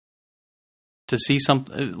sun to see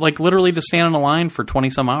something, like literally to stand in a line for 20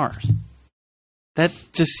 some hours. That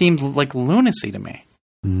just seems like lunacy to me.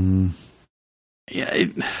 Mm. Yeah,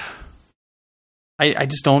 I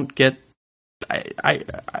just don't get.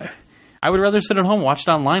 I would rather sit at home, watch it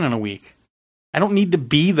online in a week. I don't need to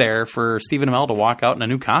be there for Stephen Amell to walk out in a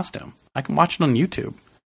new costume. I can watch it on YouTube.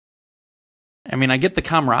 I mean, I get the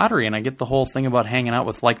camaraderie and I get the whole thing about hanging out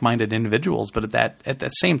with like-minded individuals, but at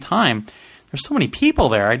that same time, there's so many people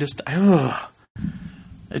there. It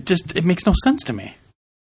makes no sense to me.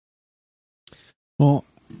 Well,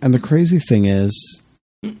 and the crazy thing is,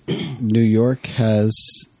 New York has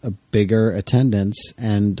a bigger attendance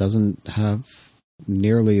and doesn't have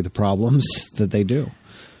nearly the problems that they do,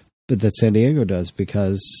 but that San Diego does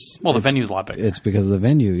because the venue's a lot bigger. It's because of the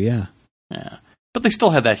venue, yeah. Yeah. But they still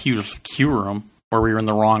had that huge queue room where we were in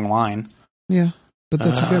the wrong line. Yeah, but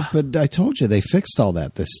that's good. But I told you they fixed all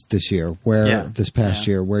that this year. This past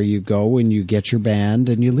year, where you go and you get your band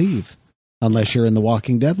and you leave. Unless you're in the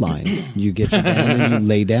Walking Dead line. You get your band and you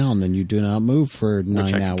lay down and you do not move for 9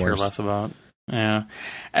 Which I hours. could care less about. Yeah.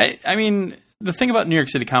 I mean, the thing about New York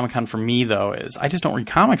City Comic Con for me, though, is I just don't read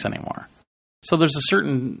comics anymore. So there's a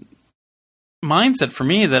certain mindset for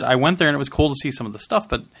me that I went there and it was cool to see some of the stuff,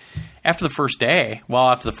 but after the first day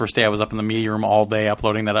I was up in the media room all day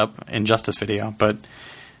uploading that Injustice video, but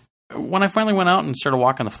when I finally went out and started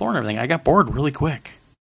walking the floor and everything, I got bored really quick.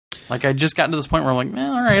 Like, I just gotten to this point where I'm like,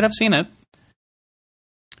 all right, I've seen it.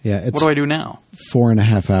 Yeah, what do I do now?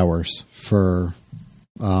 4.5 hours for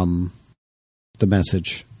the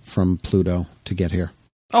message from Pluto to get here.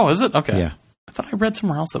 Oh, is it? Okay. Yeah. I thought I read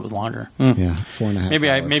somewhere else that was longer. Yeah, 4.5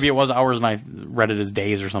 hours. Maybe it was hours and I read it as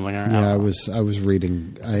days or something. I was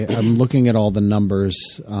reading. I'm looking at all the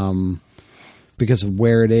numbers because of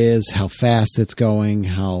where it is, how fast it's going,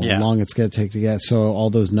 how long it's going to take to get. So all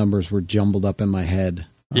those numbers were jumbled up in my head.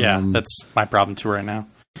 Yeah, that's my problem too right now.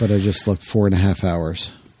 But I just looked 4.5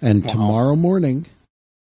 hours. And tomorrow morning,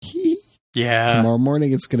 tomorrow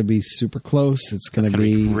morning it's going to be super close. It's going to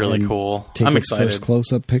be really cool. I'm excited. First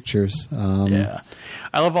close-up pictures. I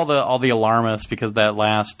love all the alarmists because that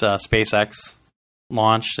last SpaceX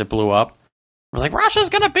launch, it blew up. We're like, Russia's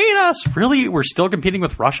going to beat us. Really? We're still competing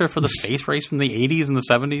with Russia for the space race from the 80s and the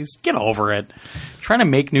 70s? Get over it. Trying to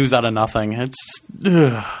make news out of nothing. It's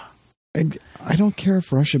just... I don't care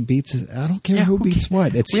if Russia beats. I don't care who beats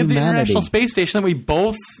what. It's humanity. We have the International Space Station that we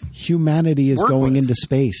both. Humanity is going into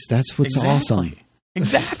space. That's what's awesome.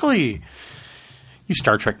 Exactly. You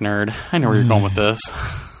Star Trek nerd. I know where you're going with this.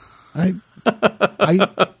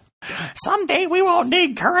 Someday we won't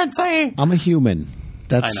need currency. I'm a human.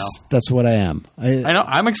 That's what I am. I know.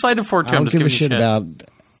 I'm excited for it too. I don't give a shit about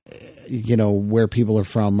where people are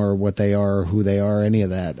from or what they are or who they are, any of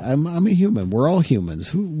that. I'm a human. We're all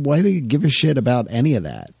humans. Why do you give a shit about any of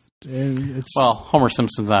that? Well, Homer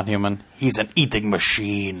Simpson's not human. He's an eating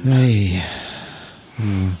machine. Hey.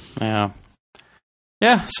 Yeah.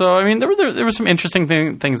 Yeah, so, I mean, there were some interesting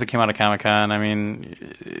things that came out of Comic-Con. I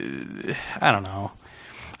mean, I don't know.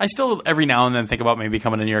 I still, every now and then, think about maybe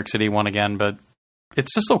coming to New York City one again, but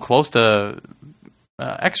it's just so close to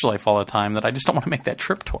Extra Life all the time that I just don't want to make that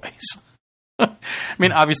trip twice. I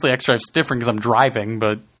mean, obviously Extra Life's different because I'm driving,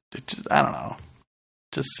 but it just, I don't know.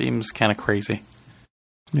 It just seems kind of crazy.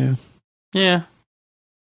 Yeah. Yeah.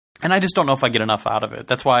 And I just don't know if I get enough out of it.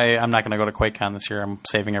 That's why I'm not going to go to QuakeCon this year. I'm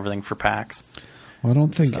saving everything for PAX. Well, I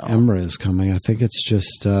don't think Emra is coming. I think it's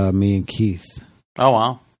just me and Keith. Oh,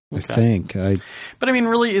 wow. Okay. I think. But, I mean,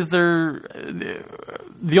 really, is there...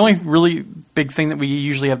 The only really big thing that we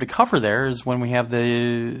usually have to cover there is when we have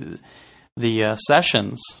the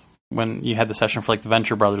sessions. When you had the session for, like, the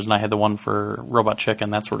Venture Brothers, and I had the one for Robot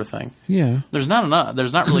Chicken, that sort of thing. Yeah. There's not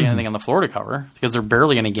really anything on the floor to cover, because there are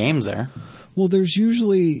barely any games there. Well, there's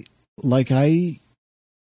usually...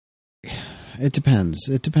 It depends.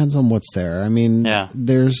 It depends on what's there. I mean,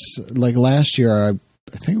 there's... Like, last year...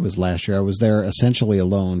 I think it was last year. I was there essentially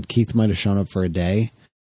alone. Keith might have shown up for a day.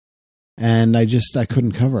 And I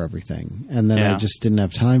couldn't cover everything. And then I just didn't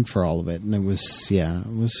have time for all of it. And it was,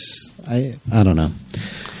 I don't know.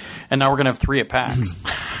 And now we're going to have 3 at PAX.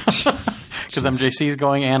 Because MJC's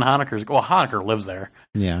going and Honecker's going. Well, Honecker lives there.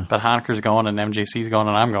 Yeah. But Honecker's going and MJC's going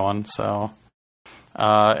and I'm going. So,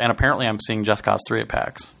 and apparently I'm seeing Just Cause 3 at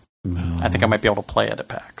PAX. Oh. I think I might be able to play it at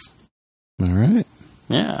PAX. All right.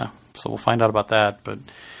 Yeah. So we'll find out about that. But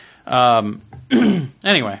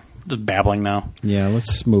anyway, just babbling now. Yeah,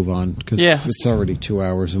 let's move on because it's already 2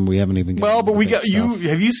 hours and we haven't even. But we got you.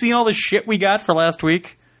 Have you seen all the shit we got for last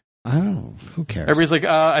week? I don't know. Who cares? Everybody's like,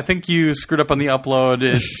 I think you screwed up on the upload.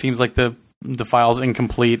 It seems like the file's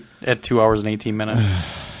incomplete at 2 hours and 18 minutes.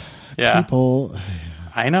 Yeah, people.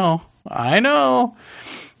 I know.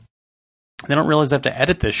 They don't realize they have to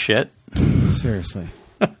edit this shit. Seriously.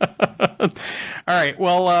 All right,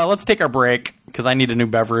 well, let's take our break because I need a new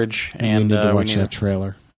beverage, and we need to watch that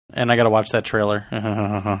trailer. And I got to watch that trailer.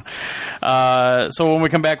 So when we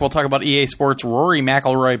come back, we'll talk about EA Sports, Rory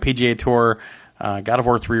McIlroy PGA Tour, God of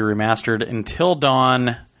War 3 Remastered, Until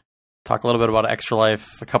Dawn. Talk a little bit about Extra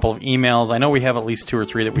Life, a couple of emails. I know we have at least 2 or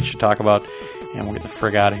 3 that we should talk about, and we'll get the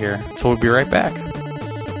frig out of here. So we'll be right back.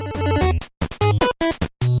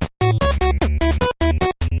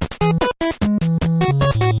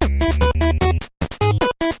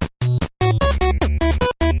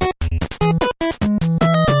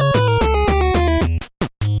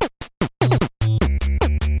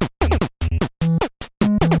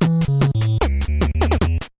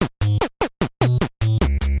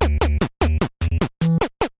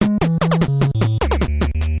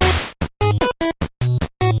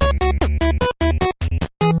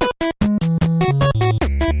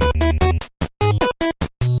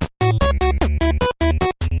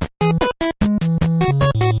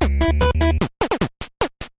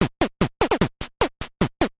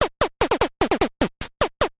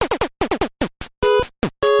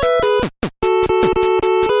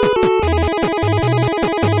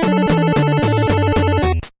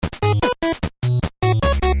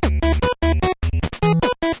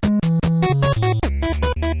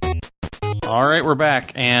 we're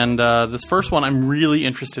back, and this first one I'm really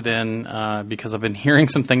interested in because I've been hearing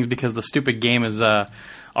some things because the stupid game is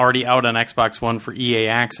already out on Xbox One for EA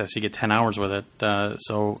Access. You get 10 hours with it.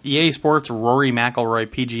 So EA Sports Rory McIlroy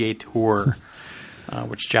PGA Tour,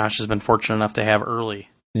 which Josh has been fortunate enough to have early.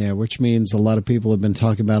 Yeah, which means a lot of people have been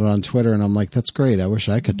talking about it on Twitter, and I'm like, that's great. I wish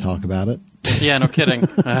I could talk about it. Yeah, no kidding.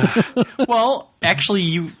 Well,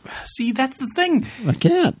 actually, that's the thing. I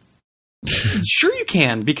can't. Sure you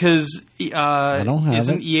can, because I don't have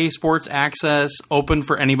isn't it. EA Sports Access open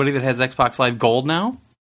for anybody that has Xbox Live Gold now?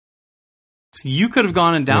 So you could have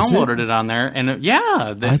gone and downloaded it on there, and I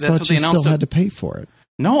that's thought what they you announced. still had to pay for it.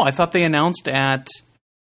 No, I thought they announced at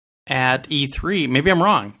E3. Maybe I'm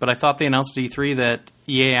wrong, but I thought they announced at E3 that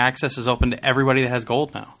EA Access is open to everybody that has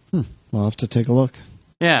Gold now. I'll have to take a look.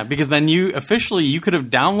 Yeah, because then you could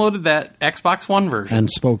have downloaded that Xbox One version.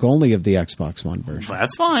 And spoke only of the Xbox One version.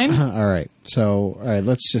 That's fine. All right,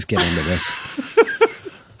 let's just get into this.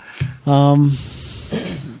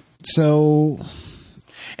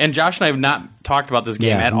 And Josh and I have not talked about this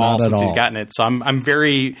game at all since he's gotten it. So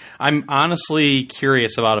I'm honestly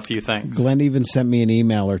curious about a few things. Glenn even sent me an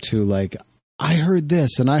email or two like, I heard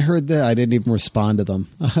this and I heard that. I didn't even respond to them.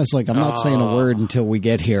 I was like, I'm not saying a word until we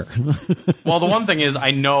get here. Well, the one thing is,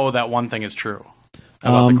 I know that one thing is true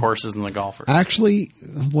about the courses and the golfers. Actually,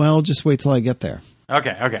 well, just wait till I get there.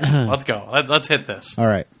 Okay. Let's go. Let's hit this. All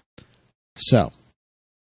right. So,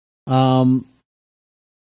 all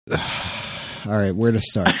right, where to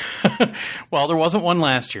start? Well, there wasn't one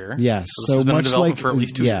last year. Yes, so much like for at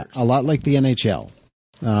least 2 years. A lot like the NHL.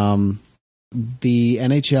 The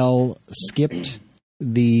NHL skipped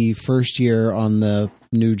the first year on the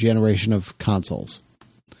new generation of consoles,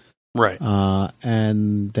 right?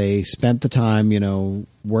 And they spent the time,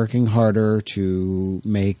 working harder to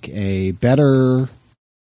make a better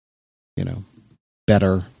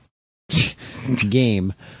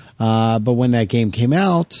game. But when that game came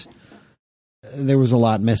out, there was a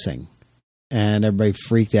lot missing, and everybody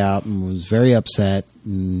freaked out and was very upset,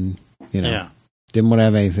 and didn't want to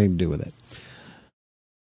have anything to do with it.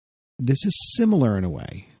 This is similar in a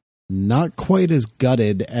way, not quite as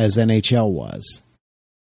gutted as NHL was,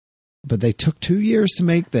 but they took 2 years to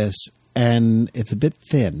make this, and it's a bit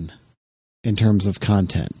thin in terms of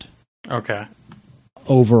content. Okay.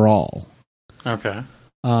 Overall. Okay.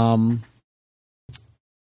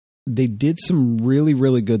 They did some really,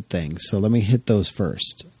 really good things. So let me hit those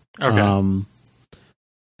first. Okay.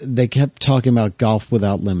 They kept talking about Golf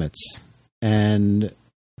Without Limits, and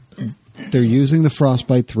they're using the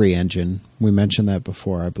Frostbite 3 engine. We mentioned that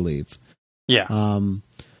before, I believe. Yeah.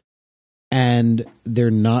 And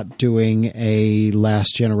they're not doing a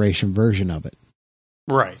last generation version of it.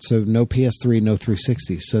 Right. So no PS3, no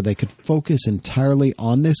 360. So they could focus entirely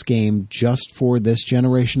on this game just for this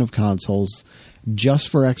generation of consoles, just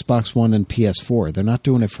for Xbox One and PS4. They're not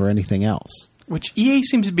doing it for anything else. Which EA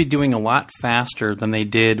seems to be doing a lot faster than they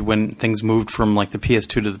did when things moved from like the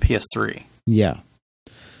PS2 to the PS3. Yeah.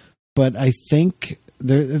 But I think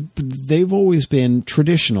they've always been,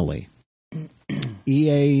 traditionally,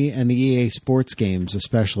 EA and the EA Sports games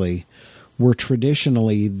especially, were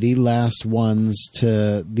traditionally the last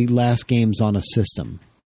games on a system.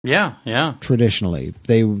 Yeah, yeah. Traditionally.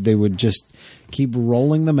 They would just keep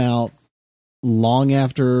rolling them out long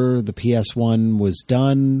after the PS1 was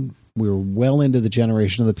done. We were well into the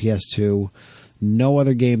generation of the PS2. No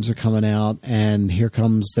other games are coming out, and here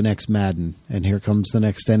comes the next Madden, and here comes the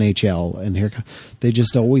next NHL, and they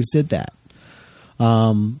just always did that.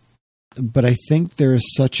 But I think there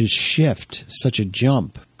is such a shift, such a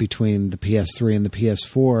jump between the PS3 and the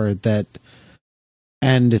PS4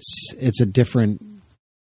 and it's a different.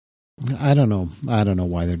 I don't know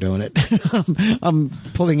why they're doing it. I'm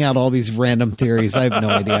pulling out all these random theories. I have no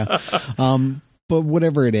idea. But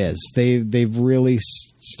whatever it is, they've really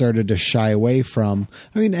started to shy away from.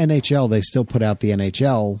 I mean, NHL, they still put out the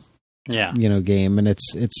NHL, game, and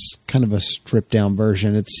it's kind of a stripped down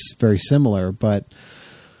version. It's very similar, but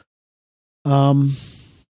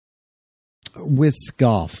with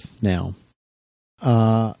golf now,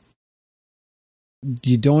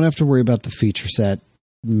 you don't have to worry about the feature set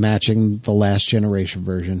matching the last generation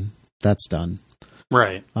version. That's done.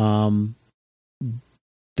 Right.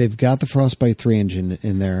 They've got the Frostbite 3 engine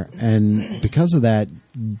in there, and because of that,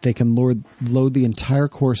 they can load the entire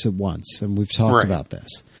course at once, and we've talked about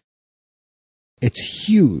this. It's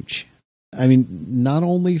huge. I mean, not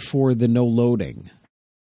only for the no loading,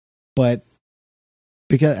 but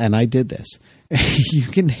and I did this, you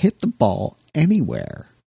can hit the ball anywhere.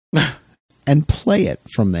 and play it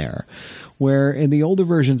from there. Where in the older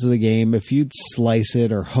versions of the game, if you'd slice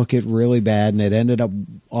it or hook it really bad and it ended up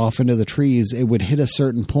off into the trees, it would hit a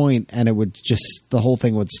certain point and it would just, the whole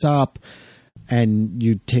thing would stop and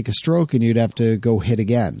you'd take a stroke and you'd have to go hit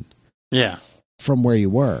again. Yeah. From where you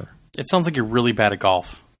were. It sounds like you're really bad at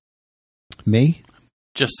golf. Me?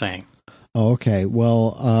 Just saying. Oh, okay.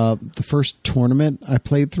 Well, the first tournament I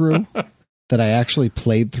played through, that I actually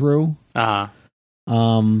played through, I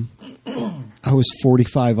was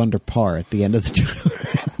 45 under par at the end of the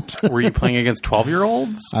tournament. Were you playing against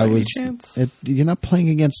 12-year-olds? I was. You're not playing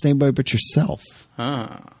against anybody but yourself.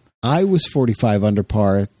 I was 45 under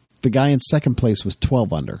par. The guy in second place was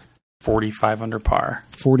 12 under. 45 under par.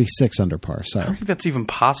 46 under par, I sorry. don't think that's even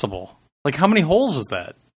possible. Like, how many holes was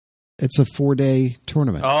that? It's a 4-day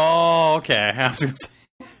tournament. Oh, okay. I was going to say.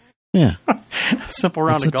 Yeah. Simple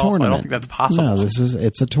round of golf. Tournament. I don't think that's possible. No,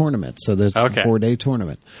 it's a tournament. So there's a 4-day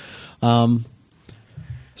tournament.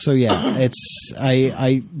 So yeah, it's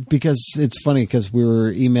because it's funny because we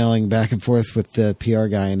were emailing back and forth with the PR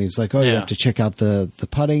guy and he's like, "Oh, you have to check out the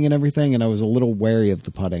putting and everything," and I was a little wary of the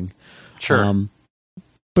putting. Sure.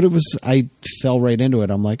 But I fell right into it.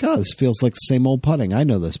 I'm like, "Oh, this feels like the same old putting. I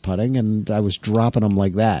know this putting," and I was dropping them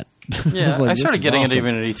like that. Yeah, I started getting it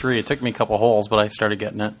even at E3. It took me a couple holes, but I started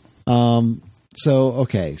getting it. So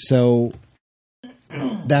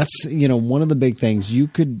that's, one of the big things. You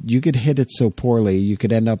could hit it so poorly, you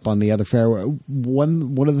could end up on the other fairway.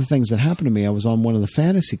 One of the things that happened to me, I was on one of the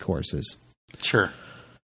fantasy courses. Sure.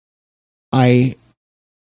 I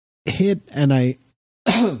hit and I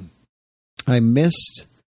missed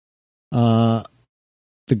the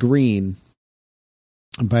green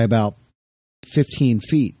by about 15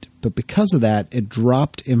 feet. But because of that, it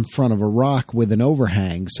dropped in front of a rock with an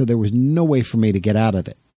overhang, so there was no way for me to get out of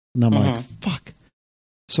it. And I'm like, fuck.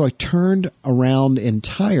 So I turned around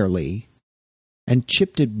entirely and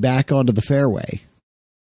chipped it back onto the fairway.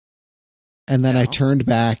 And then I turned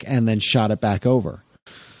back and then shot it back over.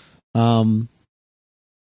 But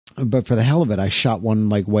for the hell of it, I shot one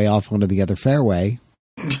like way off onto the other fairway,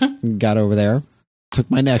 got over there, took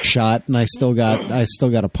my next shot, and I still got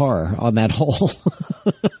a par on that hole.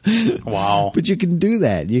 Wow. But you can do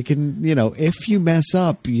that. You can, if you mess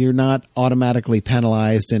up, you're not automatically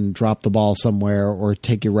penalized and drop the ball somewhere or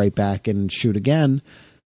take you right back and shoot again.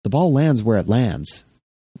 The ball lands where it lands.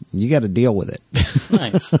 You got to deal with it.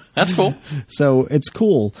 Nice. That's cool. So it's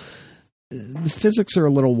cool. The physics are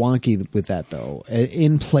a little wonky with that, though.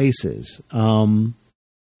 In places,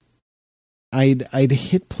 I'd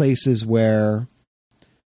hit places where,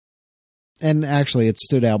 and actually it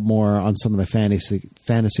stood out more on some of the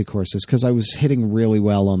fantasy courses because I was hitting really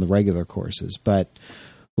well on the regular courses, but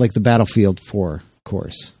like the Battlefield 4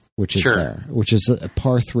 course, which is which is a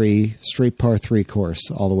straight par 3 course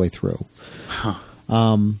all the way through. Huh.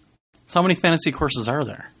 So how many fantasy courses are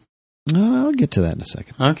there? I'll get to that in a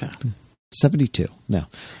second. Okay. 72. No.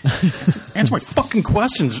 Answer my fucking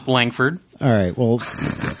questions, Langford. All right. Well,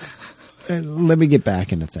 let me get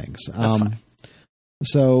back into things. That's fine.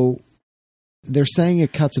 So they're saying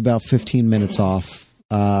it cuts about 15 minutes off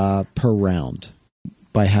per round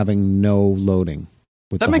by having no loading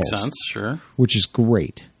with that the makes holes, sense, sure. which is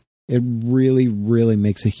great. It really, really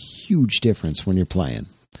makes a huge difference when you're playing.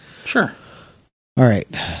 Sure. All right.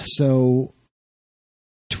 So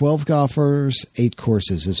 12 golfers, 8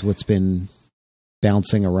 courses is what's been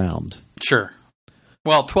bouncing around. Sure.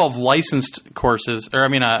 Well, 12 licensed courses,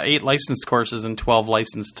 8 licensed courses and 12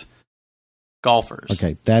 licensed golfers.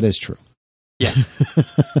 Okay, that is true. Yeah.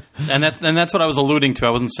 and that's what I was alluding to.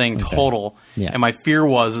 I wasn't saying total. Yeah. And my fear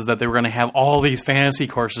was that they were going to have all these fantasy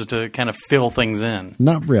courses to kind of fill things in.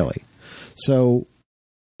 Not really. So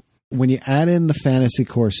when you add in the fantasy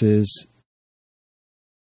courses,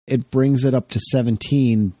 it brings it up to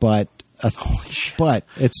 17, but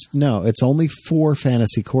it's only 4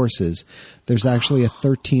 fantasy courses. There's actually a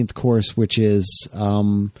 13th course, which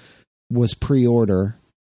was pre-order.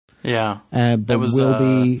 Yeah. But will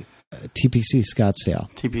be TPC Scottsdale.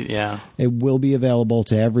 Yeah. It will be available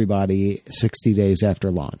to everybody 60 days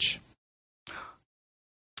after launch.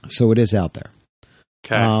 So it is out there.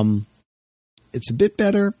 Okay. It's a bit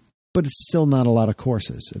better, but it's still not a lot of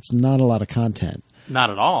courses. It's not a lot of content.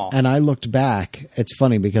 Not at all. And I looked back. It's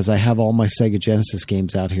funny because I have all my Sega Genesis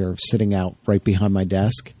games out here sitting out right behind my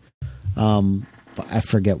desk. I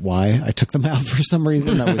forget why I took them out for some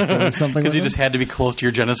reason. I was doing something because you just had to be close to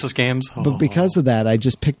your Genesis games. But because of that, I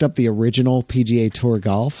just picked up the original PGA Tour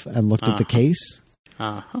Golf and looked at the case.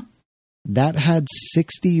 That had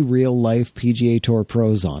 60 real-life PGA Tour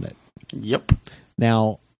pros on it. Yep.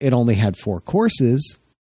 Now, it only had 4 courses,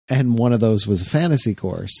 and one of those was a fantasy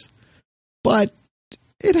course. but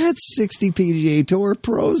it had 60 PGA Tour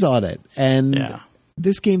pros on it. And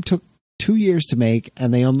this game took 2 years to make,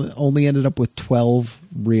 and they only ended up with 12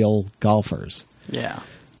 real golfers. Yeah.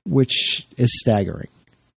 Which is staggering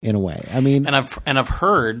in a way. I mean, and I've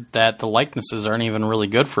heard that the likenesses aren't even really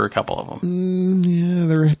good for a couple of them. Yeah,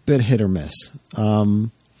 they're a bit hit or miss.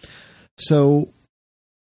 So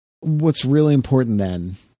what's really important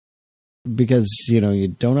then, because, you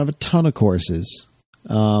don't have a ton of courses,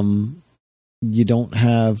 you don't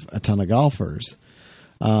have a ton of golfers.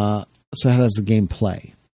 So how does the game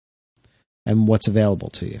play? And what's available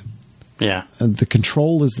to you? Yeah. And the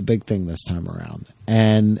control is the big thing this time around.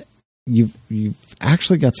 And you've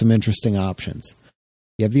actually got some interesting options.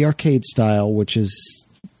 You have the arcade style, which is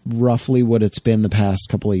roughly what it's been the past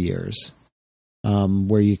couple of years,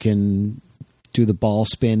 where you can do the ball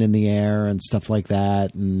spin in the air and stuff like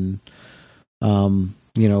that, and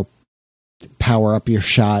power up your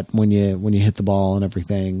shot when you hit the ball and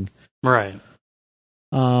everything. Right.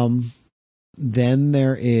 Then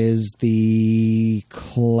there is the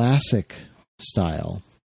classic style,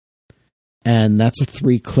 and that's a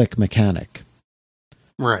 3-click mechanic.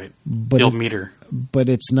 Right. But the old meter. But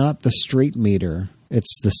it's not the straight meter,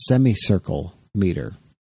 it's the semicircle meter,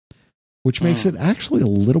 which makes it actually a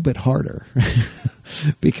little bit harder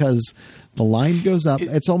because the line goes up.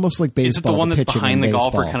 It's almost like baseball. Is it the one that's behind the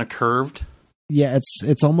golfer kind of curved? Yeah,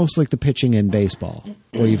 it's almost like the pitching in baseball,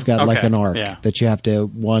 where you've got like an arc that you have to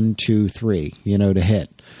 1, 2, 3, to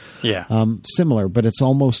hit. Yeah. Similar, but it's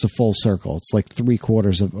almost a full circle. It's like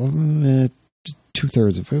 3/4 of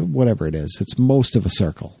 2/3 of whatever it is. It's most of a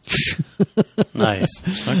circle. Nice.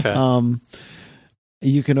 Okay.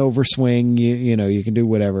 You can overswing. You can do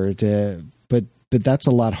whatever. But that's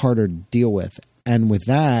a lot harder to deal with. And with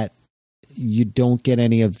that, you don't get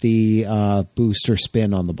any of the boost or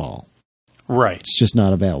spin on the ball. Right. It's just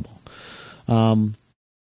not available.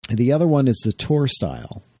 The other one is the tour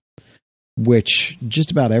style, which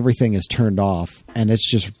just about everything is turned off, and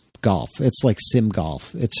it's just golf. It's like sim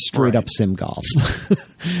golf. It's straight up sim golf.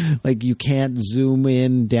 Like, you can't zoom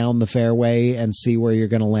in down the fairway and see where you're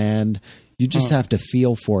going to land. You just have to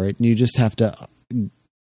feel for it, and you just have to.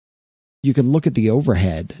 You can look at the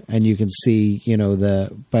overhead, and you can see,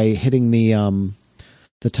 by hitting the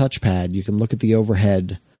touchpad, you can look at the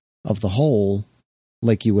overhead of the hole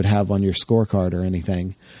like you would have on your scorecard or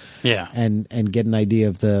anything. Yeah. And get an idea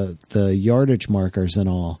of the yardage markers and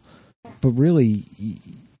all. But really,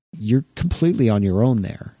 you're completely on your own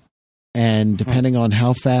there. And depending on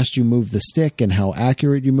how fast you move the stick and how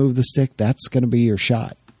accurate you move the stick, that's going to be your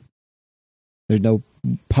shot. There's no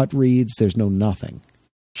putt reads. There's no nothing.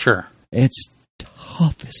 Sure. It's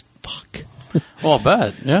tough as fuck. Well, I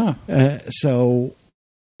bet. Yeah.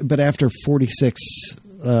 But after 46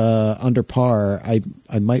 under par, I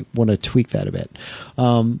might want to tweak that a bit.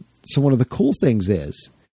 So one of the cool things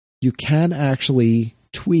is you can actually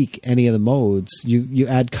tweak any of the modes. You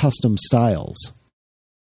add custom styles.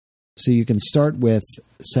 So you can start with,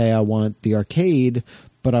 say, I want the arcade,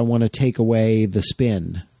 but I want to take away the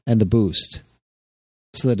spin and the boost,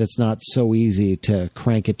 so that it's not so easy to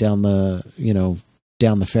crank it down the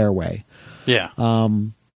fairway. Yeah.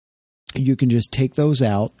 You can just take those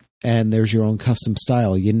out, and there's your own custom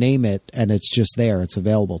style. You name it, and it's just there. It's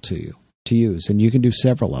available to you to use, and you can do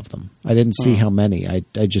several of them. I didn't see how many. I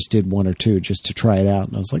just did 1 or 2 just to try it out,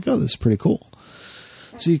 and I was like, oh, this is pretty cool.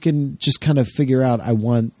 So you can just kind of figure out, I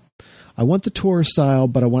want the tour style,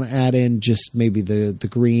 but I want to add in just maybe the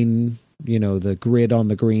green, the grid on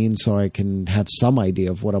the green, so I can have some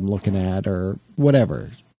idea of what I'm looking at or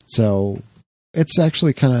whatever. So it's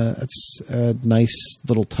actually it's a nice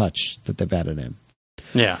little touch that they've added in.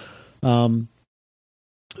 Yeah.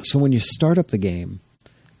 So when you start up the game,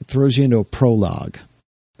 it throws you into a prologue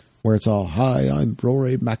where it's all, hi, I'm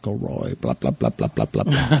Rory McIlroy, blah, blah, blah, blah, blah, blah,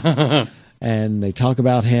 blah. And they talk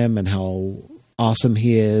about him and how awesome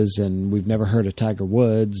he is, and we've never heard of Tiger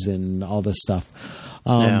Woods and all this stuff.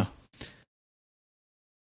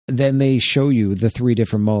 Then they show you the 3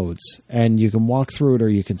 different modes, and you can walk through it or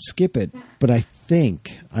you can skip it. But I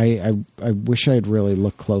think, I wish I'd really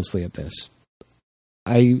looked closely at this.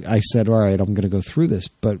 I said, all right, I'm going to go through this,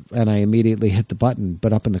 and I immediately hit the button.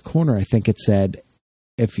 But up in the corner, I think it said,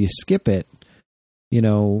 if you skip it,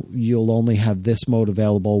 you'll only have this mode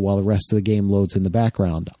available while the rest of the game loads in the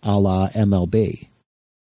background, a la MLB.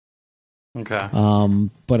 Okay.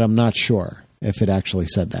 But I'm not sure if it actually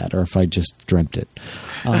said that or if I just dreamt it.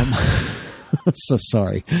 So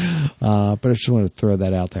sorry. But I just wanted to throw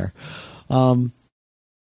that out there.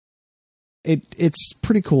 It's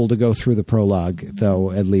pretty cool to go through the prologue,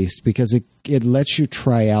 though, at least, because it lets you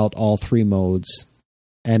try out all 3 modes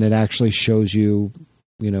and it actually shows you,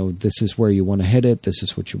 this is where you want to hit it. This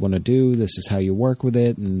is what you want to do. This is how you work with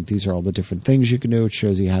it. And these are all the different things you can do. It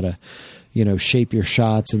shows you how to, shape your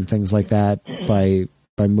shots and things like that by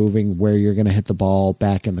moving where you're going to hit the ball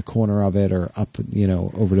back in the corner of it or up,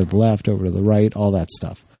 over to the left, over to the right, all that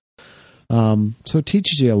stuff. So it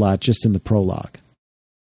teaches you a lot just in the prologue.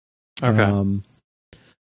 Okay.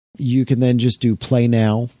 You can then just do play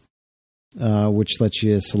now, which lets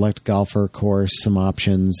you select golfer, course, some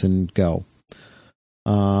options, and go.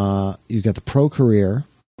 You've got the pro career,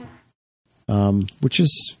 which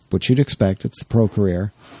is what you'd expect. It's the pro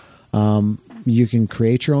career. You can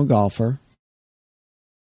create your own golfer.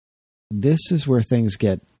 This is where things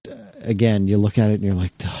get, again, you look at it and you're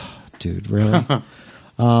like, oh, dude, really?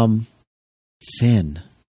 Thin.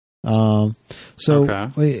 The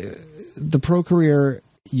pro career,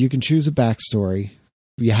 you can choose a backstory.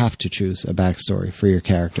 You have to choose a backstory for your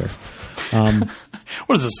character.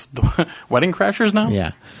 What is this? The Wedding Crashers now?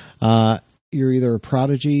 Yeah. You're either a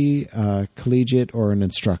prodigy, collegiate, or an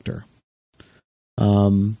instructor.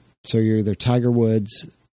 So you're either Tiger Woods,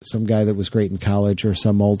 some guy that was great in college, or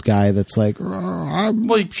some old guy that's like,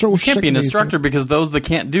 you can't be an instructor because those that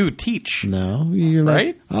can't do teach. No, you're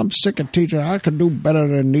right? Like, I'm sick of teaching. I can do better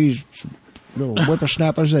than these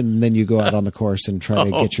whippersnappers. And then you go out on the course and try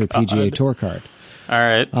to get your PGA Tour card. All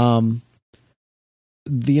right.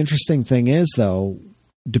 The interesting thing is, though,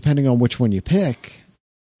 depending on which one you pick,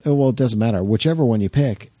 it doesn't matter. Whichever one you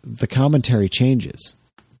pick, the commentary changes.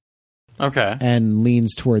 Okay. And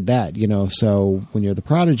leans toward that, So when you're the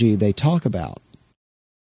prodigy, they talk about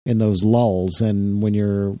in those lulls, and when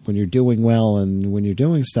you're doing well and when you're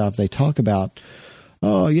doing stuff, they talk about,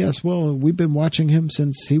 oh yes, well, we've been watching him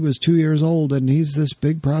since he was 2 years old, and he's this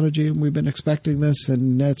big prodigy, and we've been expecting this,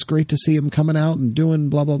 and it's great to see him coming out and doing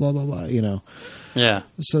blah blah blah blah blah. Yeah.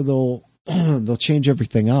 So they'll change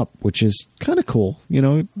everything up, which is kind of cool.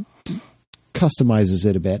 It customizes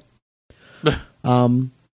it a bit.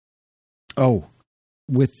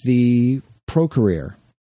 With the pro career,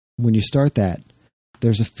 when you start that,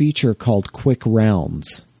 there's a feature called quick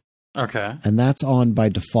rounds. Okay. And that's on by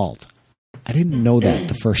default. I didn't know that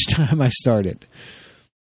the first time I started.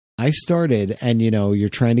 And you're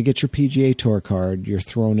trying to get your PGA Tour card. You're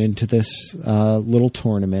thrown into this little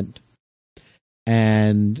tournament.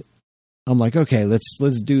 And I'm like, okay,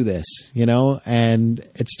 let's do this, and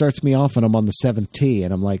it starts me off and I'm on the 7th tee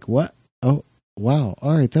and I'm like, what? Oh, wow.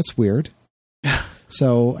 All right. That's weird.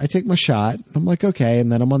 So I take my shot. I'm like, okay. And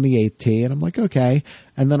then I'm on the 8th tee and I'm like, okay.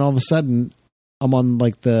 And then all of a sudden I'm on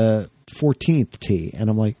like the 14th tee and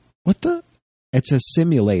I'm like, what the? It says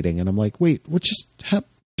simulating. And I'm like, wait, what just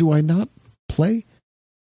happened? Do I not play?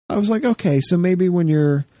 I was like, okay. So maybe when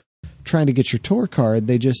you're trying to get your tour card,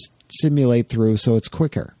 they just simulate through so it's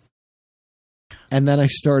quicker. And then I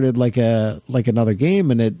started like another game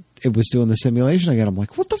and it was doing the simulation again. I'm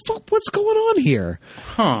like, what the fuck? What's going on here?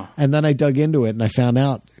 Huh. And then I dug into it and I found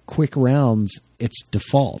out quick rounds, it's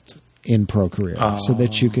default in Pro Career. So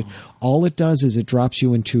that you can, all it does is it drops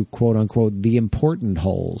you into quote unquote the important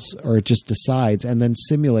holes, or it just decides and then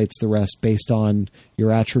simulates the rest based on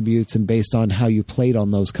your attributes and based on how you played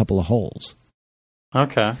on those couple of holes.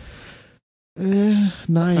 Okay. I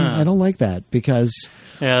don't like that because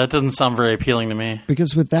that doesn't sound very appealing to me.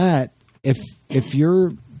 Because with that, if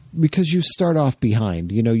you're, because you start off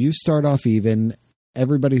behind, you start off even,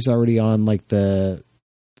 everybody's already on like the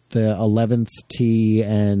 11th tee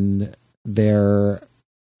and they're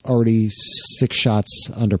already 6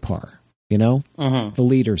 shots under par, the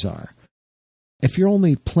leaders are. If you're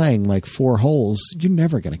only playing like 4 holes, you're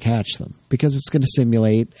never going to catch them because it's going to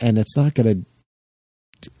simulate and it's not going to,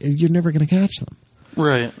 you're never going to catch them.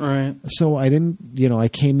 Right. So I didn't, I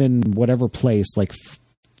came in whatever place, like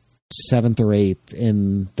 7th or 8th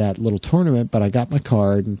in that little tournament, but I got my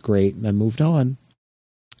card and great. And I moved on.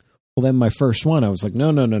 Well, then my first one, I was like,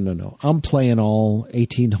 no. I'm playing all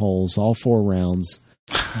 18 holes, all 4 rounds.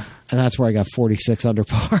 And that's where I got 46 under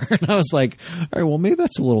par. And I was like, all right, well, maybe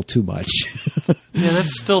that's a little too much. Yeah,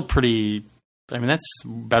 that's still pretty. I mean, that's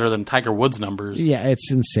better than Tiger Woods numbers. Yeah, it's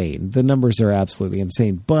insane. The numbers are absolutely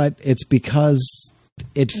insane. But it's because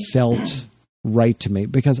it felt right to me.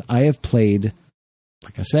 Because I have played,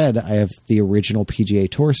 like I said, I have the original PGA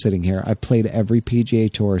Tour sitting here. I played every PGA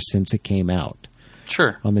Tour since it came out.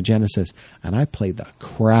 Sure. On the Genesis. And I played the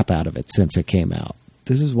crap out of it since it came out.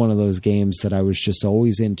 This is one of those games that I was just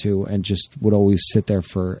always into and just would always sit there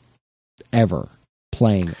forever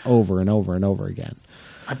playing over and over and over again.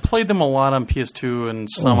 I played them a lot on PS2 and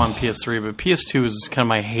some on PS3, but PS2 is kind of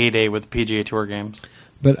my heyday with PGA Tour games.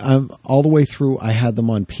 But all the way through, I had them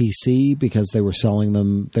on PC because they were selling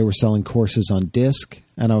them. They were selling courses on disc,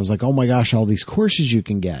 and I was like, "Oh my gosh, all these courses you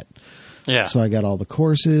can get!" Yeah. So I got all the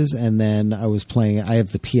courses, and then I was playing. I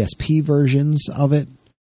have the PSP versions of it,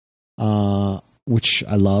 which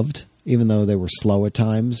I loved, even though they were slow at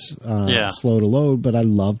times, slow to load. But I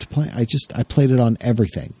loved playing. I played it on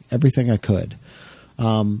everything I could.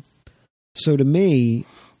 So to me,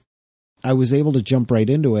 I was able to jump right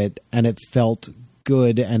into it, and it felt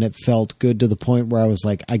good, and it felt good to the point where I was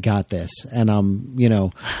like, I got this. And I'm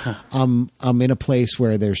in a place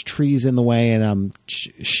where there's trees in the way, and I'm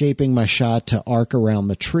shaping my shot to arc around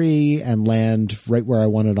the tree and land right where I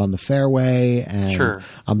want it on the fairway. And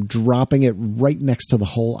I'm dropping it right next to the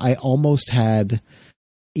hole. I almost had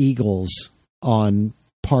eagles on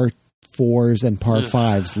par 4s and par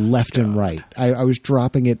 5s left and right. I was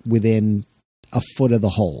dropping it within a foot of the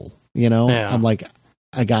hole. I'm like,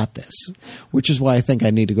 I got this, which is why I think I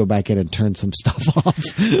need to go back in and turn some stuff off.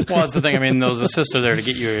 Well, that's the thing. I mean, those assists are there to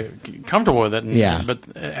get you comfortable with it.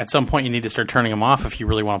 But at some point, you need to start turning them off if you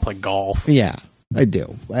really want to play golf. Yeah, I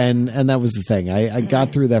do. And that was the thing. I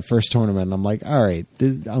got through that first tournament, and I'm like, all right,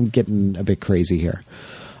 I'm getting a bit crazy here.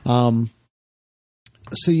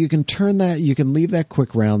 So you can you can leave that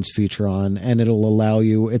quick rounds feature on, and it'll allow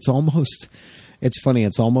you. It's funny.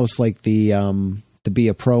 It's almost like the Be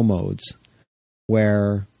a Pro modes,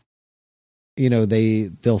 where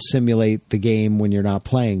they'll simulate the game when you're not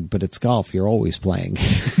playing, but it's golf. You're always playing.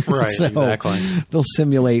 Right, so exactly. They'll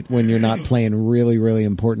simulate when you're not playing really, really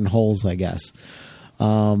important holes, I guess.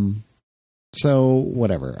 So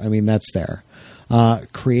whatever. I mean, that's there.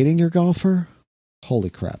 Creating your golfer? Holy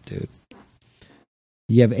crap, dude.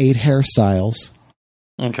 You have 8 hairstyles.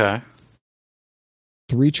 Okay.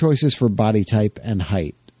 3 choices for body type and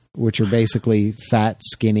height, which are basically fat,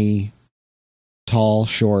 skinny, tall,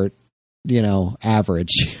 short,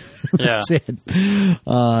 average. That's it.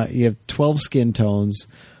 You have 12 skin tones,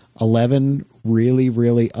 11 really,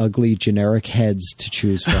 really ugly generic heads to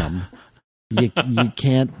choose from. You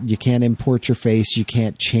can't import your face. You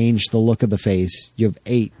can't change the look of the face. You have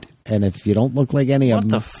 8. And if you don't look like any of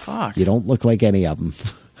them, what the fuck? You don't look like any of them.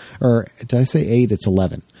 Or did I say 8? It's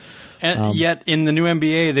 11. And yet, in the new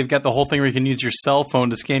NBA, they've got the whole thing where you can use your cell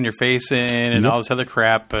phone to scan your face in and all this other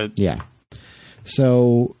crap. But yeah.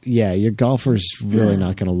 So, yeah, your golfer's really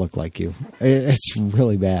not going to look like you. It's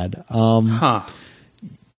really bad.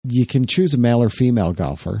 You can choose a male or female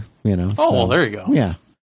golfer, Oh, well, there you go. Yeah.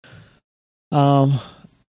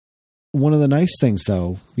 One of the nice things,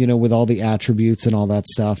 though, with all the attributes and all that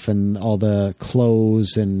stuff and all the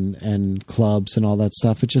clothes and clubs and all that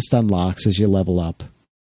stuff, it just unlocks as you level up,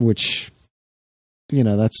 which,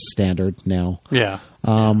 that's standard now. Yeah.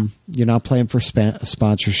 You're not playing for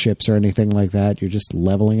sponsorships or anything like that. You're just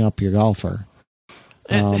leveling up your golfer.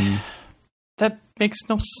 That makes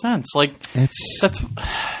no sense. Like,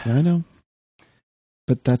 I know.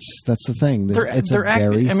 But that's the thing. It's a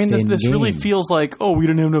very thin this game. Really feels like, we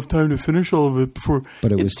didn't have enough time to finish all of it before.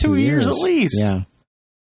 But it was 2 years at least. Yeah.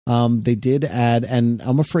 They did add, and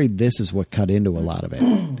I'm afraid this is what cut into a lot of it.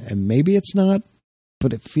 And maybe it's not,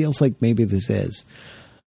 but it feels like maybe this is.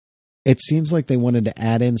 It seems like they wanted to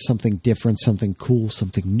add in something different, something cool,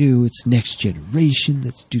 something new. It's next generation.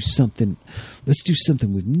 Let's do something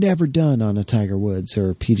we've never done on a Tiger Woods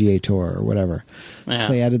or PGA Tour or whatever. Yeah.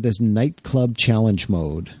 So they added this nightclub challenge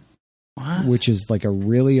mode, which is like a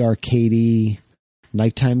really arcadey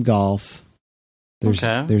nighttime golf. There's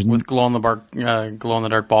with glow in the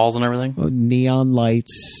dark balls and everything. Neon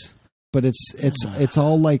lights. But it's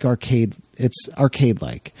all like arcade. It's arcade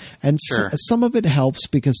like, and some of it helps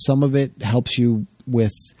because some of it helps you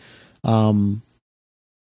with,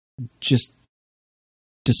 just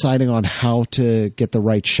deciding on how to get the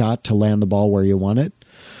right shot to land the ball where you want it.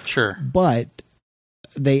 Sure. But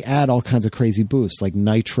they add all kinds of crazy boosts like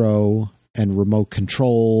nitro and remote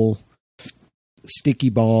control, sticky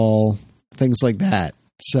ball, things like that.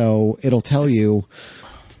 So it'll tell you,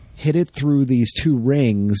 hit it through these 2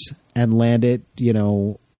 rings and land it,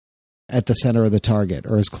 at the center of the target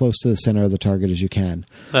or as close to the center of the target as you can.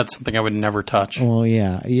 That's something I would never touch. Well,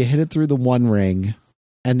 yeah. You hit it through the 1 ring,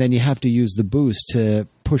 and then you have to use the boost to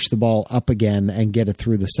push the ball up again and get it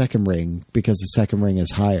through the 2nd ring because the 2nd ring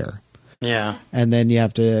is higher. Yeah. And then you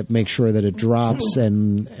have to make sure that it drops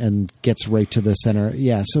and gets right to the center.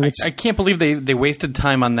 Yeah, so it's... I can't believe they wasted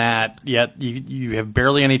time on that, yet you have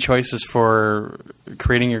barely any choices for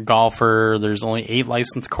creating your golfer. There's only 8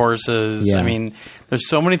 licensed courses. Yeah. I mean, there's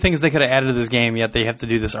so many things they could have added to this game, yet they have to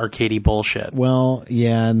do this arcadey bullshit. Well,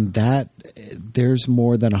 yeah, and there's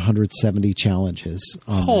more than 170 challenges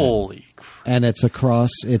on Holy And it's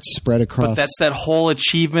spread across. But that's that whole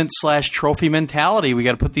achievement / trophy mentality. We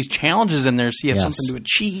got to put these challenges in there so you have Yes. something to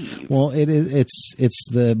achieve. Well, it's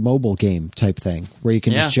the mobile game type thing where you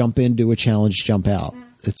can just jump in, do a challenge, jump out.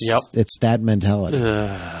 It's that mentality.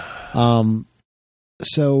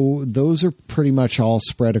 So those are pretty much all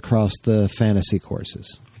spread across the fantasy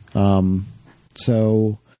courses.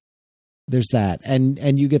 So there's that.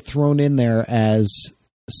 And you get thrown in there as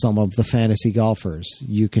some of the fantasy golfers.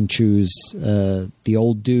 You can choose the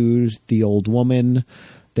old dude, the old woman.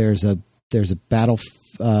 There's a battlefield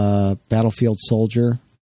soldier.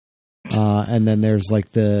 And then there's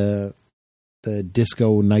like the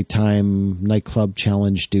disco nightclub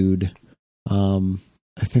challenge dude.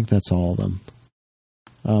 I think that's all of them.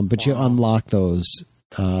 But you unlock those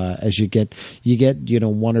as you get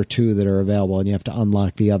one or two that are available, and you have to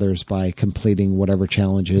unlock the others by completing whatever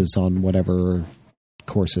challenges on whatever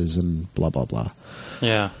courses and blah blah blah.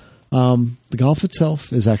 Yeah. The golf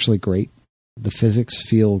itself is actually great. The physics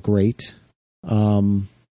feel great.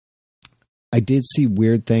 I did see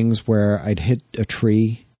weird things where I'd hit a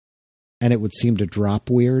tree and it would seem to drop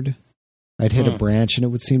weird. I'd hit a branch and it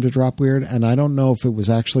would seem to drop weird. And I don't know if it was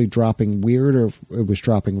actually dropping weird or if it was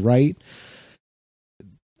dropping right.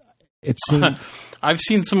 It seemed... I've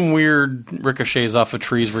seen some weird ricochets off of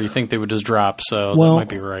trees where you think they would just drop, so that might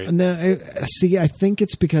be right. No, see, I think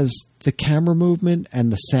it's because the camera movement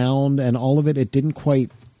and the sound and all of it didn't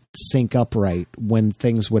quite sync up right when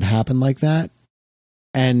things would happen like that.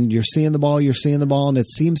 And you're seeing the ball, and it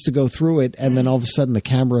seems to go through it, and then all of a sudden the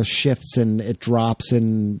camera shifts and it drops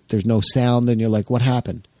and there's no sound, and you're like, what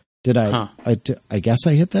happened? Did I guess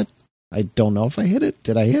I hit that? I don't know if I hit it.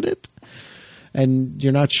 Did I hit it? And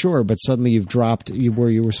you're not sure, but suddenly you've dropped where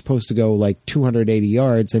you were supposed to go like 280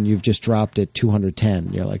 yards and you've just dropped it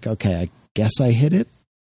 210. You're like, okay, I guess I hit it.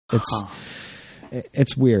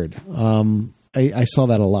 It's weird. I saw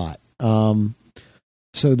that a lot.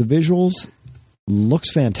 So the visuals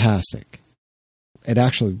looks fantastic. It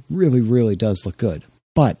actually really, really does look good.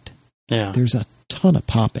 But there's a ton of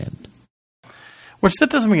pop in. Which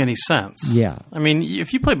that doesn't make any sense. Yeah. I mean,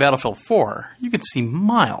 if you play Battlefield 4, you can see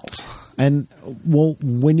miles. And, well,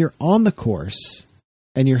 when you're on the course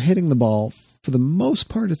and you're hitting the ball, for the most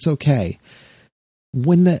part, it's okay.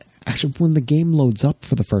 When the game loads up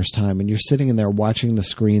for the first time and you're sitting in there watching the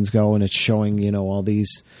screens go and it's showing, all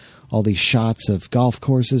these shots of golf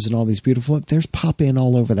courses and all these beautiful, there's pop in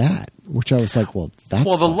all over that, which I was like, well, that's...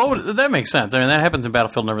 Well, that makes sense. I mean, that happens in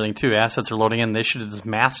Battlefield and everything, too. Assets are loading in. They should have just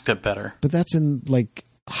masked it better. But that's in, like,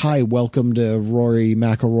 hi, welcome to Rory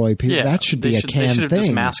McIlroy. Yeah, that should be a canned thing. They should have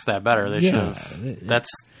just masked that better. They should have... That's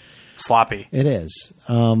sloppy. It is.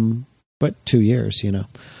 But 2 years, I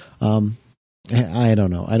don't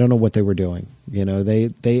know. I don't know what they were doing.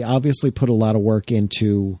 They obviously put a lot of work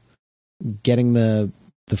into getting the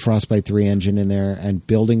Frostbite 3 engine in there and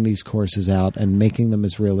building these courses out and making them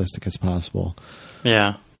as realistic as possible.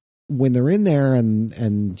 Yeah. When they're in there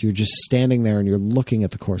and you're just standing there and you're looking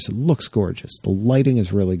at the course, it looks gorgeous. The lighting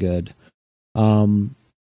is really good.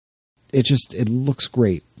 It looks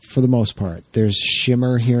great for the most part. There's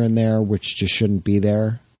shimmer here and there, which just shouldn't be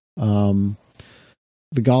there. The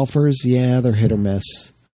golfers, they're hit or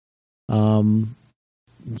miss. You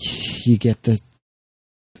get the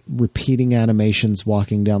repeating animations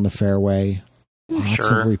walking down the fairway. Lots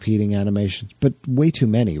of repeating animations, but way too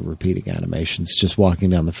many repeating animations just walking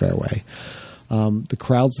down the fairway. The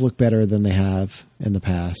crowds look better than they have in the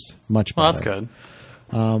past. Much better. Well, that's good.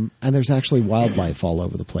 And there's actually wildlife all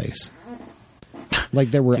over the place.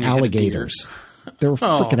 Like there were alligators. There were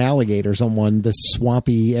freaking alligators on this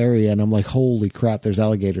swampy area, and I'm like, holy crap, there's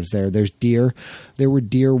alligators there. There's deer. There were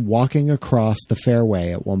deer walking across the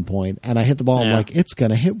fairway at one point, and I hit the ball. I'm like, it's going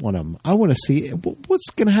to hit one of them. I want to see what's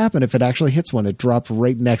going to happen if it actually hits one. It dropped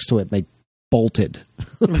right next to it, and they bolted.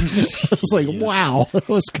 I was like, wow, that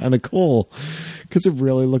was kind of cool, because it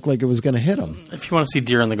really looked like it was going to hit them. If you want to see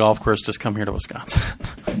deer on the golf course, just come here to Wisconsin.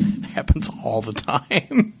 It happens all the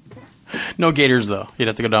time. No gators, though. You'd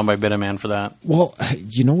have to go down by Bitaman for that. Well,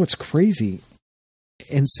 you know what's crazy?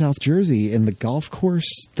 In South Jersey, in the golf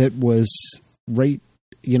course that was right,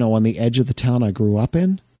 on the edge of the town I grew up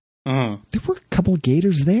in, there were a couple of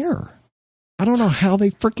gators there. I don't know how they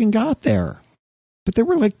freaking got there, but there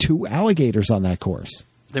were like 2 alligators on that course.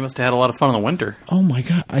 They must have had a lot of fun in the winter. Oh my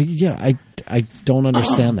God. I don't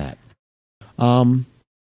understand that.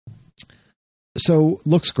 So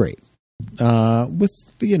looks great. With,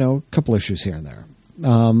 a couple issues here and there.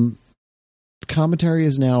 Commentary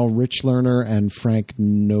is now Rich Lerner and Frank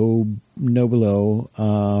Nobilo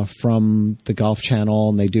from the Golf Channel,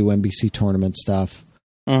 and they do NBC tournament stuff.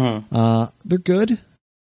 They're good.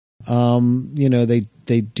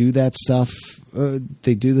 They do that stuff.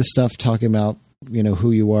 They do the stuff talking about,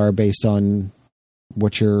 who you are based on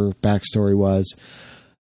what your backstory was.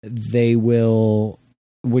 They will,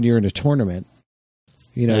 when you're in a tournament,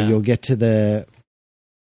 you'll get to the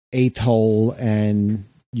 8th hole and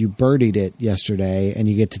you birdied it yesterday, and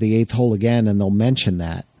you get to the 8th hole again and they'll mention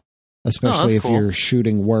that, especially if you're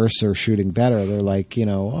shooting worse or shooting better. They're like, he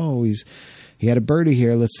had a birdie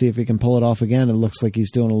here. Let's see if he can pull it off again. It looks like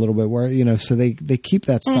he's doing a little bit worse, so they keep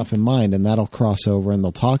that stuff in mind, and that'll cross over and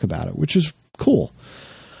they'll talk about it, which is cool.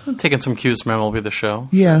 I'm taking some cues from MLB The Show.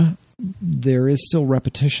 Yeah. There is still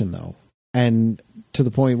repetition though. And to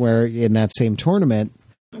the point where in that same tournament,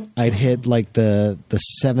 I'd hit like the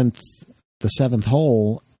seventh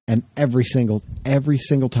hole, and every single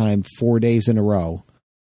time, 4 days in a row.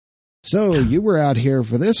 So you were out here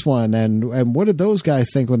for this one, and what did those guys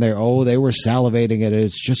think when they were salivating at it?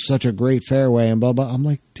 It's just such a great fairway and blah blah. I'm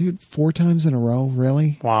like, dude, 4 times in a row,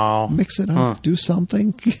 really? Wow. Mix it up, do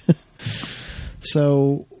something.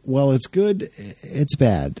 So, well, it's good, it's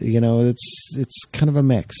bad. It's kind of a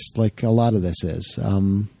mix, like a lot of this is.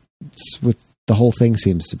 It's what the whole thing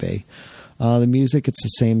seems to be. The music, it's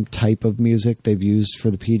the same type of music they've used for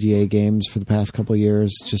the PGA games for the past couple of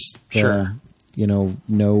years. Just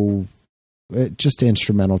just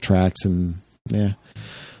instrumental tracks and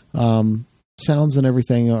sounds and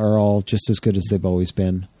everything are all just as good as they've always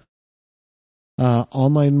been.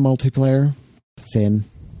 Online multiplayer, thin,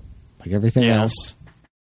 like everything else.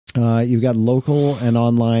 You've got local and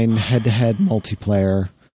online head-to-head multiplayer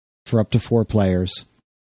for up to 4 players.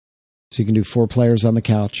 So you can do 4 players on the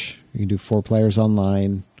couch. You can do 4 players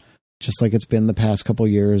online, just like it's been the past couple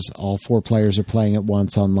of years. All 4 players are playing at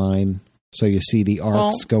once online. So you see the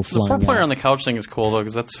arcs go flying. The 4-player on the couch thing is cool though,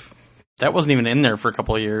 because that wasn't even in there for a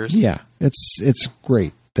couple of years. Yeah, it's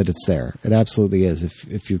great that it's there. It absolutely is.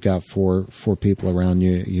 If you've got four people around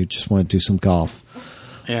you, you just want to do some golf.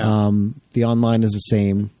 Yeah. The online is the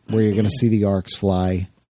same, where you're going to see the arcs fly,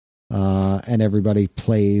 and everybody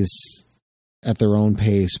plays at their own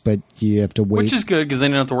pace, but you have to wait. Which is good, because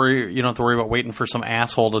then you don't have to worry about waiting for some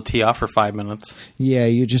asshole to tee off for 5 minutes. Yeah,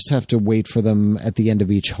 you just have to wait for them at the end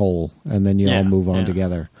of each hole, and then you all move on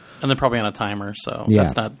together. And they're probably on a timer, so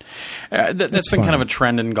that's not... that's been kind of a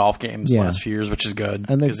trend in golf games the last few years, which is good.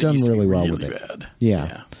 And they've done really well with it. Bad.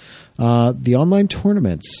 Yeah. The online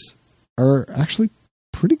tournaments are actually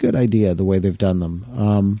pretty good idea, the way they've done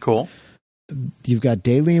them. Cool. You've got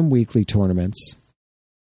daily and weekly tournaments.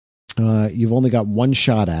 You've only got one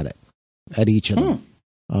shot at it, at each of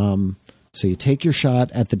them. So you take your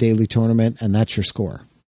shot at the daily tournament, and that's your score.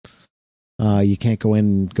 You can't go in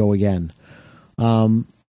and go again.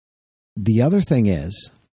 The other thing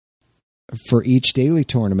is, for each daily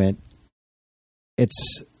tournament,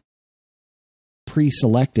 it's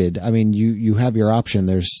pre-selected. I mean, you have your option.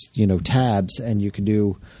 There's, tabs, and you can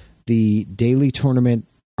do the daily tournament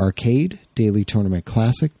arcade, daily tournament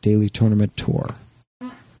classic, daily tournament tour.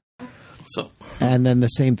 And then the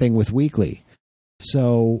same thing with weekly.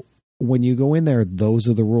 So when you go in there, those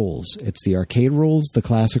are the rules. It's the arcade rules, the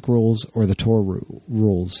classic rules, or the tour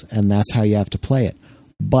rules. And that's how you have to play it.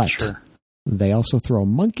 But they also throw a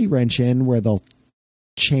monkey wrench in where they'll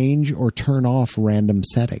change or turn off random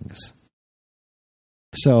settings.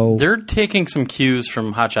 So they're taking some cues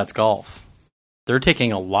from Hot Shots Golf. They're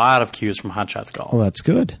taking a lot of cues from Hot Shots Golf. Well, that's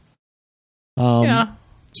good.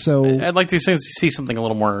 So I'd like to see something a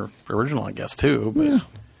little more original, I guess, too. But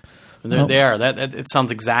they are. It sounds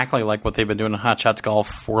exactly like what they've been doing in Hot Shots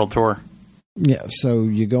Golf World Tour. Yeah, so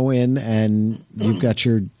you go in and you've got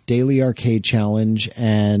your daily arcade challenge,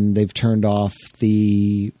 and they've turned off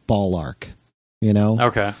the ball arc,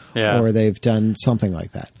 Okay, yeah. Or they've done something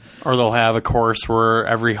like that. Or they'll have a course where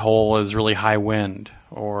every hole is really high wind,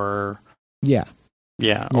 or... Yeah.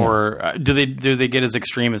 Or do they get as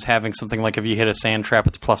extreme as having something like if you hit a sand trap,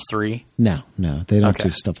 it's +3? No, they don't do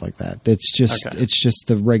stuff like that. It's just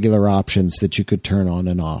the regular options that you could turn on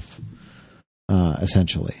and off,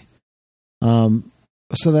 essentially.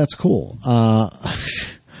 So that's cool. I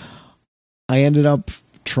ended up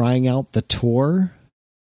trying out the tour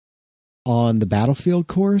on the Battlefield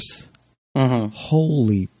course.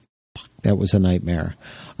 Holy fuck, that was a nightmare.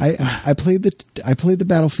 I played the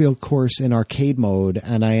Battlefield course in arcade mode,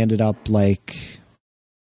 and I ended up like,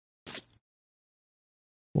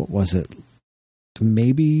 what was it?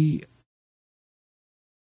 Maybe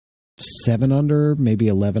 7 under, maybe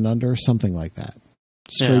 11 under, something like that.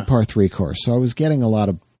 Straight par 3 course. So I was getting a lot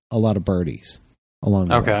of birdies along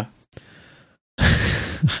the way.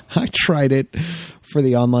 I tried it for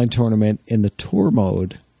the online tournament in the tour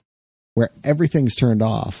mode, where everything's turned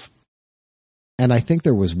off. And I think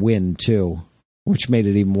there was wind too, which made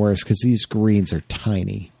it even worse because these greens are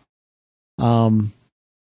tiny.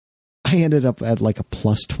 I ended up at like a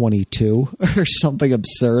plus 22 or something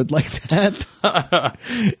absurd like that.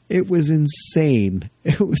 It was insane.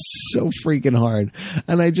 It was so freaking hard.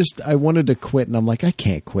 And I wanted to quit, and I'm like, I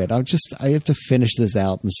can't quit. I have to finish this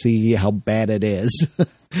out and see how bad it is.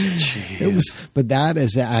 But that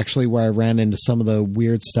is actually where I ran into some of the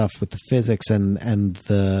weird stuff with the physics and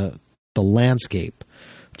the landscape.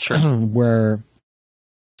 Sure.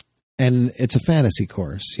 And it's a fantasy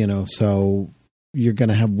course, so you're going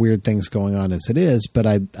to have weird things going on as it is. But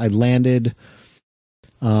I landed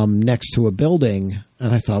next to a building,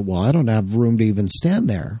 and I thought, well, I don't have room to even stand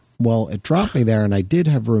there. Well, it dropped me there, and I did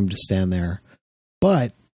have room to stand there,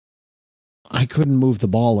 but I couldn't move the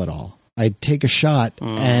ball at all. I'd take a shot,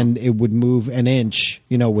 and it would move an inch,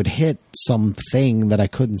 would hit something that I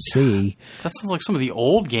couldn't see. That sounds like some of the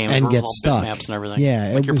old games and where get all stuck. Bitmaps and everything.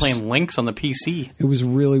 Yeah, like you're playing Lynx on the PC. It was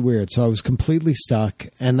really weird. So I was completely stuck,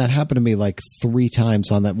 and that happened to me like 3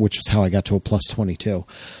 times on that, which is how I got to a plus 22.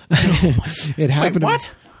 It happened.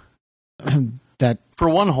 Wait, what? That for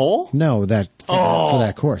one hole? No, for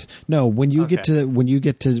that course. No, when you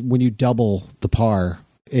double the par,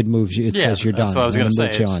 it moves you. It says you're done. That's what I was going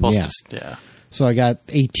to say. Yeah. So I got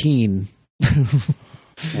 18.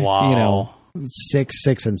 Wow. 6,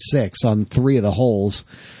 6, and 6 on 3 of the holes,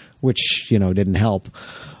 which didn't help.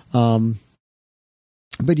 But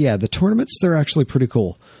yeah, the tournaments, they're actually pretty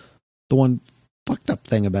cool. The one fucked up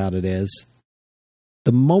thing about it is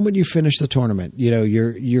the moment you finish the tournament,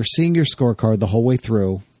 you're seeing your scorecard the whole way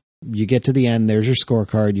through. You get to the end, there's your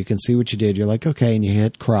scorecard. You can see what you did. You're like, okay, and you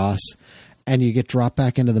hit cross, and you get dropped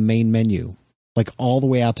back into the main menu, like all the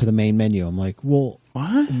way out to the main menu. I'm like, well,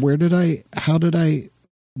 what? Where do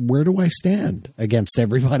I stand against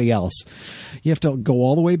everybody else? You have to go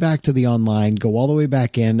all the way back to the online, go all the way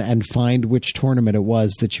back in, and find which tournament it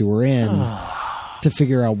was that you were in to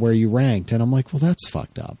figure out where you ranked. And I'm like, well, that's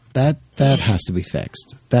fucked up. That has to be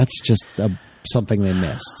fixed. That's just something they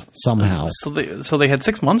missed somehow. So they had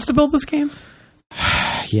 6 months to build this game?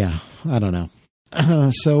 Yeah, I don't know.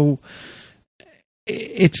 So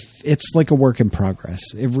it's like a work in progress.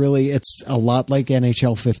 It's a lot like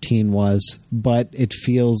NHL 15 was, but it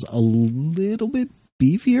feels a little bit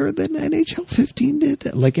beefier than NHL 15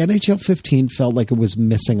 did. Like NHL 15 felt like it was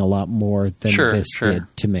missing a lot more than this did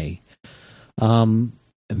to me.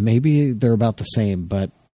 Maybe they're about the same,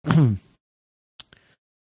 but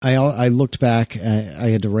I looked back.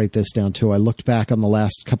 I had to write this down too. I looked back on the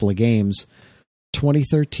last couple of games.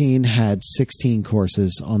 2013 had 16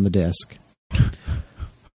 courses on the disc.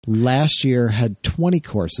 Last year had 20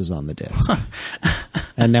 courses on the disc.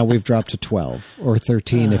 And now we've dropped to 12 or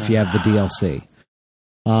 13 if you have the DLC.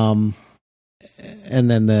 And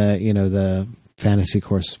then the fantasy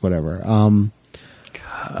course, whatever.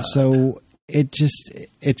 So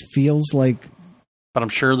it feels like, but I'm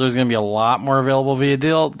sure there's going to be a lot more available via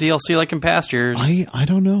DLC like in past years. I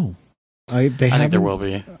don't know. I think there will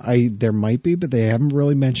be. There might be, but they haven't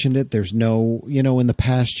really mentioned it. There's no, in the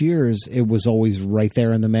past years, it was always right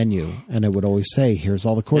there in the menu, and it would always say, here's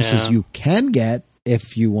all the courses you can get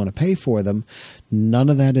if you want to pay for them. None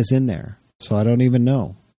of that is in there. So I don't even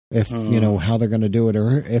know if, how they're going to do it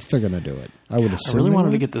or if they're going to do it. I would assume. I really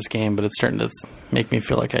wanted to get this game, but it's starting to make me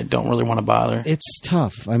feel like I don't really want to bother. It's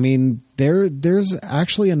tough. I mean, there's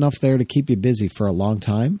actually enough there to keep you busy for a long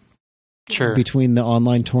time. Sure. Between the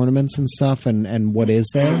online tournaments and stuff and what is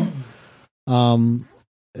there.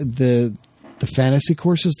 The fantasy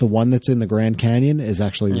courses, the one that's in the Grand Canyon is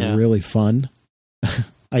actually really fun.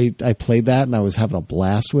 I played that and I was having a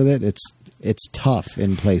blast with it. It's tough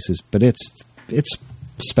in places, but it's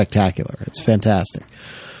spectacular. It's fantastic.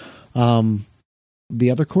 The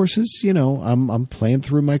other courses, I'm playing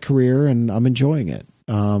through my career and I'm enjoying it.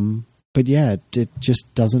 But yeah, it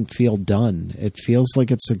just doesn't feel done. It feels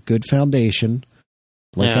like it's a good foundation,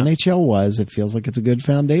 like NHL was. It feels like it's a good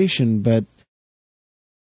foundation, but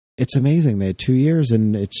it's amazing. They had 2 years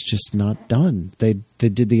and it's just not done. They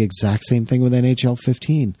did the exact same thing with NHL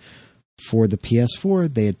 15. For the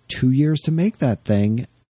PS4, they had 2 years to make that thing,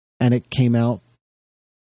 and it came out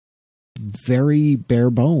very bare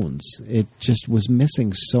bones. It just was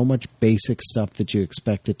missing so much basic stuff that you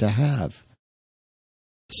expect it to have.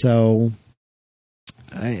 So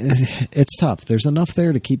it's tough. There's enough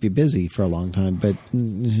there to keep you busy for a long time, but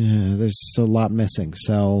there's a lot missing.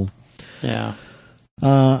 So yeah,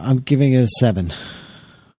 I'm giving it a 7.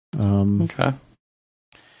 Okay.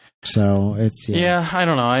 So it's I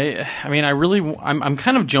don't know. I mean, I'm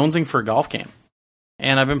kind of jonesing for a golf game,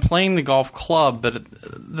 and I've been playing the golf club. But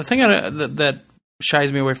the thing that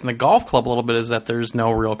shies me away from the golf club a little bit is that there's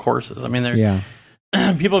no real courses. I mean,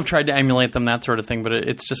 people have tried to emulate them, that sort of thing, but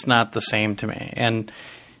it's just not the same to me. And,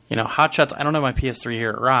 Hot Shots, I don't have my PS3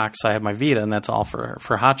 here at Rocks. I have my Vita, and that's all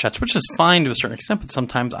for Hot Shots, which is fine to a certain extent, but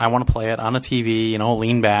sometimes I want to play it on a TV,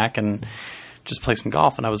 lean back and just play some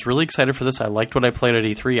golf. And I was really excited for this. I liked what I played at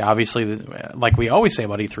E3. Obviously, like we always say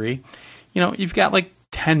about E3, you've got like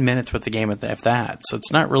 10 minutes with the game if that. So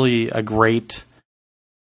it's not really a great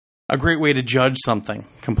way to judge something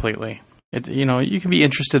completely. You can be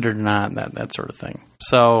interested or not, that sort of thing.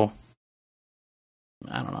 So,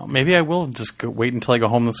 I don't know. Maybe I will just wait until I go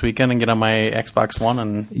home this weekend and get on my Xbox One.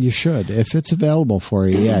 And you should. If it's available for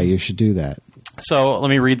you, yeah, you should do that. So, let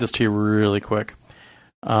me read this to you really quick.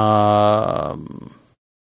 That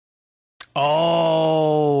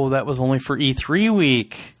was only for E3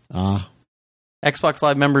 week. Xbox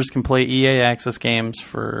Live members can play EA Access games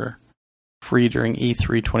for free during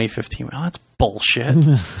E3 2015. Well, that's bullshit.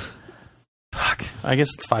 Fuck. I guess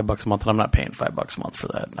it's $5 a month, and I'm not paying $5 a month for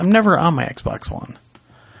that. I'm never on my Xbox One.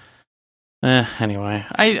 Anyway,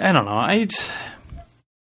 I don't know. Right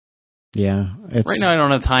now I don't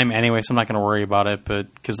have time anyway, so I'm not going to worry about it.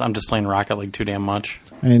 But because I'm just playing Rocket League too damn much.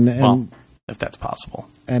 And if that's possible.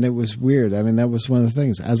 And it was weird. I mean, that was one of the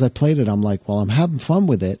things. As I played it, I'm like, well, I'm having fun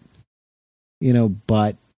with it,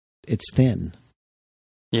 but it's thin.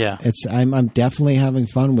 Yeah, I'm definitely having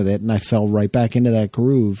fun with it, and I fell right back into that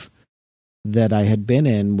groove that I had been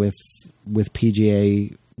in with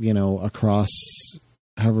PGA, across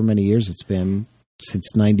however many years it's been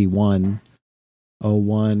since 91,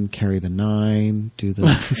 01, carry the 9, do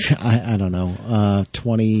the I don't know,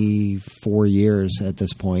 24 years at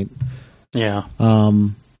this point. Yeah.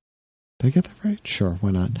 Did I get that right? Sure,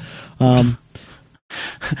 why not?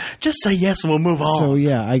 Just say yes and we'll move on. So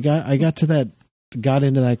yeah, I got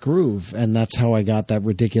into that groove, and that's how I got that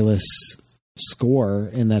ridiculous score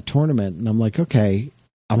in that tournament. And I'm like, okay,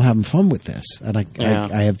 I'm having fun with this, and I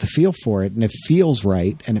have the feel for it, and it feels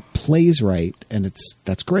right, and it plays right, and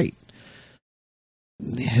that's great.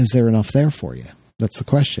 Is there enough there for you? That's the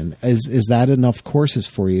question. Is that enough courses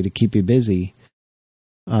for you to keep you busy,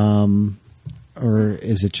 or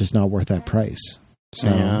is it just not worth that price?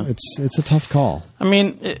 So it's a tough call. I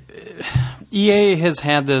mean, EA has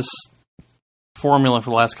had this formula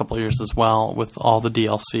for the last couple of years as well, with all the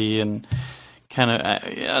DLC and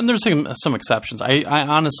and there's some exceptions. I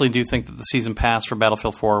honestly do think that the season pass for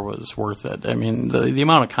Battlefield 4 was worth it. I mean, the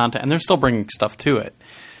amount of content, and they're still bringing stuff to it.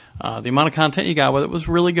 The amount of content you got with it was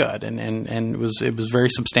really good, and it was very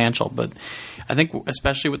substantial. But I think,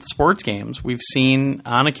 especially with the sports games, we've seen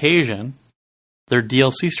on occasion their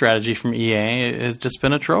DLC strategy from EA has just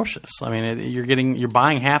been atrocious. I mean, you're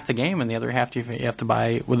buying half the game, and the other half you have to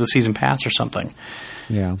buy with a season pass or something.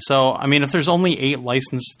 Yeah. So, I mean, if there's only 8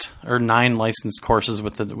 licensed or 9 licensed courses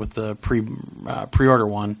with the pre-order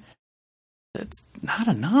one, that's not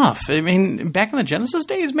enough. I mean, back in the Genesis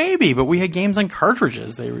days, maybe, but we had games on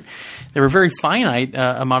cartridges. They were very finite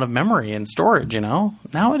amount of memory and storage.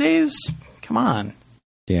 Nowadays, come on.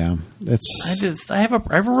 Yeah, I have a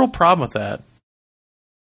real problem with that.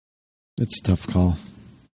 It's a tough call.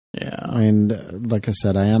 Yeah. And like I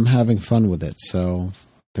said, I am having fun with it, so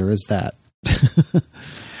there is that.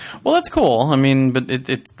 Well, that's cool. I mean, but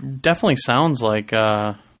it definitely sounds like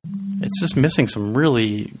it's just missing some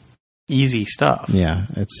really easy stuff. Yeah,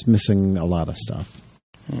 it's missing a lot of stuff.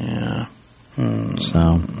 Yeah.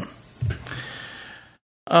 So.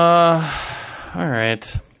 All right.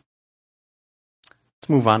 Let's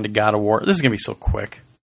move on to God of War. This is going to be so quick.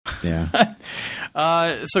 Yeah.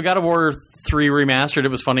 So God of War 3 Remastered,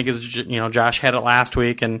 it was funny because, Josh had it last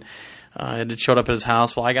week, and it showed up at his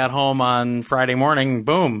house. Well, I got home on Friday morning,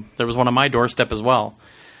 boom, there was one on my doorstep as well.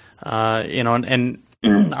 And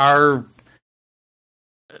our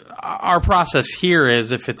process here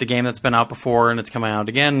is, if it's a game that's been out before and it's coming out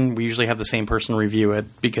again, we usually have the same person review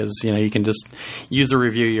it, because you can just use the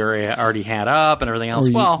review you already had up and everything else.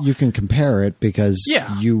 Or you can compare it, because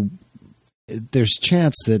there's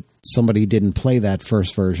chance that somebody didn't play that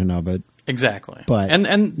first version of it. Exactly. But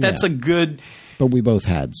and that's a good. But we both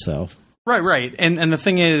had, so. Right. And the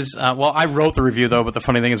thing is, I wrote the review, though, but the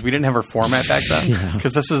funny thing is we didn't have our format back then,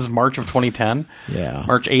 because this is March of 2010. Yeah.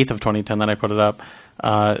 March 8th of 2010 that I put it up.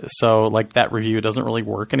 So, that review doesn't really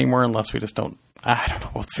work anymore unless we just don't. I don't know.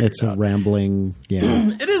 We'll figure it's a rambling. Yeah.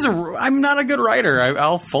 It is. I'm not a good writer.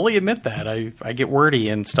 I'll fully admit that. I get wordy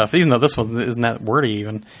and stuff, even though this one isn't that wordy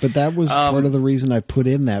even. But that was part of the reason I put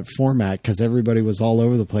in that format, because everybody was all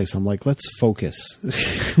over the place. I'm like, let's focus.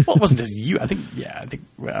 Well, it wasn't just you. I think.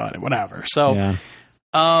 Well, whatever. So, yeah.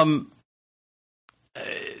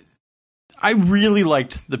 I really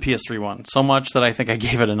liked the PS3 one so much that I think I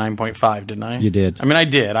gave it a 9.5, didn't I? You did. I mean, I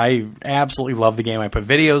did. I absolutely loved the game. I put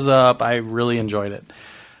videos up. I really enjoyed it.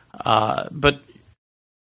 But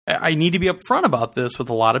I need to be upfront about this with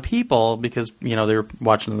a lot of people because, they were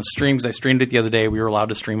watching the streams. I streamed it the other day. We were allowed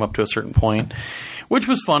to stream up to a certain point, which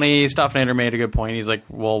was funny. Stoffnader made a good point. He's like,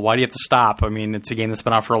 well, why do you have to stop? I mean, it's a game that's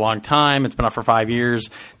been out for a long time. It's been out for 5 years.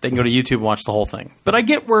 They can go to YouTube and watch the whole thing. But I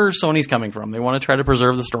get where Sony's coming from. They want to try to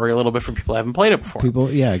preserve the story a little bit for people who haven't played it before.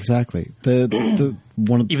 Yeah, exactly. Even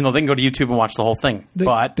though they can go to YouTube and watch the whole thing.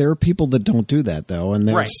 But there are people that don't do that, though. And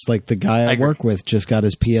there's like the guy I work with just got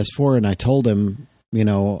his PS4, and I told him,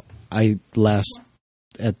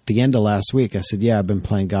 at the end of last week, I said, yeah, I've been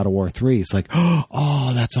playing God of War 3. He's like,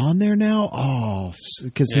 oh, that's on there now? Oh,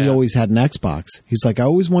 because he always had an Xbox. He's like, I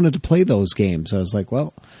always wanted to play those games. I was like,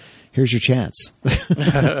 well, here's your chance.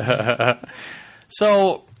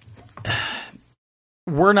 So,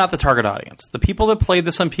 we're not the target audience. The people that played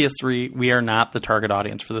this on PS3, we are not the target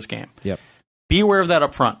audience for this game. Yep. Be aware of that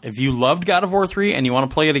up front. If you loved God of War 3 and you want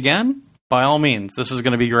to play it again, by all means, this is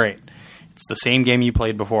going to be great. It's the same game you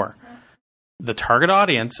played before. The target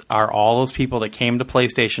audience are all those people that came to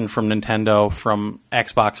PlayStation from Nintendo, from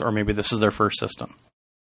Xbox, or maybe this is their first system.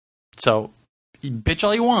 So, bitch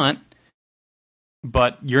all you want,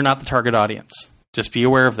 but you're not the target audience. Just be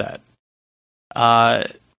aware of that.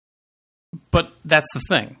 But that's the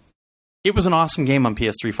thing. It was an awesome game on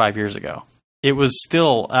PS3 5 years ago. It was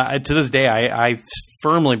still, to this day, I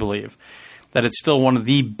firmly believe that it's still one of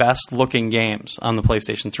the best-looking games on the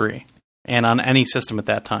PlayStation 3 and on any system at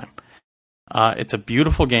that time. It's a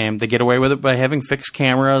beautiful game. They get away with it by having fixed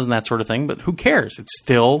cameras and that sort of thing, but who cares? It's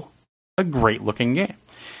still a great-looking game.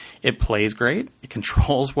 It plays great. It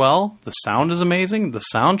controls well. The sound is amazing. The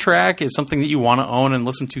soundtrack is something that you want to own and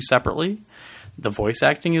listen to separately. The voice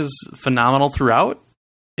acting is phenomenal throughout.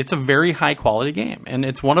 It's a very high-quality game, and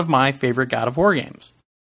it's one of my favorite God of War games.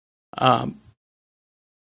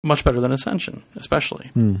 Much better than Ascension,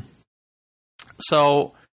 especially.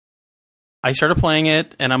 So I started playing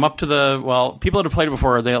it, and I'm up to people that have played it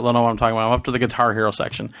before, they'll know what I'm talking about. I'm up to the Guitar Hero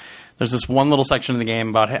section. There's this one little section of the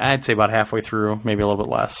game, I'd say about halfway through, maybe a little bit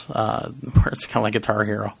less, where it's kind of like Guitar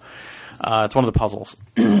Hero. It's one of the puzzles.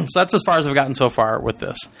 So that's as far as I've gotten so far with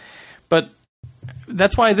this. But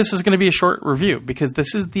that's why this is going to be a short review, because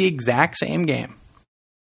this is the exact same game.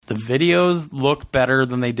 The videos look better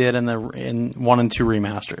than they did in 1 and 2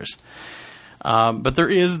 remasters. But there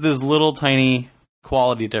is this little tiny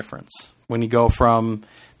quality difference when you go from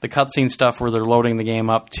the cutscene stuff where they're loading the game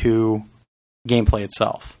up to gameplay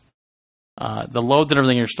itself. The loads and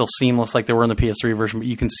everything are still seamless like they were in the PS3 version, but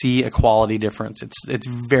you can see a quality difference. It's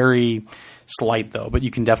very slight, though, but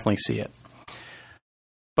you can definitely see it.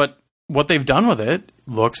 But what they've done with it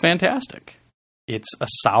looks fantastic. It's a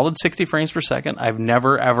solid 60 frames per second. I've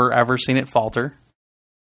never, ever, ever seen it falter.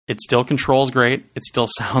 It still controls great. It still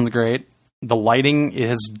sounds great. The lighting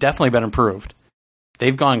has definitely been improved.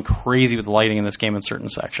 They've gone crazy with the lighting in this game in certain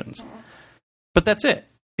sections. But that's it.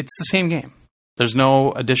 It's the same game. There's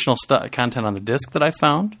no additional content on the disc that I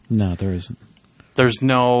found. No, there isn't. There's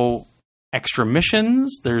no extra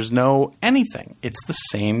missions. There's no anything. It's the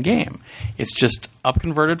same game. It's just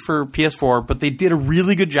up-converted for PS4, but they did a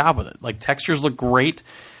really good job with it. Like, textures look great.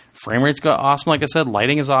 Frame rate's got awesome, like I said.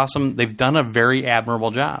 Lighting is awesome. They've done a very admirable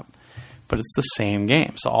job. But it's the same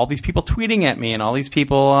game. So all these people tweeting at me and all these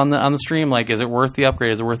people on the stream like, is it worth the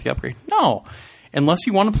upgrade? Is it worth the upgrade? No. Unless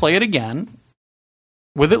you want to play it again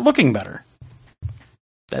with it looking better.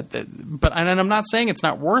 But I'm not saying it's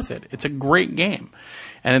not worth it. It's a great game.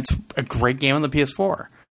 And it's a great game on the PS4.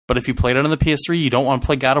 But if you played it on the PS3, you don't want to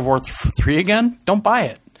play God of War 3 again, don't buy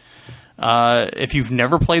it. If you've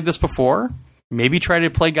never played this before, maybe try to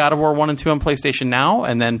play God of War 1 and 2 on PlayStation Now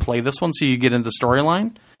and then play this one so you get into the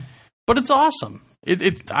storyline. But it's awesome.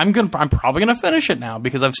 I'm probably gonna finish it now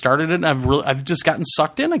because I've started it and I've just gotten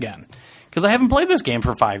sucked in again because I haven't played this game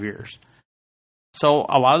for 5 years. So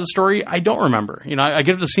a lot of the story I don't remember. I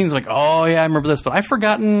get up to scenes like, oh yeah, I remember this, but I've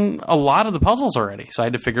forgotten a lot of the puzzles already. So I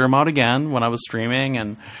had to figure them out again when I was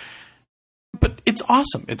streaming. But it's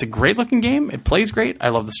awesome. It's a great looking game. It plays great. I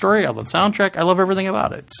love the story. I love the soundtrack. I love everything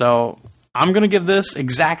about it. So I'm gonna give this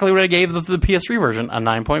exactly what I gave the PS3 version, a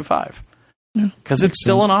 9.5. Because it's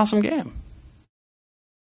still an awesome game.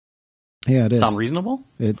 Yeah, it is. Sound reasonable?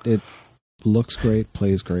 It looks great,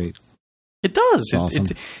 plays great. It does. It's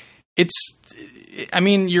awesome. I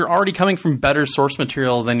mean, you're already coming from better source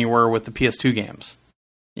material than you were with the PS2 games.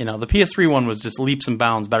 The PS3 one was just leaps and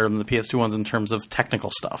bounds better than the PS2 ones in terms of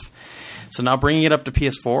technical stuff. So now bringing it up to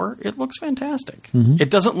PS4, it looks fantastic. Mm-hmm. It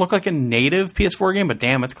doesn't look like a native PS4 game, but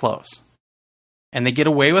damn, it's close. And they get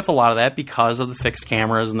away with a lot of that because of the fixed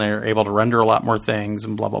cameras, and they're able to render a lot more things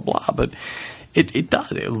and blah, blah, blah. But it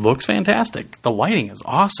does. It looks fantastic. The lighting is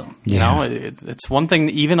awesome. You know, it's one thing,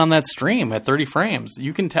 even on that stream at 30 frames,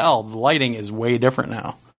 you can tell the lighting is way different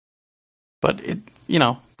now. But,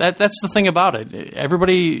 that's the thing about it.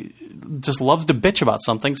 Everybody just loves to bitch about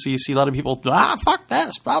something, so you see a lot of people, fuck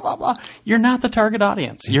this, blah, blah, blah. You're not the target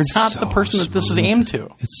audience. You're not the person that this is aimed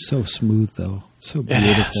to. It's so smooth, though. So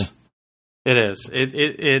beautiful. It is.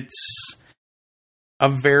 It's a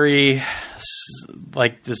very,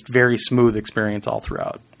 just very smooth experience all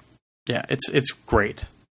throughout. Yeah, it's great.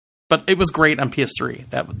 But it was great on PS3.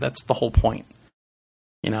 That's the whole point.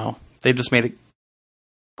 They just made it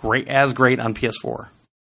great on PS4.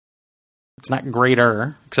 It's not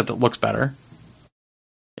greater, except it looks better.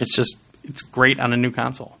 It's great on a new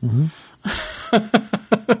console. Mm-hmm.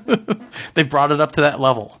 They brought it up to that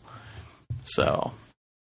level. So,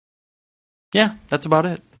 yeah, that's about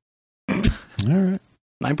it. All right.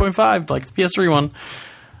 9.5, like the PS3 one.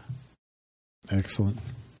 Excellent.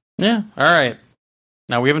 Yeah, all right.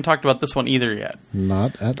 Now, we haven't talked about this one either yet.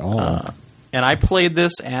 Not at all. And I played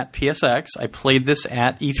this at PSX. I played this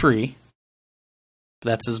at E3.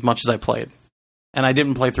 That's as much as I played. And I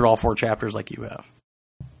didn't play through all 4 chapters like you have.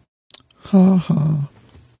 Ha ha.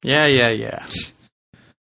 Yeah.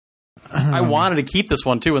 I wanted to keep this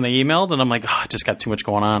one, too, when they emailed, and I'm like, I just got too much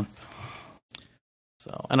going on.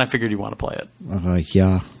 So, and I figured you want to play it.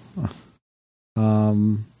 Yeah.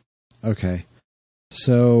 Okay.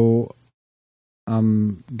 So,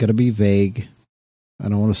 I'm going to be vague. I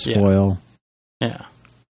don't want to spoil. Yeah.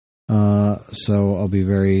 So I'll be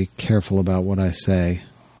very careful about what I say.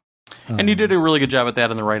 And you did a really good job at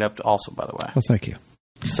that in the write-up also, by the way. Well, thank you.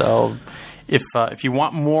 So if you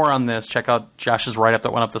want more on this, check out Josh's write-up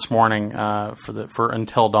that went up this morning for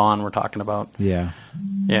Until Dawn we're talking about. Yeah.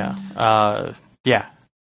 Yeah.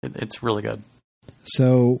 It's really good.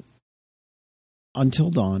 So Until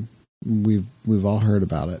Dawn, we've all heard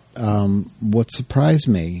about it. What surprised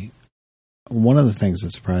me, one of the things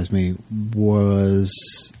that surprised me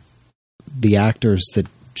was the actors that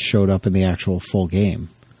showed up in the actual full game.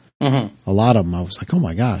 Mm-hmm. A lot of them, I was like, oh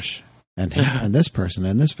my gosh. And this person,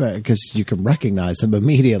 and this, because you can recognize them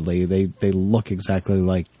immediately. They look exactly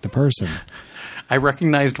like the person. I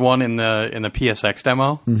recognized one in the PSX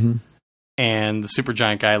demo. Mm-hmm. And the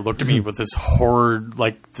Supergiant guy looked at me with this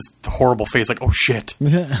horrible face, like, oh shit.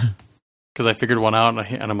 Because I figured one out,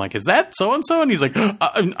 and I'm like, is that so-and-so? And he's like,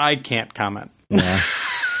 I can't comment. Yeah.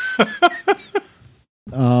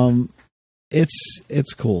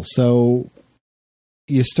 It's cool. So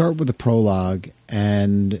you start with the prologue,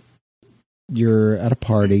 and you're at a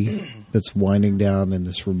party that's winding down in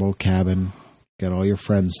this remote cabin. Got all your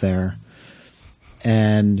friends there.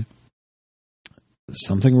 And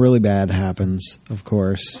something really bad happens, of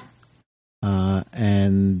course.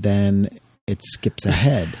 And then it skips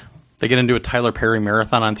ahead. They get into a Tyler Perry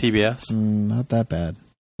marathon on TBS? Not that bad.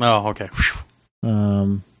 Oh, okay.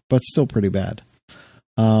 But still pretty bad.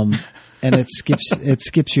 And it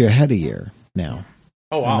skips you ahead a year now.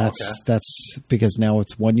 Oh, wow. And that's because now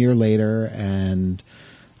it's 1 year later, and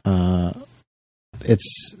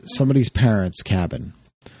it's somebody's parents' cabin.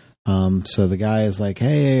 So the guy is like,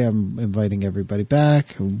 hey, I'm inviting everybody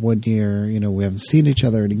back. 1 year, we haven't seen each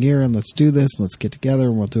other in a year, and let's do this, and let's get together,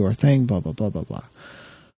 and we'll do our thing, blah, blah, blah, blah, blah.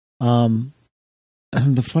 And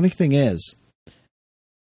the funny thing is,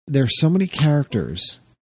 there's so many characters,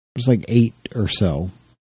 there's like 8 or so,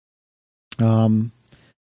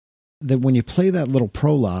 that when you play that little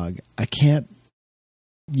prologue,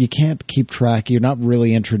 you can't keep track. You're not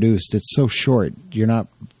really introduced. It's so short. You're not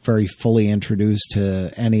very fully introduced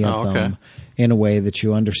to any of them in a way that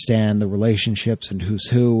you understand the relationships and who's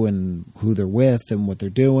who and who they're with and what they're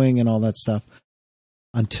doing and all that stuff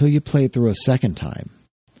until you play it through a second time.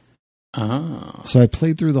 Oh. So I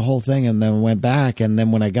played through the whole thing and then went back. And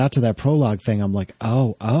then when I got to that prologue thing, I'm like,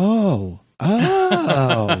 oh.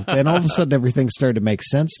 Then all of a sudden everything started to make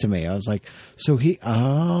sense to me. I was like,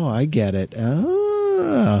 I get it.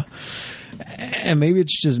 Oh. And maybe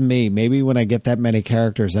it's just me. Maybe when I get that many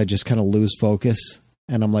characters, I just kind of lose focus.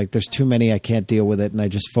 And I'm like, there's too many, I can't deal with it. And I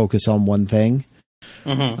just focus on one thing.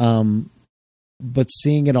 Mm-hmm. But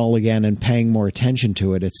seeing it all again and paying more attention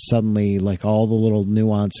to it, it's suddenly like all the little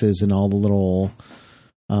nuances and all the little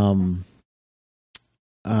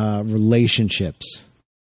relationships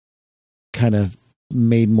kind of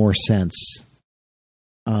made more sense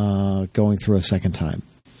going through a second time.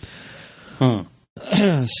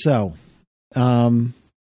 So,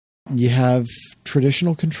 you have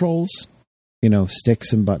traditional controls,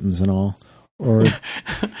 sticks and buttons and all, Or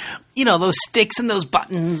those sticks and those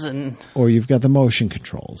buttons, and or you've got the motion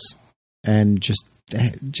controls and just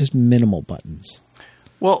minimal buttons.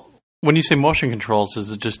 Well, when you say motion controls,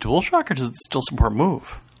 is it just DualShock or does it still support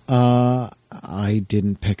Move? I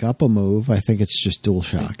didn't pick up a Move. I think it's just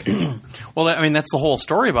DualShock. Well, I mean, that's the whole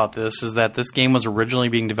story about this, is that this game was originally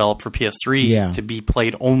being developed for PS3 to be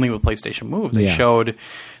played only with PlayStation Move. They showed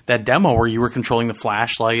that demo where you were controlling the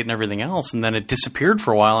flashlight and everything else, and then it disappeared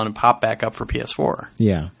for a while and it popped back up for PS4.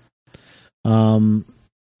 Yeah. Although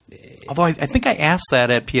I think I asked that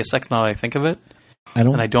at PSX now that I think of it.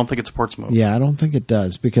 And I don't think it supports Move. Yeah, I don't think it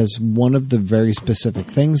does, because one of the very specific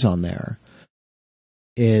things on there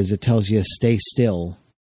is it tells you stay still,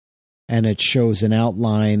 and it shows an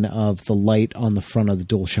outline of the light on the front of the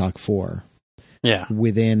DualShock 4. Yeah.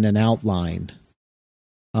 Within an outline.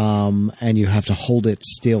 And you have to hold it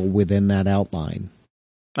still within that outline.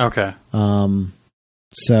 Okay.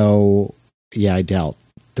 So, yeah, I doubt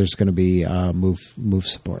there's going to be move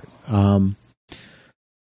support.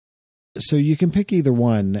 So you can pick either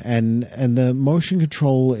one, and the motion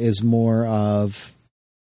control is more of,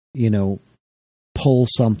 pull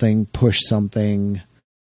something, push something,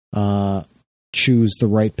 choose the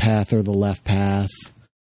right path or the left path.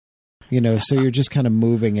 So you're just kind of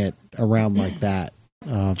moving it around like that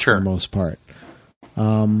for the most part.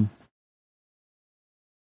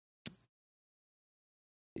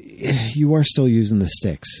 You are still using the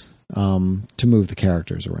sticks to move the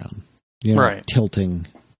characters around. Tilting.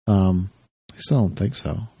 I still don't think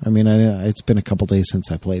so. I mean, it's been a couple days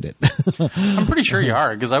since I played it. I'm pretty sure you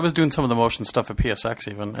are, because I was doing some of the motion stuff at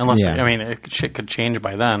PSX even. Unless, shit could change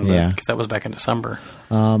by then, because that was back in December.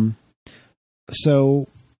 So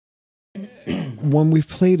when we've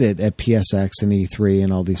played it at PSX and E3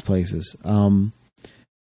 and all these places,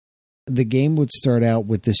 the game would start out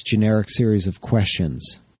with this generic series of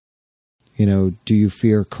questions. Do you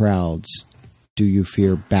fear crowds? Do you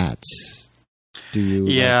fear bats? Do you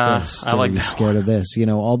like this? I like Are you that scared of this?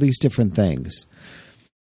 All these different things.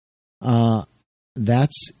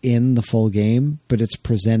 That's in the full game, but it's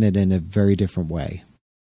presented in a very different way.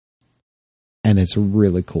 And it's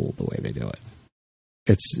really cool the way they do it.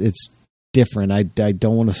 It's different. I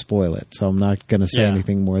don't want to spoil it, so I'm not going to say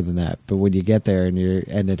anything more than that. But when you get there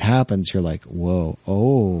and it happens, you're like, whoa,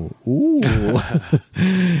 oh, ooh.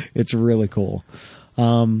 It's really cool.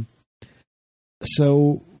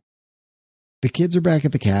 So the kids are back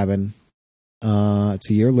at the cabin. It's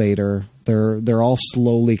a year later. They're all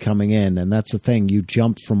slowly coming in, and that's the thing. You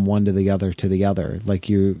jump from one to the other to the other. Like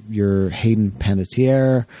you're Hayden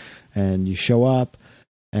Panettiere, and you show up,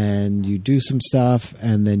 and you do some stuff,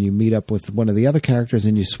 and then you meet up with one of the other characters,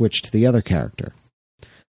 and you switch to the other character.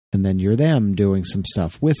 And then you're them doing some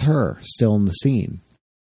stuff with her, still in the scene.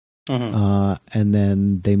 Mm-hmm. And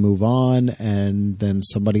then they move on, and then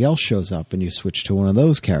somebody else shows up, and you switch to one of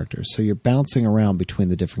those characters. So you're bouncing around between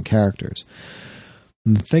the different characters.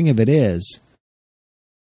 And the thing of it is,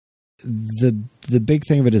 the big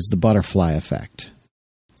thing of it is the butterfly effect,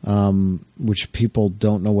 which people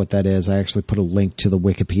don't know what that is. I actually put a link to the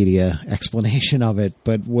Wikipedia explanation of it,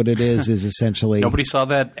 but what it is essentially... Nobody saw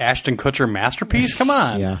that Ashton Kutcher masterpiece? Come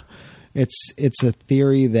on. Yeah. It's a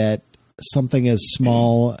theory that something as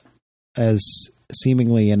small as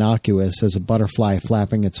seemingly innocuous as a butterfly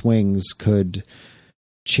flapping its wings could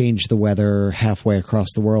change the weather halfway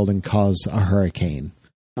across the world and cause a hurricane.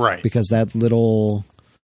 Right. Because that little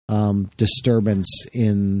disturbance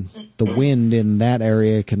in the wind in that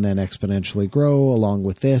area can then exponentially grow along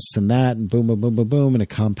with this and that, and boom, boom, boom, boom, boom, and it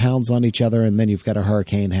compounds on each other, and then you've got a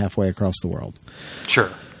hurricane halfway across the world.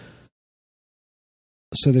 Sure.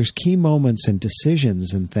 So there's key moments and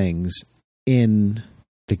decisions and things in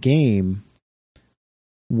the game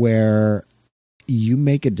where you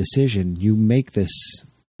make a decision, you make this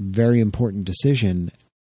very important decision,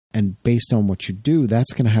 and based on what you do,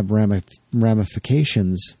 that's going to have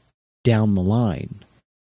ramifications down the line.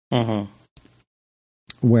 Uh-huh.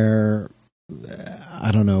 Where,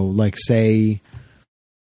 I don't know, like say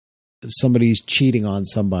somebody's cheating on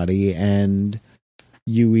somebody and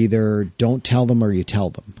you either don't tell them or you tell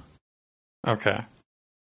them. Okay.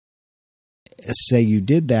 Say you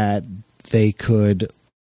did that, they could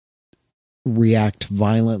react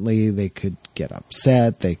violently, they could get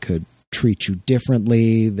upset, they could treat you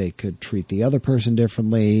differently, they could treat the other person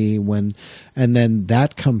differently, and then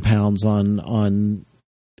that compounds on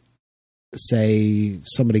say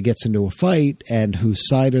somebody gets into a fight, and whose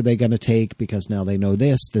side are they going to take because now they know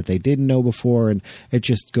this that they didn't know before, and it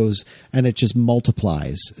just goes and it just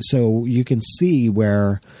multiplies. So you can see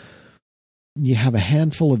where you have a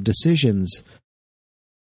handful of decisions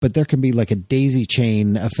but there can be like a daisy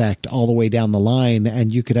chain effect all the way down the line,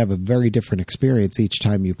 and you could have a very different experience each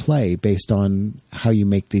time you play based on how you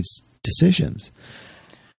make these decisions.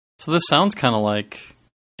 So this sounds kind of like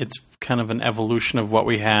it's kind of an evolution of what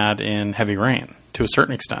we had in Heavy Rain to a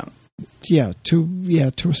certain extent. Yeah, to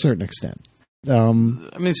a certain extent. I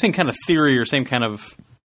mean, same kind of theory or same kind of,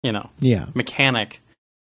 mechanic.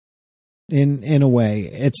 In a way,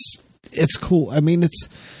 it's cool. I mean,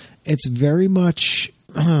 it's very much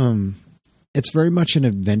an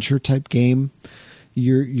adventure type game.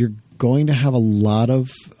 You're going to have a lot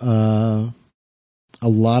of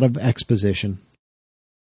exposition,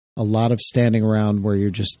 a lot of standing around where you're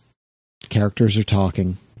just characters are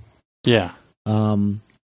talking. Yeah.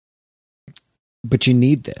 But you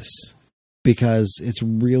need this because it's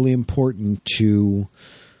really important to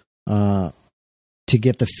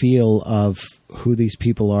get the feel of who these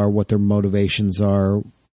people are, what their motivations are,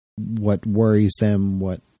 what worries them,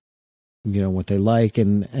 what they like,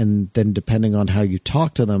 and then depending on how you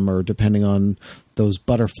talk to them, or depending on those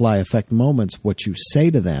butterfly effect moments, what you say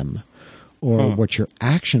to them, or what your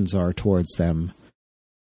actions are towards them,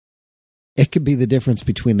 it could be the difference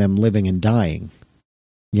between them living and dying,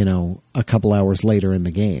 a couple hours later in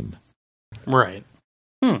the game. Right.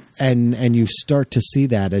 And you start to see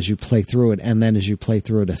that as you play through it, and then as you play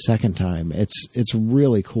through it a second time, it's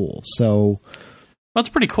really cool. So that's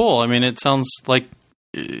pretty cool. I mean, it sounds like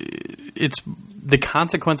it's the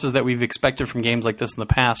consequences that we've expected from games like this in the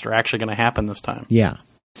past are actually going to happen this time. Yeah.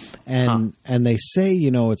 And they say,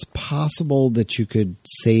 it's possible that you could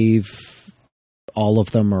save all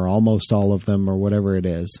of them or almost all of them or whatever it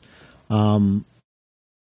is.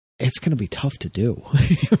 It's going to be tough to do.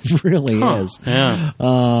 It really is. Yeah.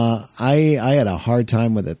 I had a hard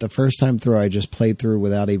time with it. The first time through, I just played through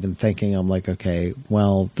without even thinking. I'm like, okay,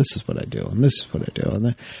 well, this is what I do, and this is what I do.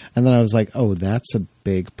 And then I was like, oh, that's a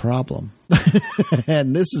big problem.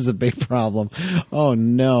 And this is a big problem. Oh,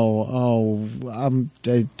 no. Oh,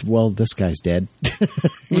 well, this guy's dead.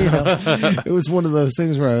 It was one of those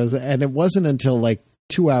things where and it wasn't until like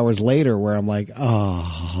 2 hours later where I'm like,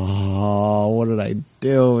 oh, what did I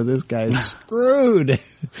do? This guy's screwed.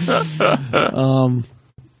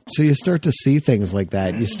 So you start to see things like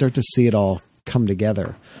that. You start to see it all come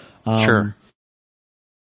together. Sure.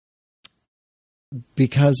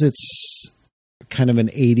 Because it's kind of an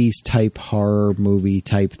 80s type horror movie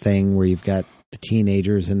type thing where you've got the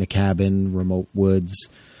teenagers in the cabin, remote woods.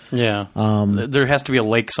 Yeah. There has to be a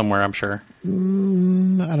lake somewhere, I'm sure. I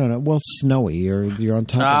don't know. Well, it's snowy, or you're on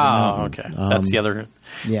top of the mountain. Okay. That's the other.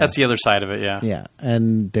 Yeah. That's the other side of it. Yeah. Yeah,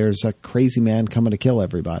 and there's a crazy man coming to kill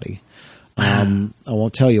everybody. I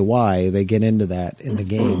won't tell you why. They get into that in the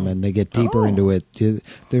game, and they get deeper into it.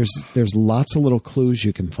 There's lots of little clues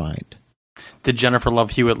you can find. Did Jennifer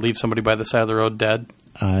Love Hewitt leave somebody by the side of the road dead?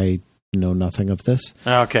 I know nothing of this.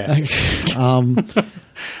 Okay.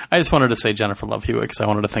 I just wanted to say Jennifer Love Hewitt because I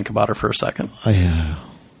wanted to think about her for a second. Yeah.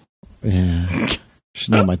 She's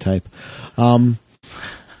not my type.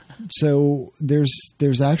 So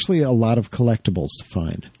there's actually a lot of collectibles to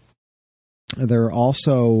find. There are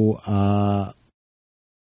also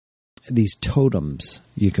these totems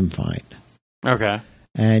you can find. Okay.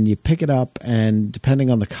 And you pick it up, and depending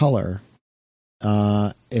on the color,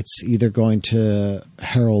 it's either going to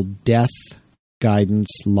herald death, guidance,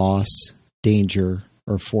 loss, danger,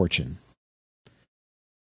 or fortune.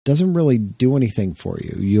 Doesn't really do anything for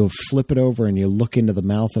you. You'll flip it over and you look into the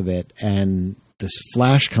mouth of it, and this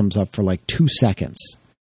flash comes up for like 2 seconds.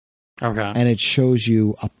 Okay. And it shows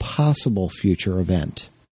you a possible future event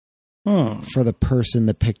for the person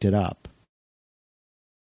that picked it up.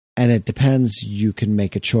 And it depends. You can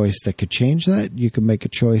make a choice that could change that. You can make a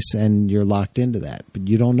choice and you're locked into that. But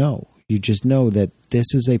you don't know. You just know that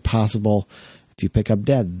this is a possible, if you pick up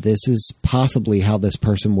dead, this is possibly how this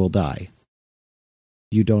person will die.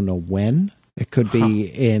 You don't know when. It could be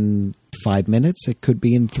in 5 minutes. It could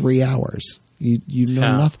be in 3 hours. You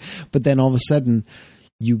know nothing. But then all of a sudden,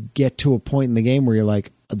 you get to a point in the game where you're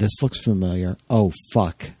like, this looks familiar. Oh,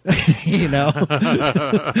 fuck.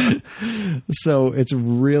 So it's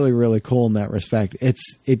really, really cool in that respect.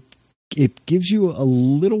 It gives you a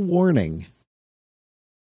little warning,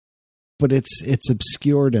 but it's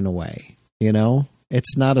obscured in a way,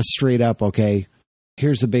 It's not a straight up, okay,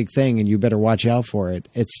 here's a big thing and you better watch out for it.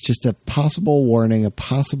 It's just a possible warning, a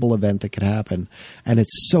possible event that could happen. And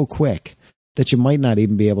it's so quick that you might not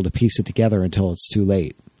even be able to piece it together until it's too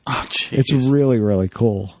late. Oh, jeez. It's really, really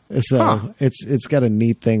cool. So it's got a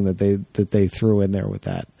neat thing that they threw in there with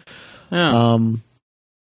that. Yeah.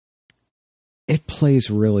 It plays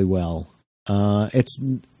really well. It's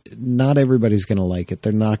not everybody's going to like it.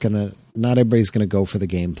 Not everybody's going to go for the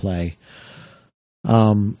gameplay.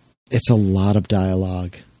 It's a lot of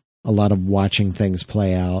dialogue, a lot of watching things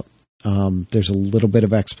play out. There's a little bit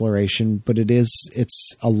of exploration, but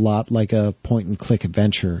it's a lot like a point and click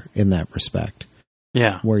adventure in that respect.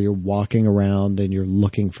 Yeah. Where you're walking around and you're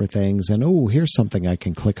looking for things and, oh, here's something I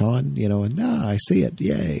can click on, and I see it.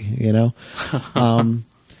 Yay.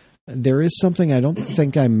 There is something, I don't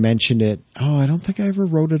think I mentioned it. Oh, I don't think I ever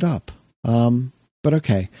wrote it up. But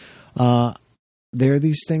okay. There are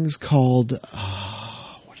these things called,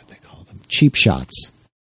 what do they call them? Cheap shots.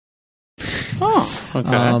 Oh,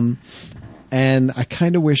 okay. And I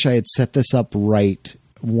kind of wish I had set this up right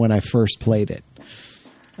when I first played it.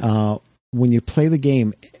 When you play the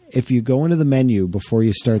game, if you go into the menu before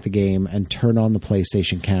you start the game and turn on the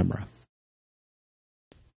PlayStation camera,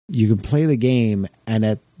 you can play the game, and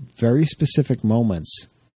at very specific moments,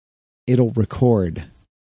 it'll record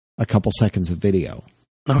a couple seconds of video.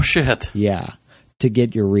 Oh, shit. Yeah. To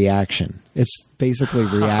get your reaction. It's basically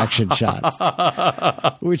reaction shots,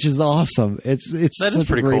 which is awesome. It's such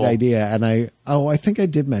a great idea. And I think I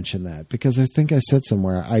did mention that because I think I said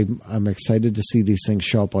somewhere, I'm excited to see these things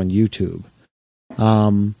show up on YouTube.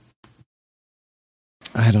 I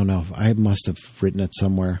don't know. I must have written it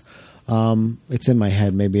somewhere. It's in my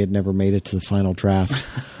head. Maybe it never made it to the final draft.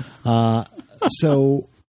 So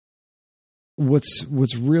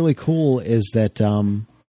what's really cool is that,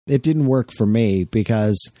 it didn't work for me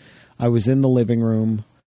because I was in the living room.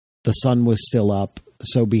 The sun was still up.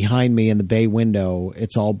 So behind me in the bay window,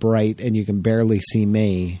 it's all bright and you can barely see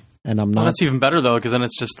me. And I'm not. Well, that's even better though, because then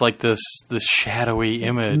it's just like this shadowy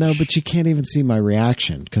image. No, but you can't even see my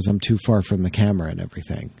reaction because I'm too far from the camera and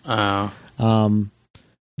everything. Oh.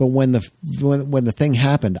 But when the thing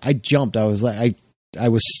happened, I jumped. I was like, I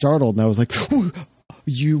was startled and I was like,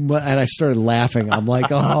 and I started laughing. I'm like,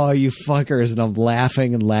 oh, you fuckers. And I'm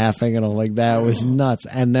laughing and laughing. And I'm like, that was nuts.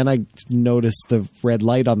 And then I noticed the red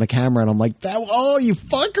light on the camera and I'm like, oh, you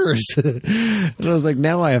fuckers. And I was like,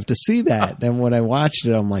 now I have to see that. And when I watched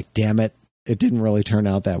it, I'm like, damn it. It didn't really turn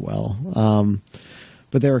out that well.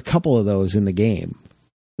 But there are a couple of those in the game.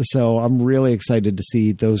 So I'm really excited to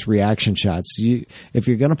see those reaction shots. If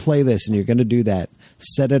you're going to play this and you're going to do that,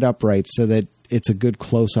 set it up right so that it's a good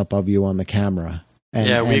close-up of you on the camera.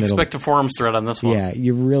 And we expect a forums thread on this one. Yeah,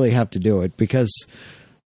 you really have to do it because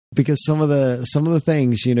some of the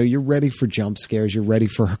things, you're ready for jump scares, you're ready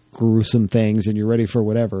for gruesome things, and you're ready for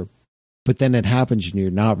whatever. But then it happens and you're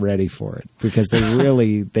not ready for it because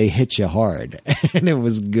they hit you hard, and it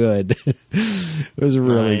was good. It was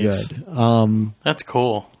really good. That's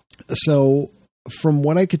cool. So from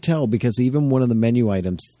what I could tell, because even one of the menu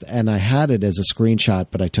items, and I had it as a screenshot,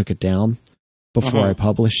 but I took it down before I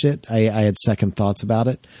published it. I had second thoughts about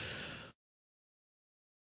it.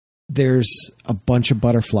 There's a bunch of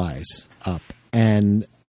butterflies up, and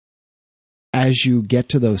as you get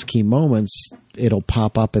to those key moments, it'll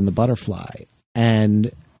pop up in the butterfly,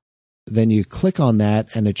 and then you click on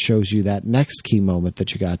that and it shows you that next key moment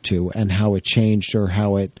that you got to and how it changed or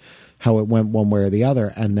how it went one way or the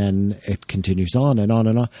other, and then it continues on and on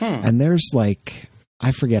and on. And there's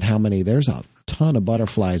I forget how many, there's a ton of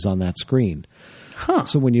butterflies on that screen.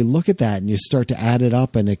 So when you look at that and you start to add it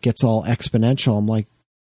up and it gets all exponential, I'm like,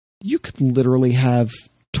 you could literally have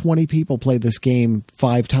 20 people play this game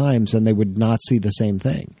 5 times and they would not see the same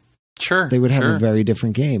thing. Sure. They would have a very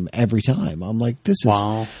different game every time. I'm like,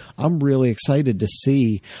 I'm really excited to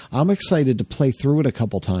see. I'm excited to play through it a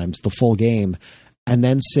couple times, the full game, and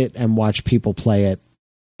then sit and watch people play it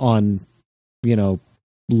on,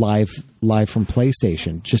 live from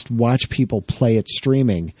PlayStation. Just watch people play it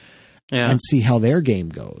streaming. Yeah. And see how their game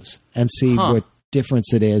goes and see what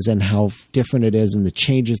difference it is and how different it is and the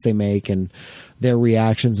changes they make and their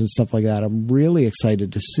reactions and stuff like that. I'm really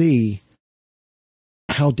excited to see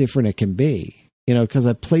how different it can be, because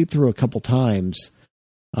I played through a couple times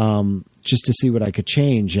just to see what I could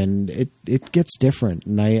change, and it gets different.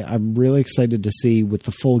 And I'm really excited to see with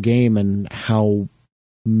the full game and how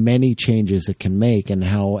many changes it can make and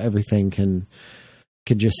how everything can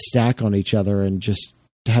just stack on each other and just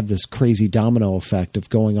to have this crazy domino effect of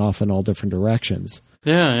going off in all different directions.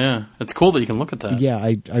 Yeah. It's cool that you can look at that. Yeah,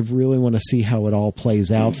 I really want to see how it all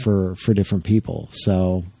plays out for different people.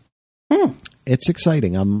 So it's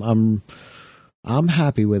exciting. I'm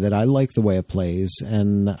happy with it. I like the way it plays,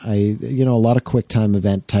 and a lot of quick time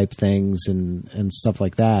event type things and stuff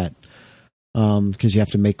like that. Because you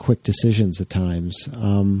have to make quick decisions at times.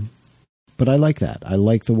 But I like that. I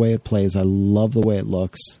like the way it plays. I love the way it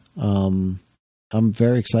looks. I'm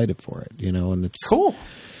very excited for it, and it's cool.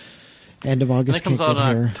 End of August. That comes out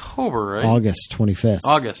in October, right? August 25th.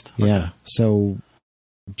 August. Okay. Yeah. So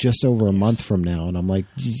just over a month from now. And I'm like,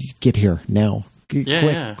 get here now. Quick.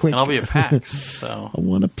 And I'll be at PAX. So I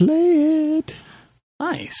want to play it.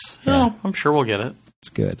 Nice. Yeah. Oh, I'm sure we'll get it. It's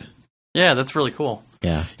good. Yeah, that's really cool.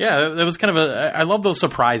 Yeah. Yeah, it was kind of I love those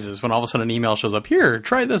surprises when all of a sudden an email shows up. Here,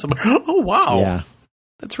 try this. I'm like, oh, wow. Yeah.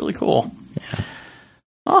 That's really cool. Yeah.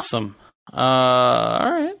 Awesome.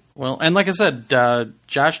 All right. Well, and like I said,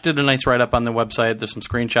 Josh did a nice write-up on the website. There's some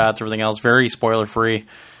screenshots, everything else, very spoiler-free.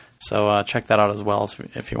 So check that out as well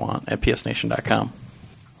if you want at psnation.com.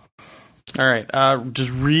 All right.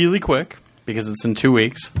 Just really quick, because it's in 2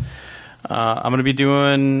 weeks, I'm going to be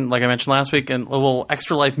doing, like I mentioned last week, a little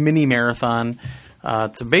Extra Life mini marathon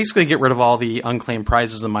to basically get rid of all the unclaimed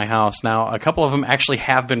prizes in my house. Now, a couple of them actually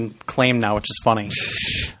have been claimed now, which is funny.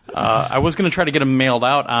 I was going to try to get them mailed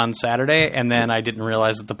out on Saturday, and then I didn't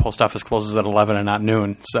realize that the post office closes at 11 and not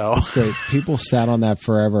noon. So that's great. People sat on that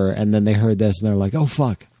forever, and then they heard this, and they're like, oh,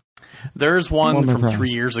 fuck. There's one from 3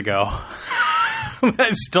 years ago that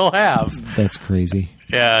I still have. That's crazy.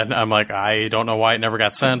 Yeah, I'm like, I don't know why it never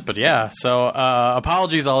got sent, but yeah. So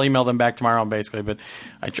apologies, I'll email them back tomorrow, basically. But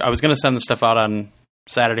I was going to send the stuff out on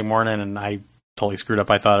Saturday morning, and I totally screwed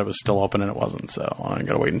up. I thought it was still open, and it wasn't. So I'm going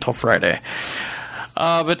to wait until Friday.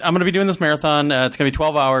 But I'm going to be doing this marathon. It's going to be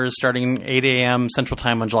 12 hours, starting 8 a.m. Central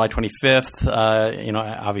Time on July 25th.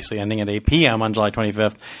 Obviously ending at 8 p.m. on July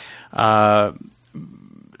 25th.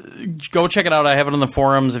 Go check it out. I have it on the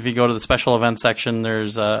forums. If you go to the special events section,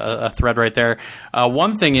 there's a thread right there.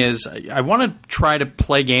 One thing is, I want to try to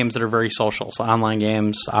play games that are very social, so online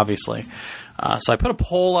games, obviously. So I put a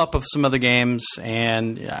poll up of some other games,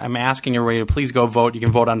 and I'm asking everybody to please go vote. You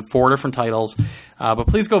can vote on 4 different titles, but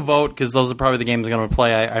please go vote, because those are probably the games I'm going to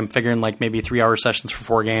play. I'm figuring like maybe 3-hour sessions for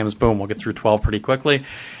 4 games. Boom, we'll get through 12 pretty quickly.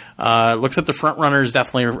 Looks like the front runner is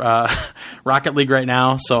definitely Rocket League right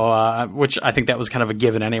now, so which I think that was kind of a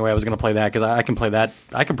given anyway. I was going to play that because I can play that.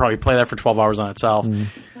 I could probably play that for 12 hours on itself.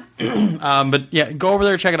 But yeah, go over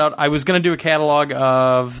there, check it out. I was going to do a catalog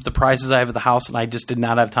of the prizes I have at the house, and I just did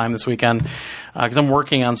not have time this weekend because I'm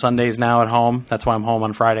working on Sundays now at home. That's why I'm home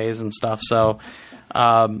on Fridays and stuff. So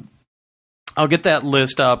I'll get that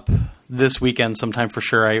list up this weekend sometime for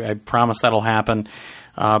sure. I promise that'll happen.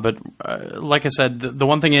 But like I said, the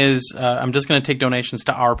one thing is I'm just going to take donations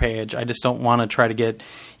to our page. I just don't want to try to get,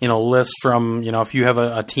 lists from, if you have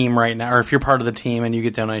a team right now, or if you're part of the team and you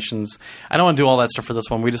get donations. I don't want to do all that stuff for this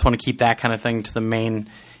one. We just want to keep that kind of thing to the main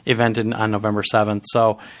event on November 7th.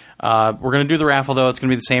 So we're going to do the raffle, though. It's going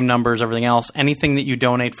to be the same numbers, everything else. Anything that you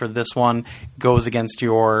donate for this one goes against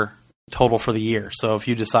your total for the year. So if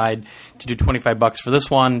you decide to do $25 for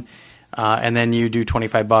this one, and then you do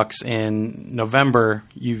 $25 in November,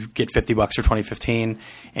 you get $50 for 2015,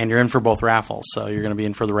 and you're in for both raffles. So you're going to be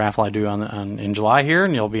in for the raffle I do in July here,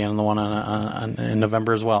 and you'll be in the one in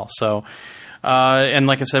November as well. So, and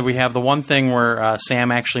like I said, we have the one thing where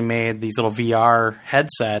Sam actually made these little VR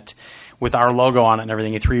headset with our logo on it and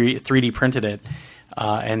everything. He 3D printed it.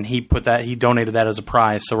 And he donated that as a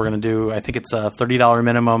prize. So we're going to do, I think it's a $30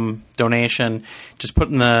 minimum donation. Just put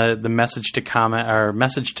in the message to comment or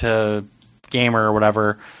message to gamer or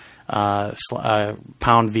whatever, pound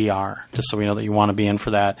VR, just so we know that you want to be in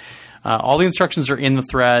for that. All the instructions are in the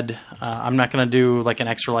thread. I'm not going to do like an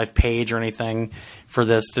Extra Life page or anything for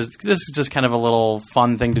this. This is just kind of a little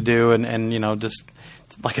fun thing to do, and just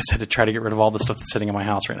like I said, to try to get rid of all the stuff that's sitting in my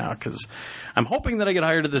house right now, because I'm hoping that I get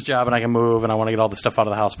hired at this job and I can move, and I want to get all the stuff out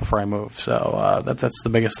of the house before I move. So that's the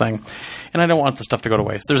biggest thing. And I don't want the stuff to go to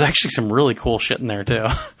waste. There's actually some really cool shit in there, too.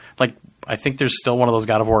 Like, I think there's still one of those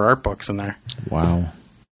God of War art books in there. Wow.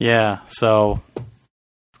 Yeah, so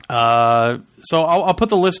I'll put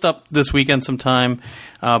the list up this weekend sometime.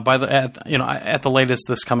 At the latest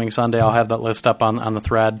this coming Sunday, I'll have that list up on the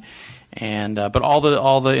thread. And but all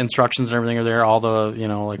the instructions and everything are there, all the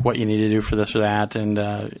like what you need to do for this or that, and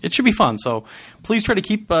it should be fun. So please try to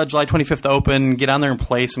keep July 25th open. Get on there and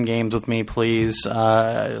play some games with me, please.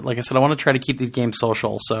 Like I said, I want to try to keep these games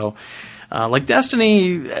social. So like Destiny,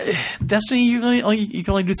 you can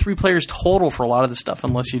only do 3 players total for a lot of this stuff,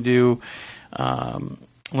 unless you do the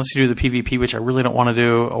PvP, which I really don't want to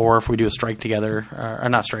do, or if we do a strike together, or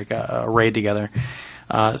not strike, a raid together.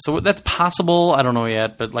 So that's possible. I don't know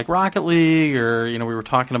yet, but like Rocket League, or we were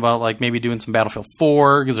talking about like maybe doing some Battlefield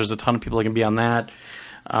 4, because there's a ton of people that can be on that.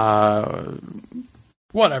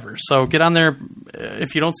 Whatever. So get on there.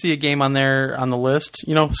 If you don't see a game on there on the list,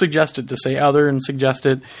 suggest it. To say other and suggest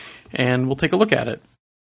it, and we'll take a look at it.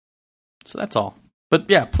 So that's all. But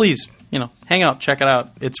yeah, please, hang out, check it out.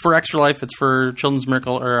 It's for Extra Life. It's for Children's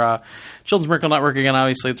Miracle Network. Again,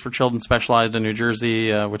 obviously, it's for children specialized in New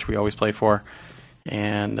Jersey, which we always play for.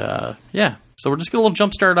 And yeah, so we're just get a little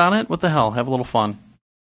jump start on it. What the hell? Have a little fun.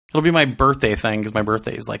 It'll be my birthday thing because my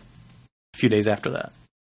birthday is like a few days after that.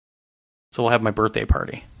 So we'll have my birthday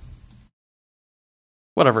party.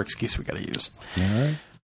 Whatever excuse we got to use.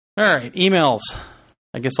 All right, emails.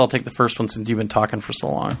 I guess I'll take the first one since you've been talking for so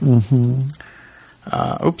long. Mm-hmm.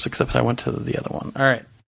 Except I went to the other one. All right.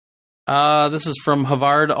 This is from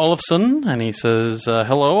Havard Olofsson, and he says,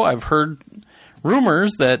 hello, I've heard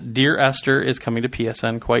rumors that Dear Esther is coming to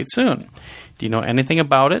PSN quite soon. Do you know anything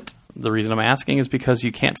about it? The reason I'm asking is because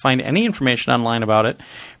you can't find any information online about it.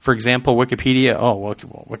 For example, Wikipedia.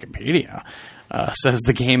 Wikipedia says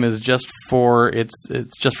the game is just for it's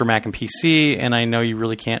just for Mac and PC, and I know you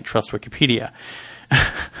really can't trust Wikipedia.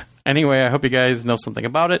 Anyway, I hope you guys know something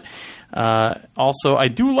about it. Also, I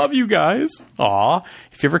do love you guys. Aw.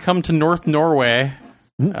 If you ever come to North Norway,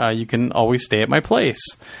 you can always stay at my place.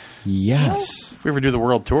 Yes. If we ever do the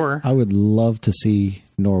world tour. I would love to see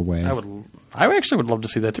Norway. I actually would love to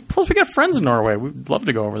see that too. Plus, we got friends in Norway. We'd love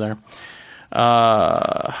to go over there.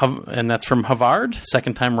 And that's from Havard,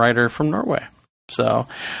 second-time writer from Norway. So,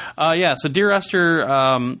 so Dear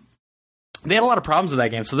Esther... they had a lot of problems with that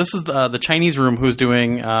game. So this is the Chinese room who's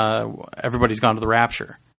doing Everybody's Gone to the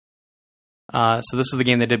Rapture. So this is the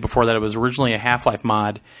game they did before that. It was originally a Half-Life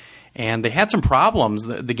mod. And they had some problems.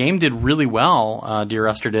 The game did really well, Dear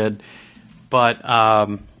Esther did. But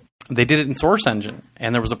they did it in Source Engine.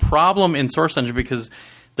 And there was a problem in Source Engine because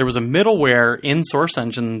there was a middleware in Source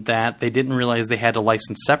Engine that they didn't realize they had to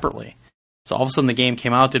license separately. So all of a sudden the game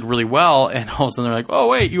came out, did really well, and all of a sudden they're like, oh,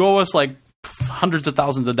 wait, you owe us like hundreds of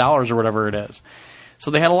thousands of dollars or whatever it is. So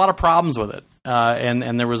they had a lot of problems with it.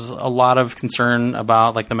 And there was a lot of concern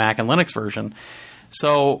about like the Mac and Linux version.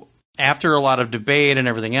 So after a lot of debate and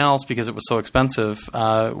everything else, because it was so expensive,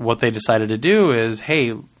 what they decided to do is,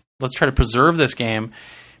 hey, let's try to preserve this game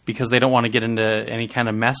because they don't want to get into any kind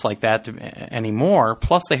of mess like that anymore.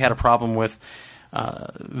 Plus they had a problem with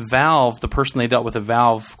Valve. The person they dealt with at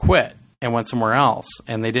Valve quit and went somewhere else,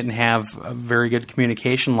 and they didn't have very good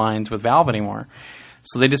communication lines with Valve anymore.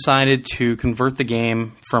 So they decided to convert the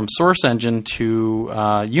game from Source Engine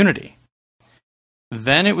to Unity.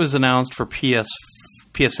 Then it was announced for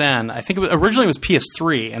PSN. I think originally it was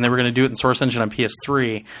PS3, and they were going to do it in Source Engine on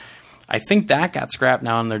PS3. I think that got scrapped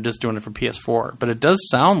now, and they're just doing it for PS4. But it does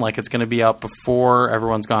sound like it's going to be out before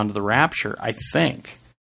Everyone's Gone to the Rapture, I think.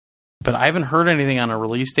 But I haven't heard anything on a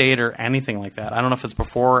release date or anything like that. I don't know if it's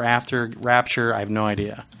before or after Rapture. I have no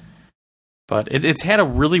idea. But it's had a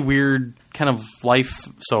really weird kind of life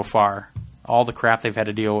so far. All the crap they've had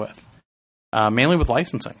to deal with. Mainly with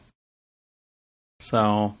licensing.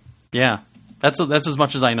 So, yeah. That's as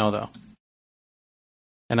much as I know, though.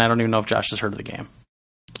 And I don't even know if Josh has heard of the game.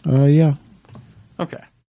 Yeah. Okay.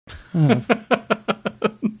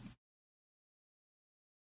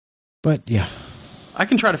 But, yeah. I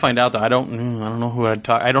can try to find out, though. I don't know who I'd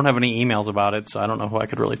talk. I don't have any emails about it, so I don't know who I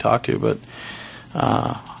could really talk to. But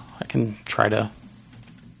I can try to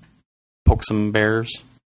poke some bears.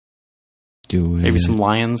 Do it. Maybe some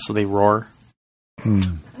lions, so they roar.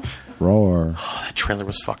 Roar. Oh, that trailer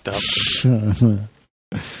was fucked up.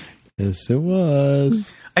 Yes, it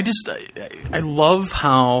was. I love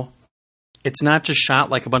how it's not just shot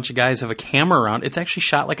like a bunch of guys have a camera around. It's actually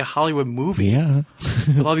shot like a Hollywood movie. Yeah.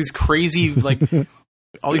 With all these crazy,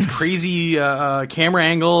 camera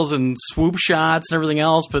angles and swoop shots and everything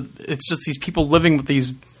else. But it's just these people living with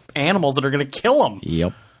these animals that are going to kill them.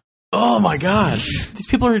 Yep. Oh, my God. These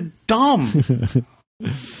people are dumb.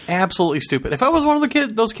 Absolutely stupid. If I was one of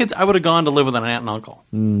those kids, I would have gone to live with an aunt and uncle.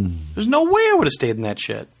 There's no way I would have stayed in that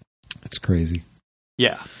shit. It's crazy.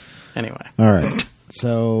 Yeah. Anyway. All right.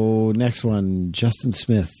 So, next one, Justin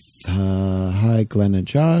Smith. Hi, Glenn and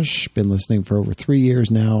Josh. Been listening for over 3 years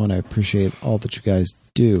now, and I appreciate all that you guys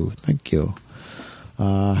do. Thank you.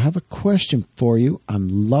 I have a question for you. I'm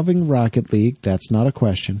loving Rocket League. That's not a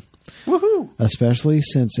question. Woohoo! Especially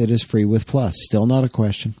since it is free with Plus. Still not a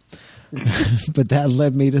question. But that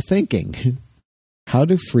led me to thinking, how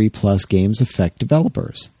do free Plus games affect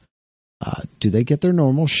developers? Do they get their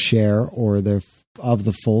normal share or of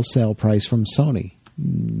the full sale price from Sony?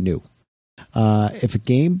 No. If a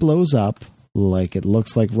game blows up, like it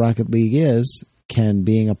looks like Rocket League is, can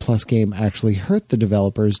being a Plus game actually hurt the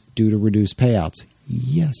developers due to reduced payouts?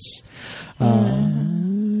 Yes.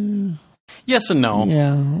 Yes and no.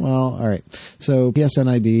 Yeah, well, all right. So PSN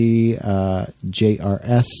ID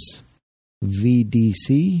JRS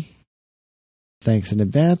VDC Thanks in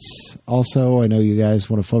advance. Also, I know you guys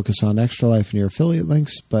want to focus on Extra Life and your affiliate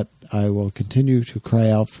links, but I will continue to cry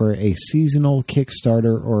out for a seasonal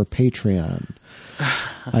Kickstarter or Patreon.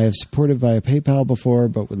 I have supported via PayPal before,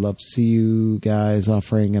 but would love to see you guys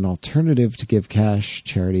offering an alternative to give cash.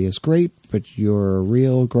 Charity is great, but you're a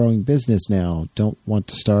real growing business now. Don't want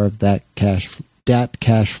to starve that cash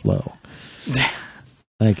flow.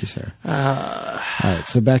 Thank you, sir. All right,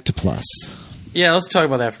 so back to Plus. Yeah, let's talk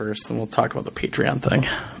about that first, and we'll talk about the Patreon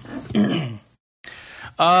thing.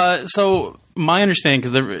 So my understanding,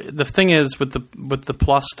 because the thing is with the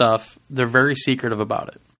Plus stuff, they're very secretive about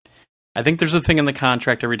it. I think there's a thing in the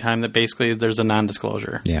contract every time that basically there's a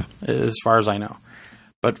non-disclosure. Yeah, as far as I know.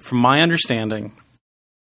 But from my understanding,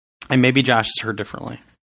 and maybe Josh has heard differently.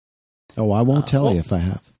 Oh, I won't tell you if I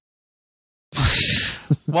have.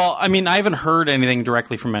 Well, I mean, I haven't heard anything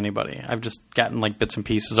directly from anybody. I've just gotten like bits and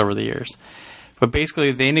pieces over the years. But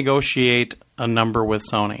basically, they negotiate a number with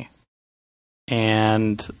Sony.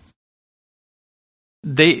 And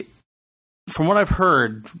from what I've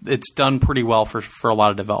heard, it's done pretty well for a lot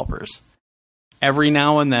of developers. Every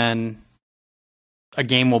now and then, a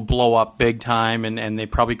game will blow up big time, and they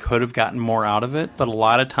probably could have gotten more out of it. But a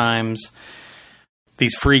lot of times,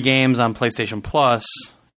 these free games on PlayStation Plus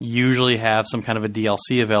usually have some kind of a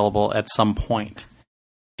DLC available at some point.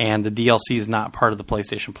 And the DLC is not part of the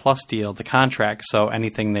PlayStation Plus deal, the contract, so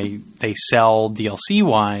anything they sell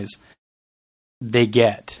DLC-wise, they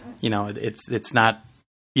get. You know, it's not,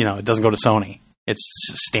 you know, it doesn't go to Sony. It's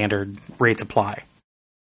standard rates apply.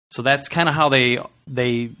 So that's kind of how they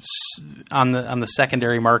on the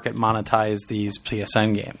secondary market monetize these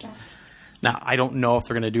PSN games. Now, I don't know if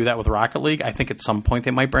they're going to do that with Rocket League. I think at some point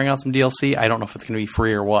they might bring out some DLC. I don't know if it's going to be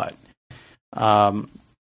free or what.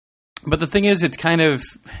 But the thing is, it's kind of...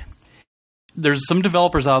 There's some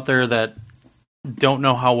developers out there that don't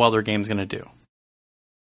know how well their game's going to do.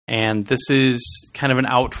 And this is kind of an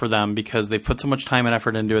out for them because they put so much time and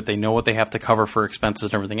effort into it. They know what they have to cover for expenses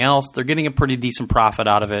and everything else. They're getting a pretty decent profit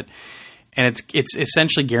out of it. And it's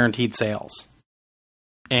essentially guaranteed sales.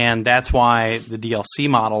 And that's why the DLC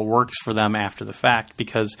model works for them after the fact,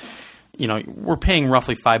 because, you know, we're paying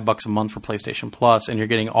roughly $5 a month for PlayStation Plus, and you're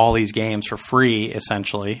getting all these games for free,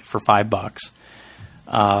 essentially, for $5.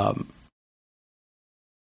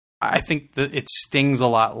 I think that it stings a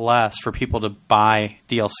lot less for people to buy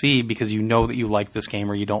DLC because you know that you like this game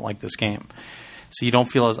or you don't like this game. So you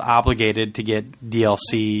don't feel as obligated to get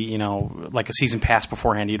DLC, you know, like a season pass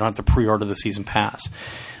beforehand. You don't have to pre-order the season pass.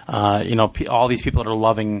 You know, all these people that are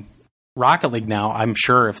loving Rocket League now, I'm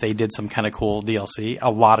sure if they did some kind of cool DLC,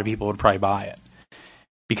 a lot of people would probably buy it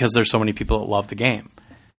because there's so many people that love the game.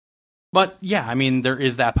 But yeah, I mean, there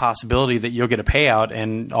is that possibility that you'll get a payout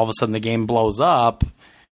and all of a sudden the game blows up.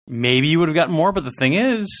 Maybe you would have gotten more, but the thing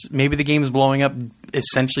is, maybe the game's blowing up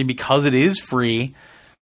essentially because it is free,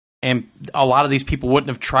 and a lot of these people wouldn't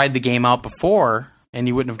have tried the game out before, and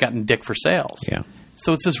you wouldn't have gotten dick for sales. Yeah.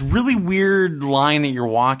 So it's this really weird line that you're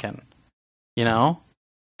walking, you know?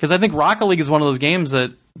 Because I think Rocket League is one of those games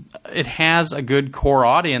that it has a good core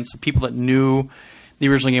audience, people that knew the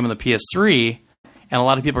original game on the PS3, and a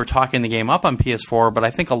lot of people are talking the game up on PS4, but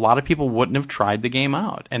I think a lot of people wouldn't have tried the game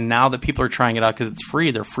out. And now that people are trying it out because it's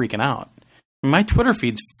free, they're freaking out. My Twitter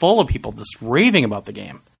feed's full of people just raving about the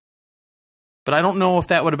game. But I don't know if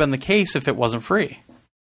that would have been the case if it wasn't free.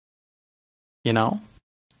 You know?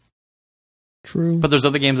 True. But there's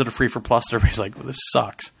other games that are free for Plus that everybody's like, well, this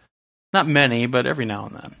sucks. Not many, but every now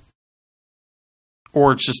and then.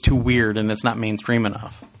 Or it's just too weird and it's not mainstream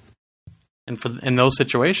enough. And in those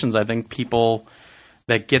situations, I think people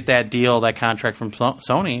that get that deal, that contract from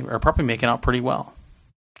Sony, are probably making out pretty well.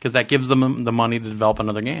 Because that gives them the money to develop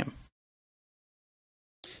another game.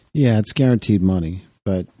 Yeah, it's guaranteed money.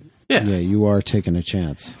 But yeah you are taking a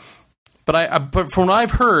chance. But from what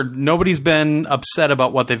I've heard, nobody's been upset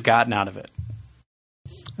about what they've gotten out of it.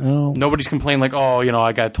 Oh. Nobody's complained like, oh, you know,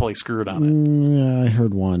 I got totally screwed on it. Yeah, I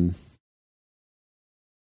heard one.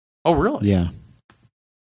 Oh, really? Yeah.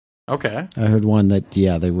 Okay. I heard one that,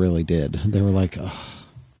 yeah, they really did. They were like, oh.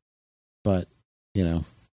 But, you know,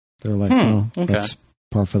 they were like, okay. That's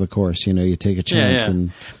par for the course. You know, you take a chance. Yeah.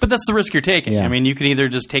 And but that's the risk you're taking. Yeah. I mean, you can either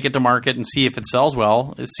just take it to market and see if it sells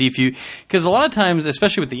well, see if you... Because a lot of times,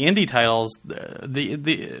 especially with the indie titles,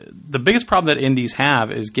 the biggest problem that indies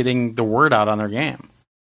have is getting the word out on their game.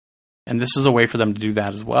 And this is a way for them to do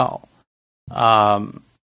that as well.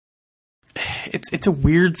 It's a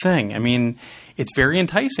weird thing. I mean, it's very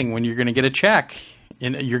enticing when you're going to get a check.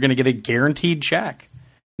 And you're going to get a guaranteed check.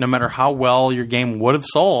 No matter how well your game would have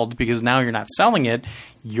sold, because now you're not selling it.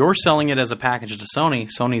 You're selling it as a package to Sony.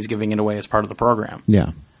 Sony's giving it away as part of the program.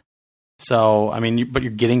 Yeah. So, I mean, but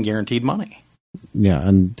you're getting guaranteed money. Yeah,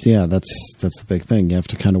 and that's the big thing. You have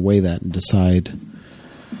to kind of weigh that and decide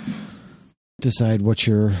what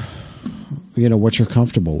you're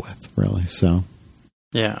comfortable with, really. So,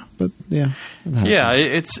 yeah, but yeah,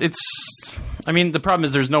 it's. I mean, the problem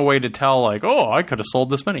is there's no way to tell, like, oh, I could have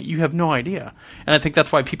sold this many. You have no idea, and I think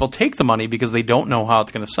that's why people take the money, because they don't know how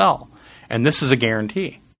it's going to sell, and this is a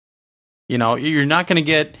guarantee. You know, you're not going to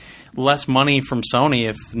get less money from Sony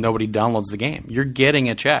if nobody downloads the game. You're getting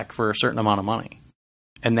a check for a certain amount of money,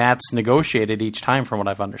 and that's negotiated each time, from what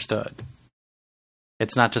I've understood.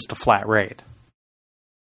 It's not just a flat rate.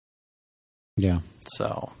 Yeah.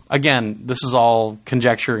 So, again, this is all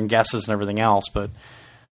conjecture and guesses and everything else, but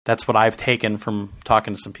that's what I've taken from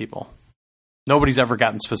talking to some people. Nobody's ever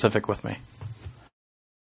gotten specific with me.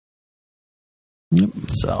 Yep.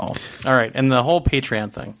 So, all right. And the whole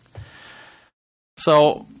Patreon thing.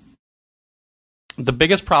 So, the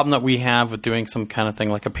biggest problem that we have with doing some kind of thing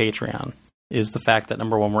like a Patreon is the fact that,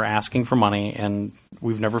 number one, we're asking for money, and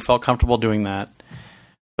we've never felt comfortable doing that.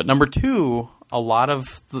 But number two, a lot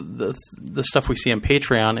of the stuff we see on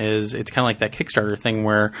Patreon is, it's kind of like that Kickstarter thing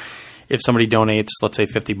where if somebody donates, let's say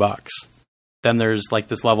 $50, then there's like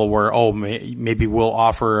this level where, maybe we'll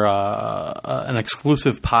offer an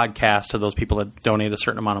exclusive podcast to those people that donate a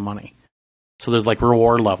certain amount of money. So there's like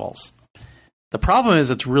reward levels. The problem is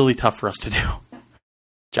it's really tough for us to do.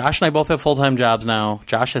 Josh and I both have full-time jobs now.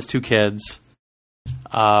 Josh has 2 kids.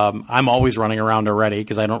 I'm always running around already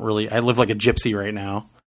because I live like a gypsy right now.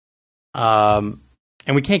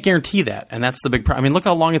 And we can't guarantee that. And that's the big problem. I mean, look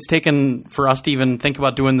how long it's taken for us to even think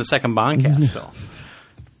about doing the second Bondcast still.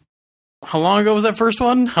 How long ago was that first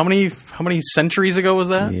one? How many centuries ago was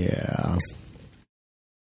that? Yeah.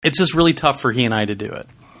 It's just really tough for he and I to do it.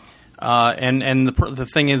 And the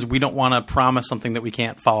thing is, we don't want to promise something that we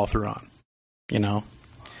can't follow through on, you know?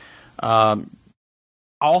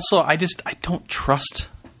 Also, I don't trust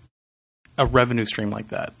a revenue stream like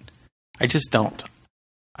that. I just don't.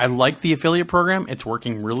 I like the affiliate program. It's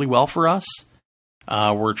working really well for us.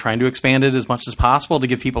 We're trying to expand it as much as possible to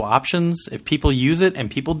give people options. If people use it, and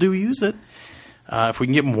people do use it, if we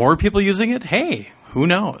can get more people using it, hey, who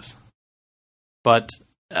knows? But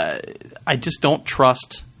I just don't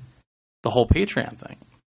trust the whole Patreon thing.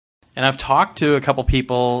 And I've talked to a couple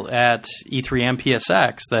people at E3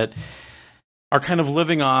 MPSX that are kind of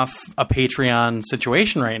living off a Patreon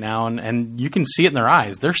situation right now, and you can see it in their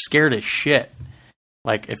eyes. They're scared as shit.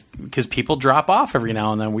 Like, because people drop off every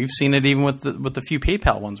now and then. We've seen it even with the few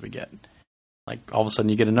PayPal ones we get. Like, all of a sudden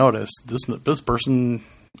you get a notice, this person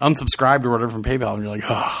unsubscribed or whatever from PayPal, and you're like,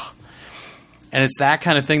 oh. And it's that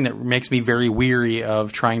kind of thing that makes me very weary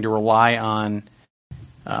of trying to rely on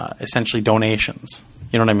essentially donations.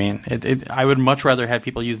 You know what I mean? I would much rather have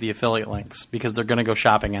people use the affiliate links because they're going to go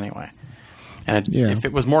shopping anyway. And if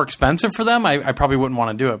it was more expensive for them, I probably wouldn't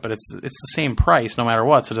want to do it. But it's the same price no matter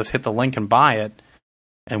what. So just hit the link and buy it,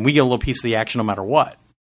 and we get a little piece of the action no matter what.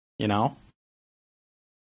 You know?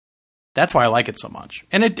 That's why I like it so much.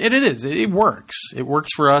 And it works. It works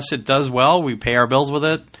for us. It does well. We pay our bills with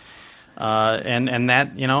it. And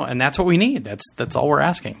that, you know, and that's what we need. That's all we're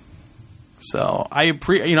asking. So I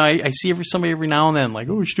see somebody every now and then like,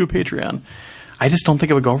 oh, we should do a Patreon. I just don't think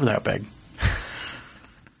it would go over that big.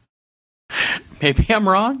 Maybe I'm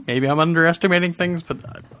wrong. Maybe I'm underestimating things, but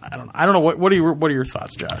I don't know. I don't know. What are your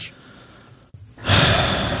thoughts, Josh?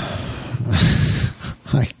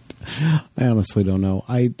 I honestly don't know.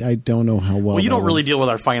 I don't know how well. Well, you don't really deal with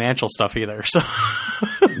our financial stuff either, so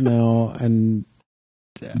no, and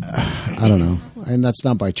I don't know. And that's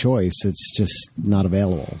not by choice. It's just not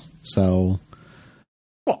available. So,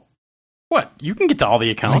 well, what? You can get to all the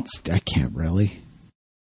accounts. I can't really.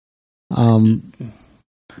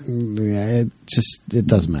 Yeah, it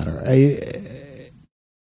doesn't matter.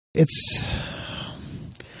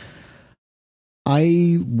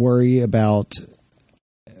 I worry about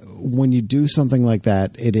when you do something like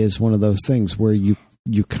that. It is one of those things where you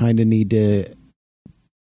kind of need to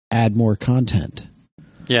add more content.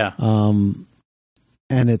 Yeah.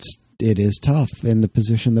 And it is tough in the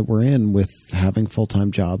position that we're in with having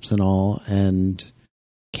full-time jobs and all, and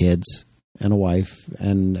kids and a wife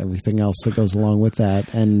and everything else that goes along with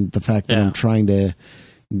that. And the fact that I'm trying to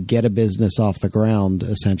get a business off the ground,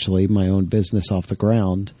 essentially my own business off the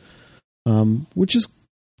ground, which is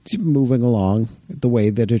moving along the way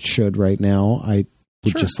that it should right now. I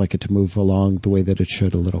would just like it to move along the way that it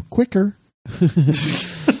should a little quicker,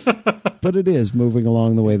 but it is moving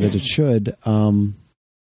along the way that it should.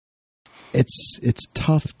 It's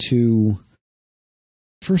tough to,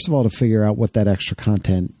 first of all, to figure out what that extra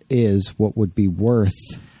content is, what would be worth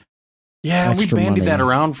Yeah, we extra bandied money. that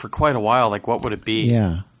around for quite a while. Like, what would it be?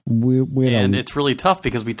 Yeah. And it's really tough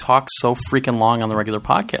because we talk so freaking long on the regular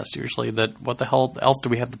podcast usually that what the hell else do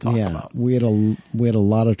we have to talk about? We had a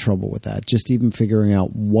lot of trouble with that. Just even figuring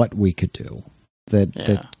out what we could do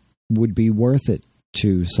that would be worth it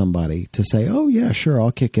to somebody to say, oh yeah, sure,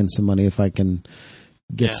 I'll kick in some money if I can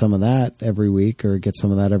get some of that every week or get some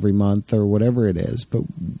of that every month or whatever it is. But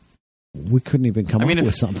we couldn't even come up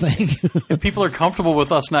with something. If people are comfortable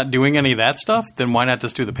with us not doing any of that stuff, then why not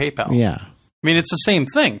just do the PayPal? Yeah. I mean, it's the same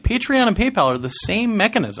thing. Patreon and PayPal are the same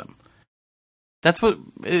mechanism. That's what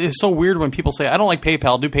is so weird when people say, I don't like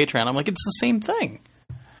PayPal, do Patreon. I'm like, it's the same thing.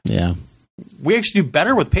 Yeah. We actually do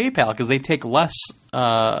better with PayPal because they take less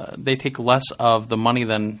of the money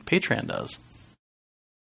than Patreon does.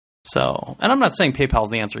 So, and I'm not saying PayPal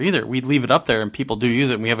is the answer either. We leave it up there and people do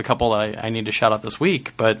use it. And we have a couple that I need to shout out this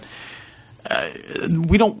week, but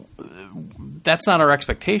we don't, that's not our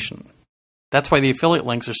expectation. That's why the affiliate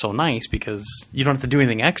links are so nice because you don't have to do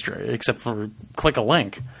anything extra except for click a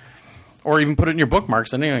link or even put it in your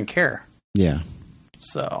bookmarks. I don't even care. Yeah.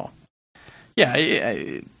 So, yeah,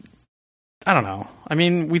 I don't know. I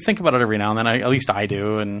mean, we think about it every now and then. At least I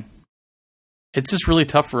do, and it's just really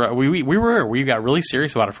tough for we got really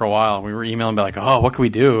serious about it for a while. And we were emailing, like, oh, what can we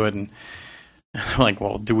do? And I'm like,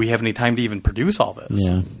 well, do we have any time to even produce all this?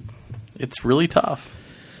 Yeah, it's really tough.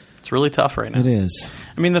 It's really tough right now. It is.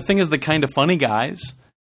 I mean, the thing is, the kind of funny guys,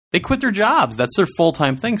 they quit their jobs. That's their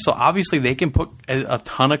full-time thing. So obviously they can put a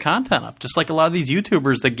ton of content up. Just like a lot of these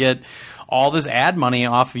YouTubers that get all this ad money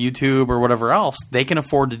off of YouTube or whatever else, they can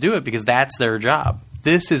afford to do it because that's their job.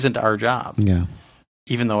 This isn't our job. Yeah.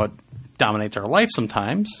 Even though it dominates our life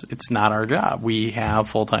sometimes, it's not our job. We have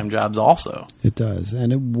full-time jobs also. It does.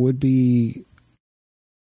 And it would be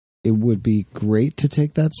great to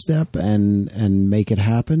take that step and make it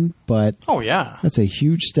happen, but that's a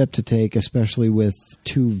huge step to take, especially with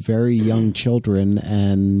two very young children,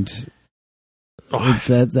 and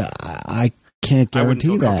I can't guarantee I wouldn't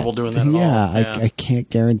feel that. comfortable doing that at all. I can't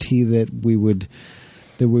guarantee that we would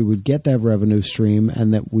get that revenue stream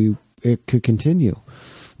and that it could continue.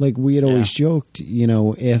 Like we had always joked,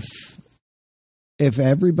 if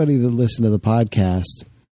everybody that listened to the podcast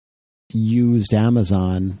used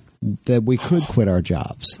Amazon, that we could quit our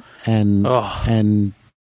jobs and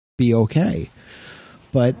be okay.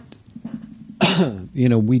 But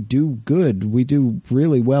we do good. We do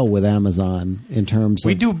really well with Amazon in terms of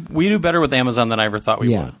we do better with Amazon than I ever thought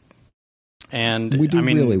we would. And we do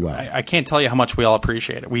really well. I can't tell you how much we all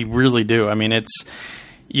appreciate it. We really do. I mean,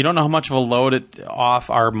 you don't know how much of a load off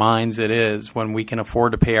our minds it is when we can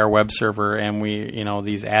afford to pay our web server and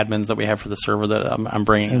these admins that we have for the server that I'm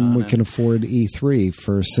bringing and on. We can afford E3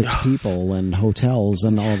 for 6 people and hotels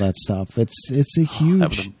and all that stuff. It's a huge... That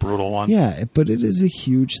was a brutal one. Yeah, but it is a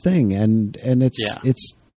huge thing, and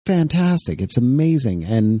it's fantastic. It's amazing,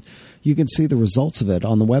 and you can see the results of it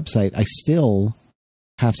on the website. I still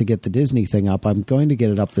have to get the Disney thing up. I'm going to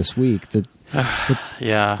get it up this week. And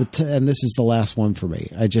this is the last one for me.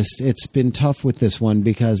 It's been tough with this one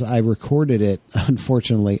because I recorded it,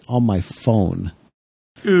 unfortunately, on my phone.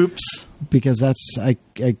 Oops. Because I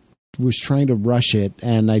was trying to rush it,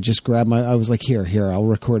 and I just grabbed I was like, here, I'll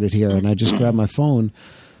record it here. And I just grabbed my phone.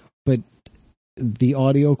 But the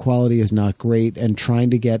audio quality is not great, and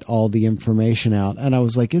trying to get all the information out. And I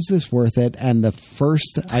was like, is this worth it? And the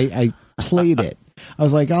first I played it, I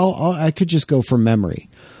was like, I could just go from memory.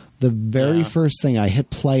 The very first thing, I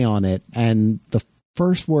hit play on it, and the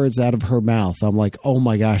first words out of her mouth, I'm like, oh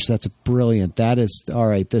my gosh, that's brilliant. That is, all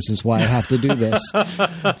right, this is why I have to do this.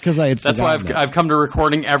 Because I had That's why I've come to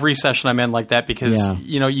recording every session I'm in like that, because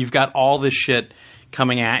you've got all this shit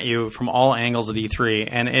coming at you from all angles at E3,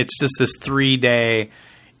 and it's just this 3-day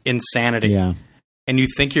insanity. Yeah. And you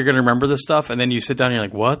think you're going to remember this stuff, and then you sit down and you're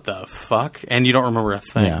like, what the fuck? And you don't remember a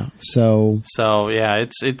thing. Yeah. So yeah,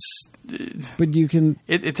 but you can...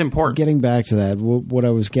 It's important. Getting back to that, what I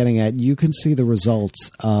was getting at, you can see the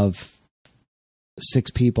results of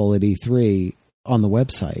 6 people at E3 on the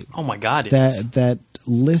website. Oh my God. That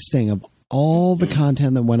listing of all the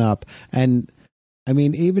content that went up. And I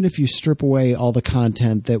mean, even if you strip away all the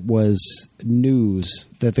content that was news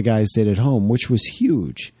that the guys did at home, which was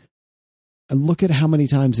huge, and look at how many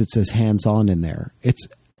times it says hands-on in there. It's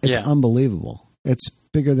unbelievable. It's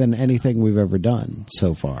bigger than anything we've ever done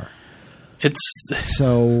so far.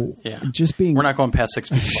 Just being... We're not going past 6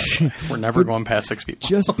 people. By the way. We're never going past 6 people.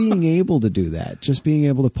 Just being able to do that, just being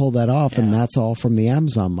able to pull that off, and that's all from the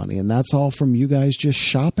Amazon money, and that's all from you guys just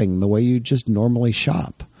shopping the way you just normally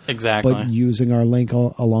shop. Exactly. But using our link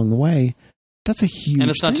along the way, That's a huge And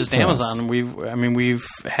it's not thing just for Amazon. us. We've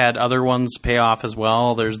had other ones pay off as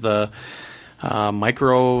well. There's the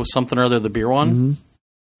micro something or other, the beer one. Mm-hmm.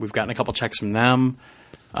 We've gotten a couple checks from them.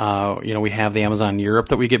 We have the Amazon Europe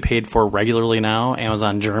that we get paid for regularly now.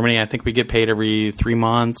 Amazon Germany, I think we get paid every 3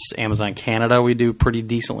 months. Amazon Canada, we do pretty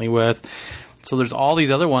decently with. So there's all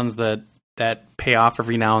these other ones that pay off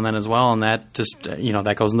every now and then as well, and that just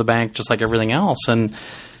that goes in the bank just like everything else. And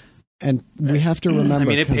we have to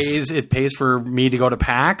remember. It pays for me to go to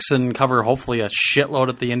PAX and cover hopefully a shitload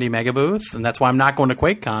at the Indie Mega booth, and that's why I'm not going to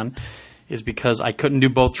QuakeCon, is because I couldn't do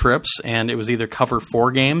both trips, and it was either cover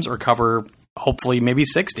 4 games or cover hopefully maybe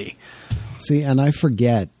 60. See, and I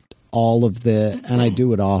forget all of and I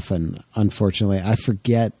do it often, unfortunately. I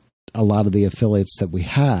forget a lot of the affiliates that we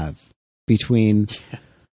have between.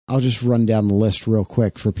 I'll just run down the list real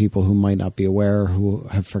quick for people who might not be aware, who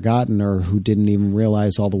have forgotten, or who didn't even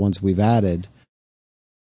realize all the ones we've added.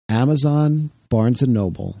 Amazon, Barnes &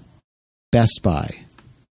 Noble, Best Buy,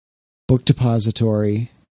 Book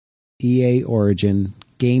Depository, EA Origin,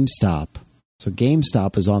 GameStop. So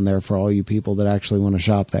GameStop is on there for all you people that actually want to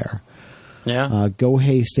shop there. Yeah. Go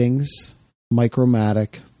Hastings,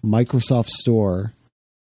 Micromatic, Microsoft Store,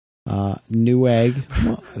 Newegg.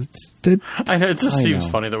 Well, I know, it just seems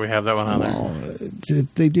funny that we have that one on there.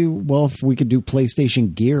 They do well. If we could do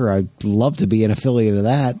PlayStation Gear, I'd love to be an affiliate of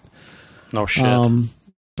that. No shit.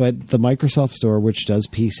 But the Microsoft Store, which does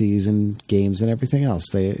PCs and games and everything else,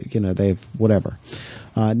 they have whatever.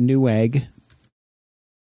 Newegg,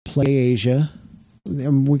 PlayAsia.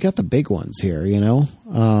 We got the big ones here,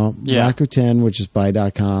 Rakuten, which is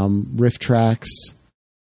buy.com, RiffTrax,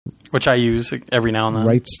 which I use every now and then.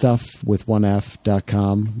 Right Stuff with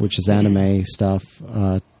 1F.com, which is anime stuff.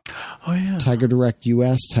 Tiger Direct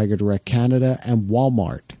US, Tiger Direct Canada, and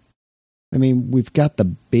Walmart. I mean, we've got the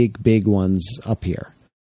big ones up here.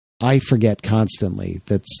 I forget constantly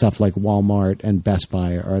that stuff like Walmart and Best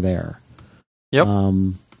Buy are there. Yep.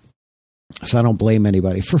 So I don't blame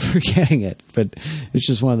anybody for forgetting it, but it's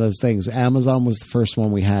just one of those things. Amazon was the first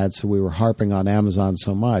one we had, so we were harping on Amazon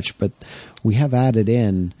so much, but we have added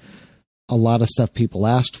in a lot of stuff people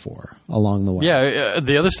asked for along the way. Yeah,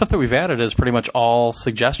 the other stuff that we've added is pretty much all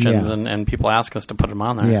suggestions and people asking us to put them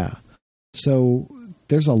on there. Yeah. So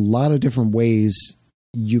there's a lot of different ways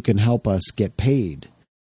you can help us get paid.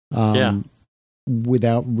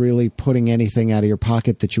 Without really putting anything out of your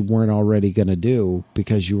pocket that you weren't already going to do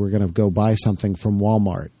because you were going to go buy something from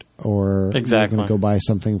Walmart or you were going to go buy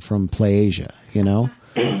something from PlayAsia,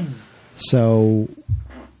 So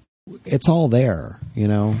it's all there,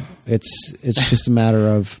 It's just a matter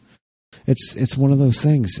of it's one of those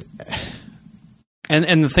things.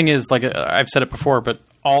 And the thing is, like I've said it before, but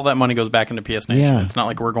all that money goes back into PS Nation. Yeah. It's not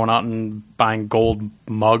like we're going out and buying gold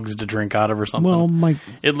mugs to drink out of or something. Well,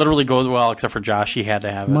 it literally goes except for Josh. He had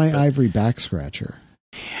to have my ivory back scratcher.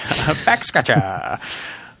 Back scratcher.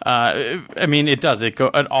 It does. It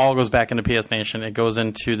all goes back into PS Nation. It goes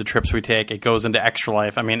into the trips we take. It goes into Extra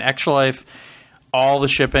Life. Extra Life, all the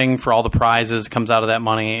shipping for all the prizes comes out of that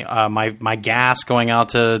money. My gas going out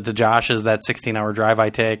to Josh's, that 16-hour drive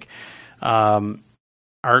I take.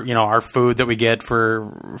 Our food that we get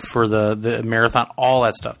for the marathon, all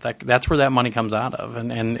that stuff. That's where that money comes out of,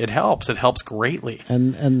 and it helps. It helps greatly,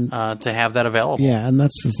 and to have that available. Yeah, and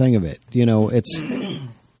that's the thing of it.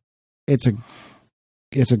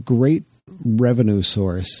 It's a great revenue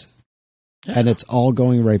source, and it's all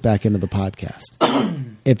going right back into the podcast.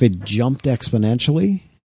 If it jumped exponentially,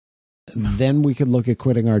 then we could look at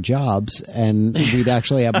quitting our jobs, and we'd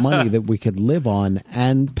actually have money that we could live on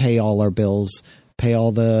and pay all our bills. Pay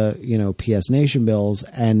all the PS Nation bills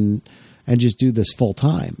and just do this full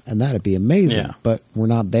time, and that'd be amazing. Yeah. But we're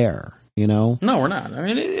not there, No, we're not.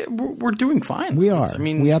 We're doing fine. We are.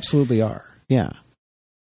 We absolutely are. Yeah.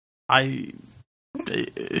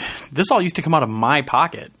 This all used to come out of my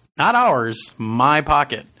pocket, not ours, my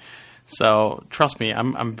pocket. So trust me,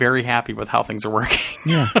 I'm very happy with how things are working.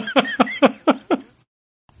 Yeah.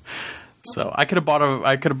 So I could have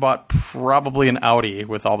bought probably an Audi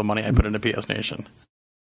with all the money I put into PS Nation.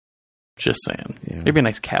 Just saying. Yeah. Maybe a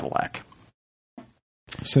nice Cadillac.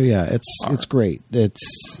 So yeah, it's great.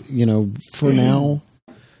 It's, for now,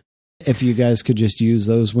 if you guys could just use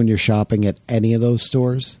those when you're shopping at any of those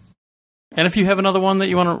stores. And if you have another one that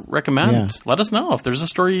you want to recommend, let us know. If there's a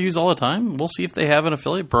store you use all the time, we'll see if they have an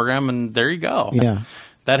affiliate program, and there you go. Yeah.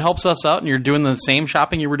 That helps us out, and you're doing the same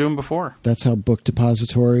shopping you were doing before. That's how Book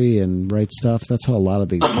Depository and Right Stuff, that's how a lot of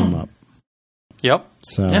these come up. Yep.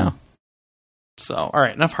 So, all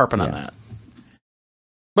right, enough harping on that.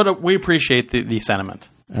 But we appreciate the sentiment.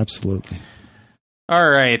 Absolutely. All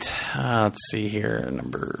right. Let's see here.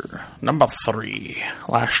 Number 3.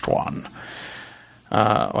 Last one.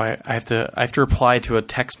 I have to reply to a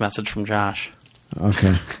text message from Josh.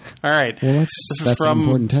 Okay. All right. Well, that's an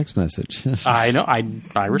important text message. I know.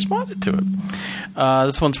 I responded to it.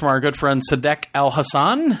 This one's from our good friend Sadek Al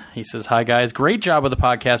Hassan. He says, "Hi guys, great job with the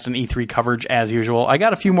podcast and E3 coverage as usual. I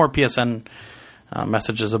got a few more PSN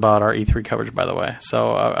messages about our E3 coverage, by the way.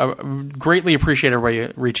 So I greatly appreciate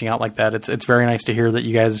everybody reaching out like that. It's very nice to hear that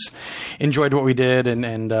you guys enjoyed what we did and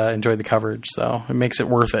enjoyed the coverage. So it makes it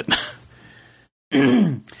worth it."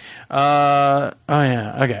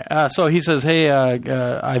 Okay. So he says, "Hey,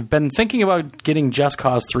 I've been thinking about getting Just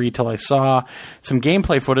Cause 3 till I saw some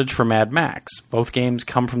gameplay footage for Mad Max. Both games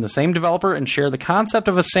come from the same developer and share the concept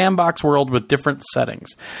of a sandbox world with different settings.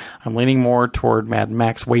 I'm leaning more toward Mad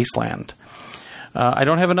Max Wasteland. I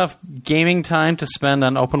don't have enough gaming time to spend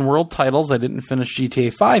on open world titles. I didn't finish GTA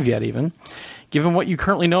 5 yet even. Given what you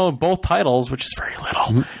currently know of both titles, which is very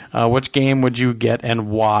little, which game would you get and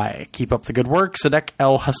why? Keep up the good work, Sadek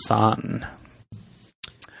El Hassan."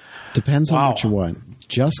 Depends on what you want.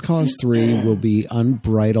 Just Cause 3 will be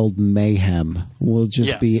unbridled mayhem. Will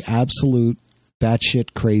just be absolute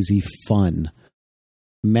batshit crazy fun.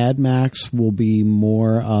 Mad Max will be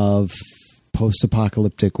more of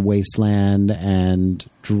post-apocalyptic wasteland and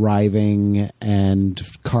driving and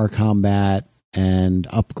car combat and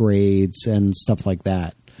upgrades and stuff like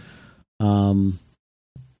that. I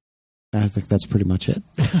think that's pretty much it.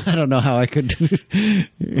 I don't know how I could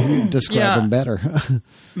describe them better.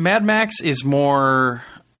 Mad Max is more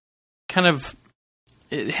kind of,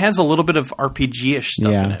 it has a little bit of RPG-ish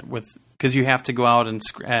stuff in it because you have to go out and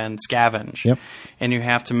scavenge. Yep. And you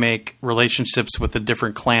have to make relationships with the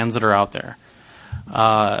different clans that are out there.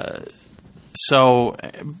 So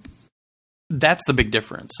that's the big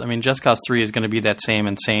difference. I mean, Just Cause 3 is going to be that same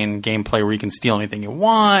insane gameplay where you can steal anything you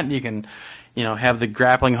want. You can, have the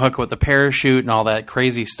grappling hook with the parachute and all that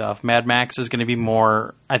crazy stuff. Mad Max is going to be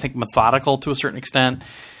more, I think, methodical to a certain extent.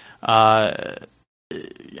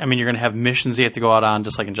 I mean, you're going to have missions you have to go out on,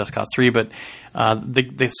 just like in Just Cause 3. But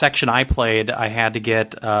the section I played, I had to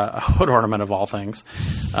get a hood ornament of all things,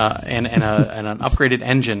 and an upgraded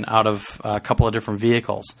engine out of a couple of different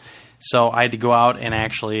vehicles. So I had to go out and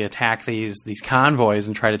actually attack these convoys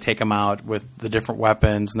and try to take them out with the different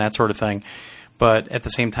weapons and that sort of thing. But at the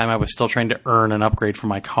same time, I was still trying to earn an upgrade for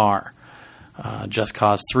my car. Just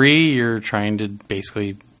Cause 3, you're trying to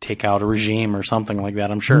basically take out a regime or something like that,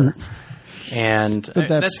 I'm sure. And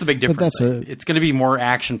that's the big difference. It's going to be more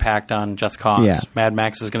action-packed on Just Cause. Yeah. Mad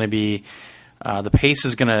Max is going to be the pace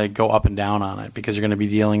is going to go up and down on it because you're going to be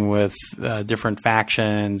dealing with different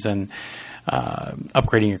factions and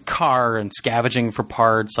upgrading your car and scavenging for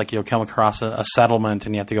parts. Like you'll come across a settlement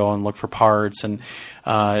and you have to go and look for parts. And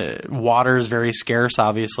water is very scarce,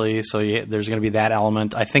 obviously, so there's going to be that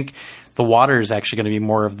element. I think the water is actually going to be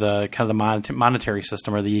more of the kind of the monetary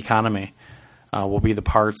system or the economy. Will be the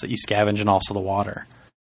parts that you scavenge and also the water.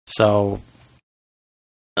 So,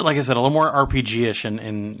 like I said, a little more RPG-ish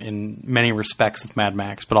in many respects with Mad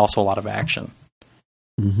Max, but also a lot of action.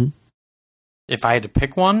 Mm-hmm. If I had to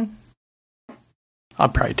pick one,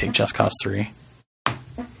 I'd probably take Just Cause 3.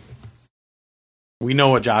 We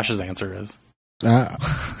know what Josh's answer is. I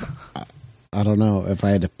don't know if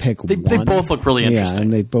I had to pick one. They both look really interesting. Yeah,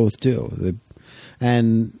 and they both do.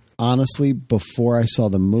 And honestly, before I saw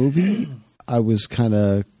the movie, I was kind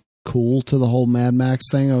of cool to the whole Mad Max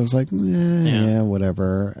thing. I was like, yeah,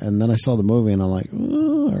 whatever. And then I saw the movie and I'm like,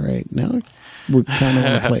 oh, all right, now we kind of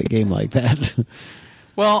want to play a game like that.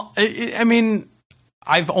 Well, I mean,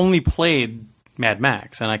 I've only played Mad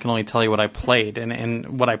Max and I can only tell you what I played.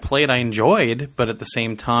 And what I played I enjoyed, but at the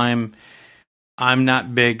same time, I'm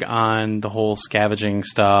not big on the whole scavenging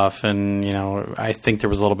stuff. And, I think there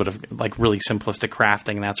was a little bit of like really simplistic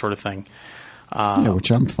crafting and that sort of thing.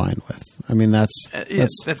 Which I'm fine with. I mean, that's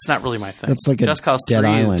not really my thing. That's like Just Cause 3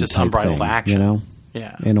 is just unbridled thing, action.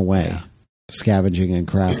 Yeah, in a way, scavenging and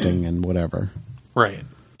crafting and whatever. Right.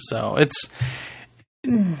 So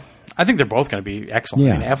I think they're both going to be excellent.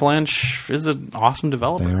 Yeah. I mean, Avalanche is an awesome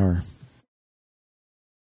developer. They are.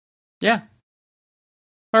 Yeah.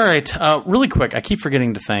 All right. Really quick, I keep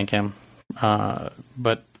forgetting to thank him,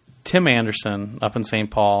 but Tim Anderson up in St.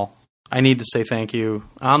 Paul. I need to say thank you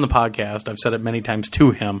on the podcast. I've said it many times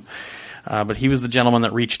to him, but he was the gentleman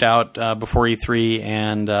that reached out before E3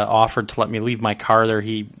 and offered to let me leave my car there.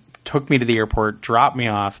 He took me to the airport, dropped me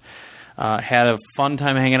off, had a fun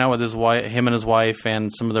time hanging out with him and his wife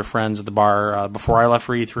and some of their friends at the bar before I left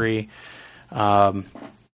for E3.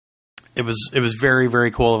 it was very,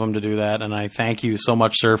 very cool of him to do that, and I thank you so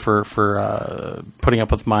much, sir, for putting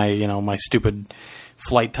up with my my stupid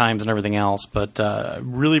flight times and everything else. But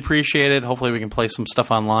really appreciate it. Hopefully we can play some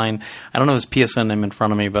stuff online. I don't know his PSN name in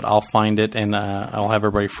front of me, but I'll find it and I'll have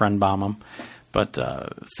everybody friend bomb him. But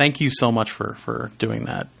thank you so much for doing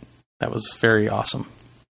that. That was very awesome.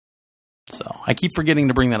 So I keep forgetting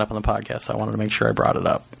to bring that up on the podcast. So I wanted to make sure I brought it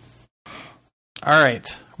up. All right.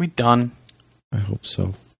 Are we done? I hope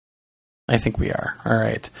so. I think we are. All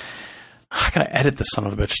right. I got to edit this son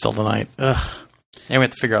of a bitch still tonight. Ugh. And we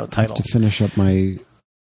have to figure out a title. I have to finish up my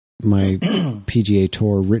PGA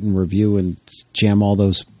Tour written review and jam all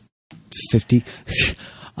those 50.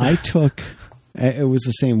 I took... It was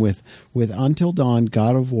the same with Until Dawn,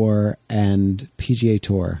 God of War, and PGA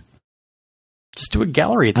Tour. Just do a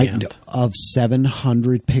gallery at the end. Of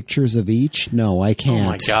 700 pictures of each? No, I can't.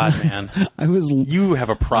 Oh my God, man. You have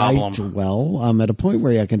a problem. I'm at a point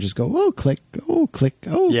where I can just go, click, click,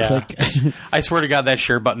 click. I swear to God, that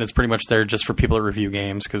share button is pretty much there just for people that review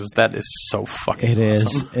games, because that is so fucking awesome. It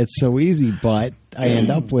is. It's so easy, but I end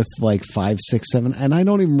up with like 5, 6, 7, and I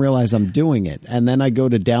don't even realize I'm doing it. And then I go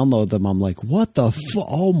to download them. I'm like, what the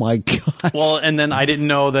oh my God. Well, and then I didn't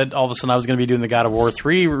know that all of a sudden I was going to be doing the God of War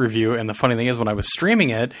 3 review. And the funny thing is, when I was streaming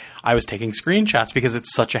it, I was taking screenshots because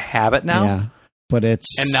it's such a habit now. Yeah, but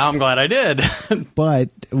and now I'm glad I did. But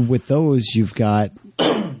with those, you've got,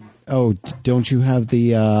 don't you have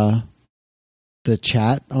the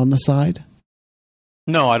chat on the side?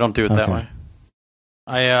 No, I don't do it that way.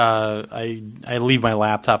 I leave my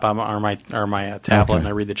laptop or my tablet and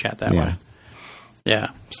I read the chat that way.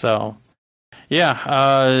 Yeah. So,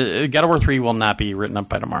 God of War 3 will not be written up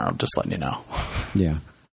by tomorrow. Just letting you know. Yeah.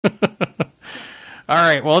 All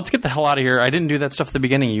right. Well, let's get the hell out of here. I didn't do that stuff at the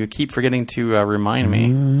beginning. You keep forgetting to remind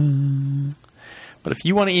me. But if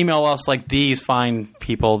you want to email us like these fine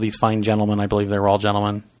people, these fine gentlemen, I believe they were all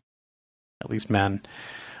gentlemen, at least men.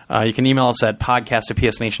 You can email us at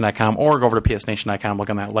podcast@psnation.com or go over to psnation.com. Look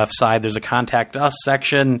on that left side. There's a Contact Us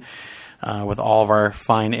section with all of our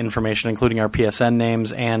fine information, including our PSN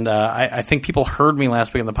names. And I think people heard me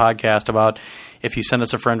last week on the podcast about if you send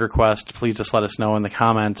us a friend request, please just let us know in the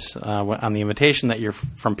comment on the invitation that you're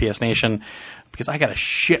from PS Nation, because I got a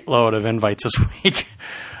shitload of invites this week.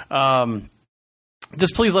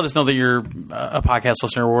 Just please let us know that you're a podcast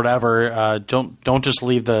listener or whatever. Don't just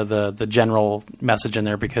leave the general message in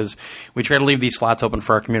there, because we try to leave these slots open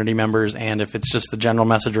for our community members, and if it's just the general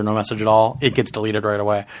message or no message at all, it gets deleted right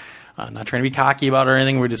away. Not trying to be cocky about it or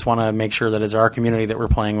anything. We just want to make sure that it's our community that we're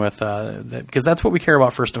playing with, because that's what we care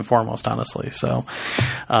about first and foremost, honestly. So,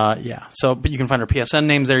 but you can find our PSN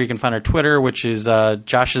names there. You can find our Twitter, which is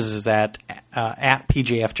Josh's is at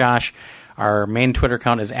PJFJosh. Our main Twitter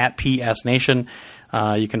account is at PSNation.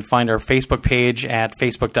 You can find our Facebook page at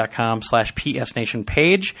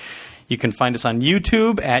facebook.com/PSNationpage. You can find us on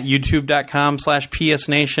YouTube at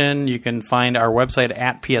youtube.com/PSNation. You can find our website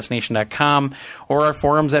at psnation.com or our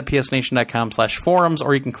forums at psnation.com/forums,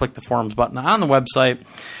 or you can click the forums button on the website.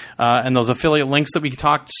 And those affiliate links that we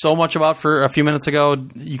talked so much about for a few minutes ago,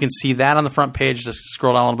 you can see that on the front page. Just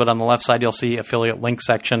scroll down a little bit on the left side, you'll see affiliate link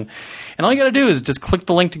section. And all you got to do is just click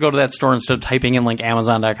the link to go to that store instead of typing in like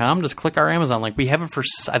Amazon.com. Just click our Amazon link. We have it for,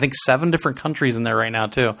 I think, 7 different countries in there right now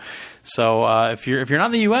too. So if you're not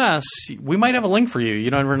in the U.S., we might have a link for you.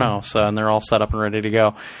 You don't ever know. So, and they're all set up and ready to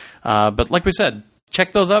go. But like we said,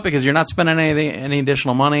 check those up, because you're not spending any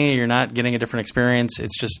additional money. You're not getting a different experience.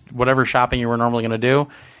 It's just whatever shopping you were normally going to do.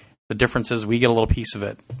 The difference is we get a little piece of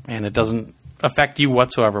it, and it doesn't affect you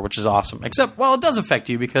whatsoever, which is awesome. Except, well, it does affect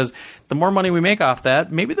you, because the more money we make off that,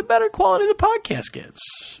 maybe the better quality the podcast gets.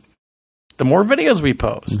 The more videos we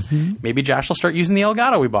post. Mm-hmm. Maybe Josh will start using the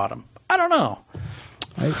Elgato we bought him. I don't know.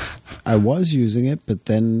 I was using it, but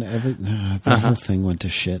then the whole thing went to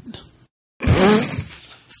shit.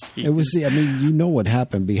 It was you know what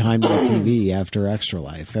happened behind my TV after Extra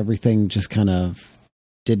Life. Everything just kind of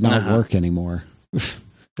did not work anymore.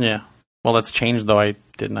 Yeah. Well, that's changed, though. I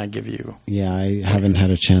give you... Yeah, I haven't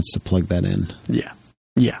had a chance to plug that in. Yeah.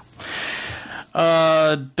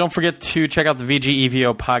 Don't forget to check out the VG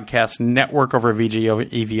EVO podcast network over at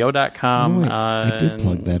VGEVO.com. I did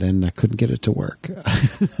plug that in. I couldn't get it to work.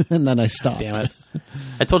 And then I stopped. Damn it.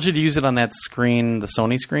 I told you to use it on that screen, the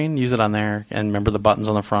Sony screen. Use it on there. And remember the buttons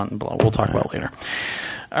on the front. And we'll talk about it later.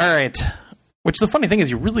 All right. Which the funny thing is,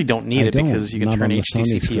 you really don't need it, because you can turn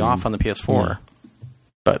HDCP off on the PS4. Yeah.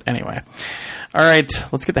 But anyway. All right.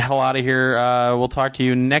 Let's get the hell out of here. We'll talk to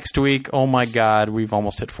you next week. Oh, my God. We've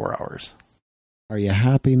almost hit 4 hours. Are you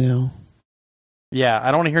happy now? Yeah.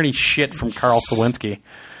 I don't want to hear any shit from Carl Sawinski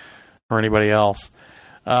or anybody else.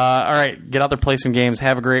 All right, get out there, play some games.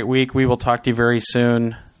 Have a great week. We will talk to you very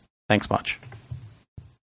soon. Thanks much.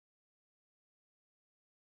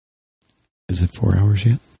 Is it 4 hours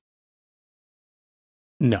yet?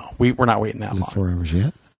 No, we're not waiting that long. Is it 4 hours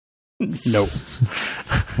yet? No.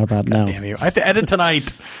 How about now? Damn you. I have to edit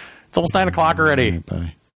tonight. It's almost 9 o'clock already. All right,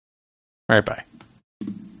 bye. All right, bye.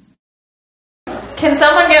 Can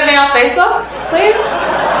someone get me off Facebook, please?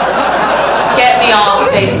 Get me off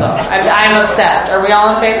Facebook. I'm obsessed. Are we all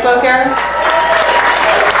on Facebook here?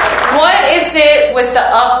 What is it with the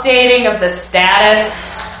updating of the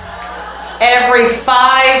status every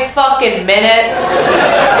 5 fucking minutes?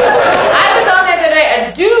 I was on the other day,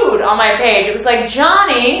 a dude on my page, it was like,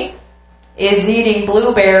 Johnny is eating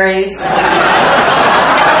blueberries.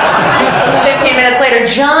 15 minutes later,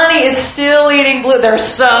 Johnny is still eating They're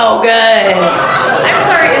so good. I'm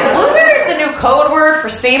sorry, is blueberries the new code word for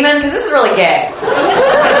semen? Because this is really gay.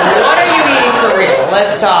 What are you eating for real?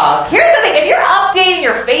 Let's talk. Here's the thing. If you're updating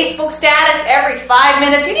your Facebook status every 5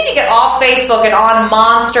 minutes, you need to get off Facebook and on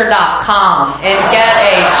Monster.com and get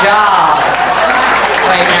a job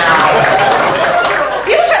right now.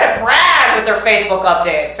 People try to brag with their Facebook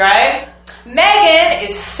updates, right? Megan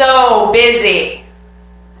is so busy.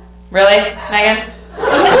 Really, Megan?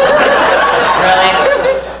 Really?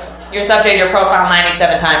 You just updated your profile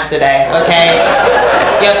 97 times today, okay?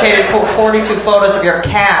 You updated 42 photos of your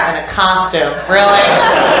cat in a costume. Really?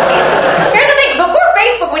 Here's the thing. Before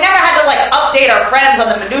Facebook, we never had to, update our friends on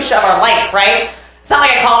the minutia of our life, right? It's not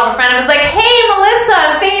like I called up a friend and was like, hey, Melissa,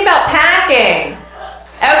 I'm thinking about packing.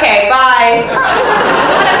 Okay, bye. No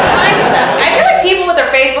one has time for that. I feel like people with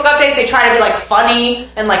their Facebook updates, they try to be funny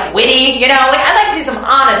and witty, I'd like to see some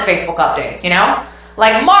honest Facebook updates,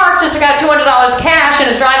 Like Mark just took out $200 cash and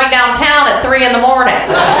is driving downtown at 3 a.m.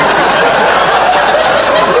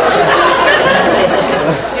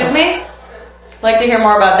 Excuse me? Like to hear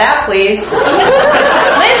more about that, please.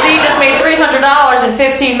 Lindsay just made $300 in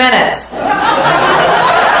 15 minutes.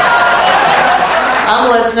 I'm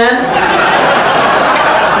listening.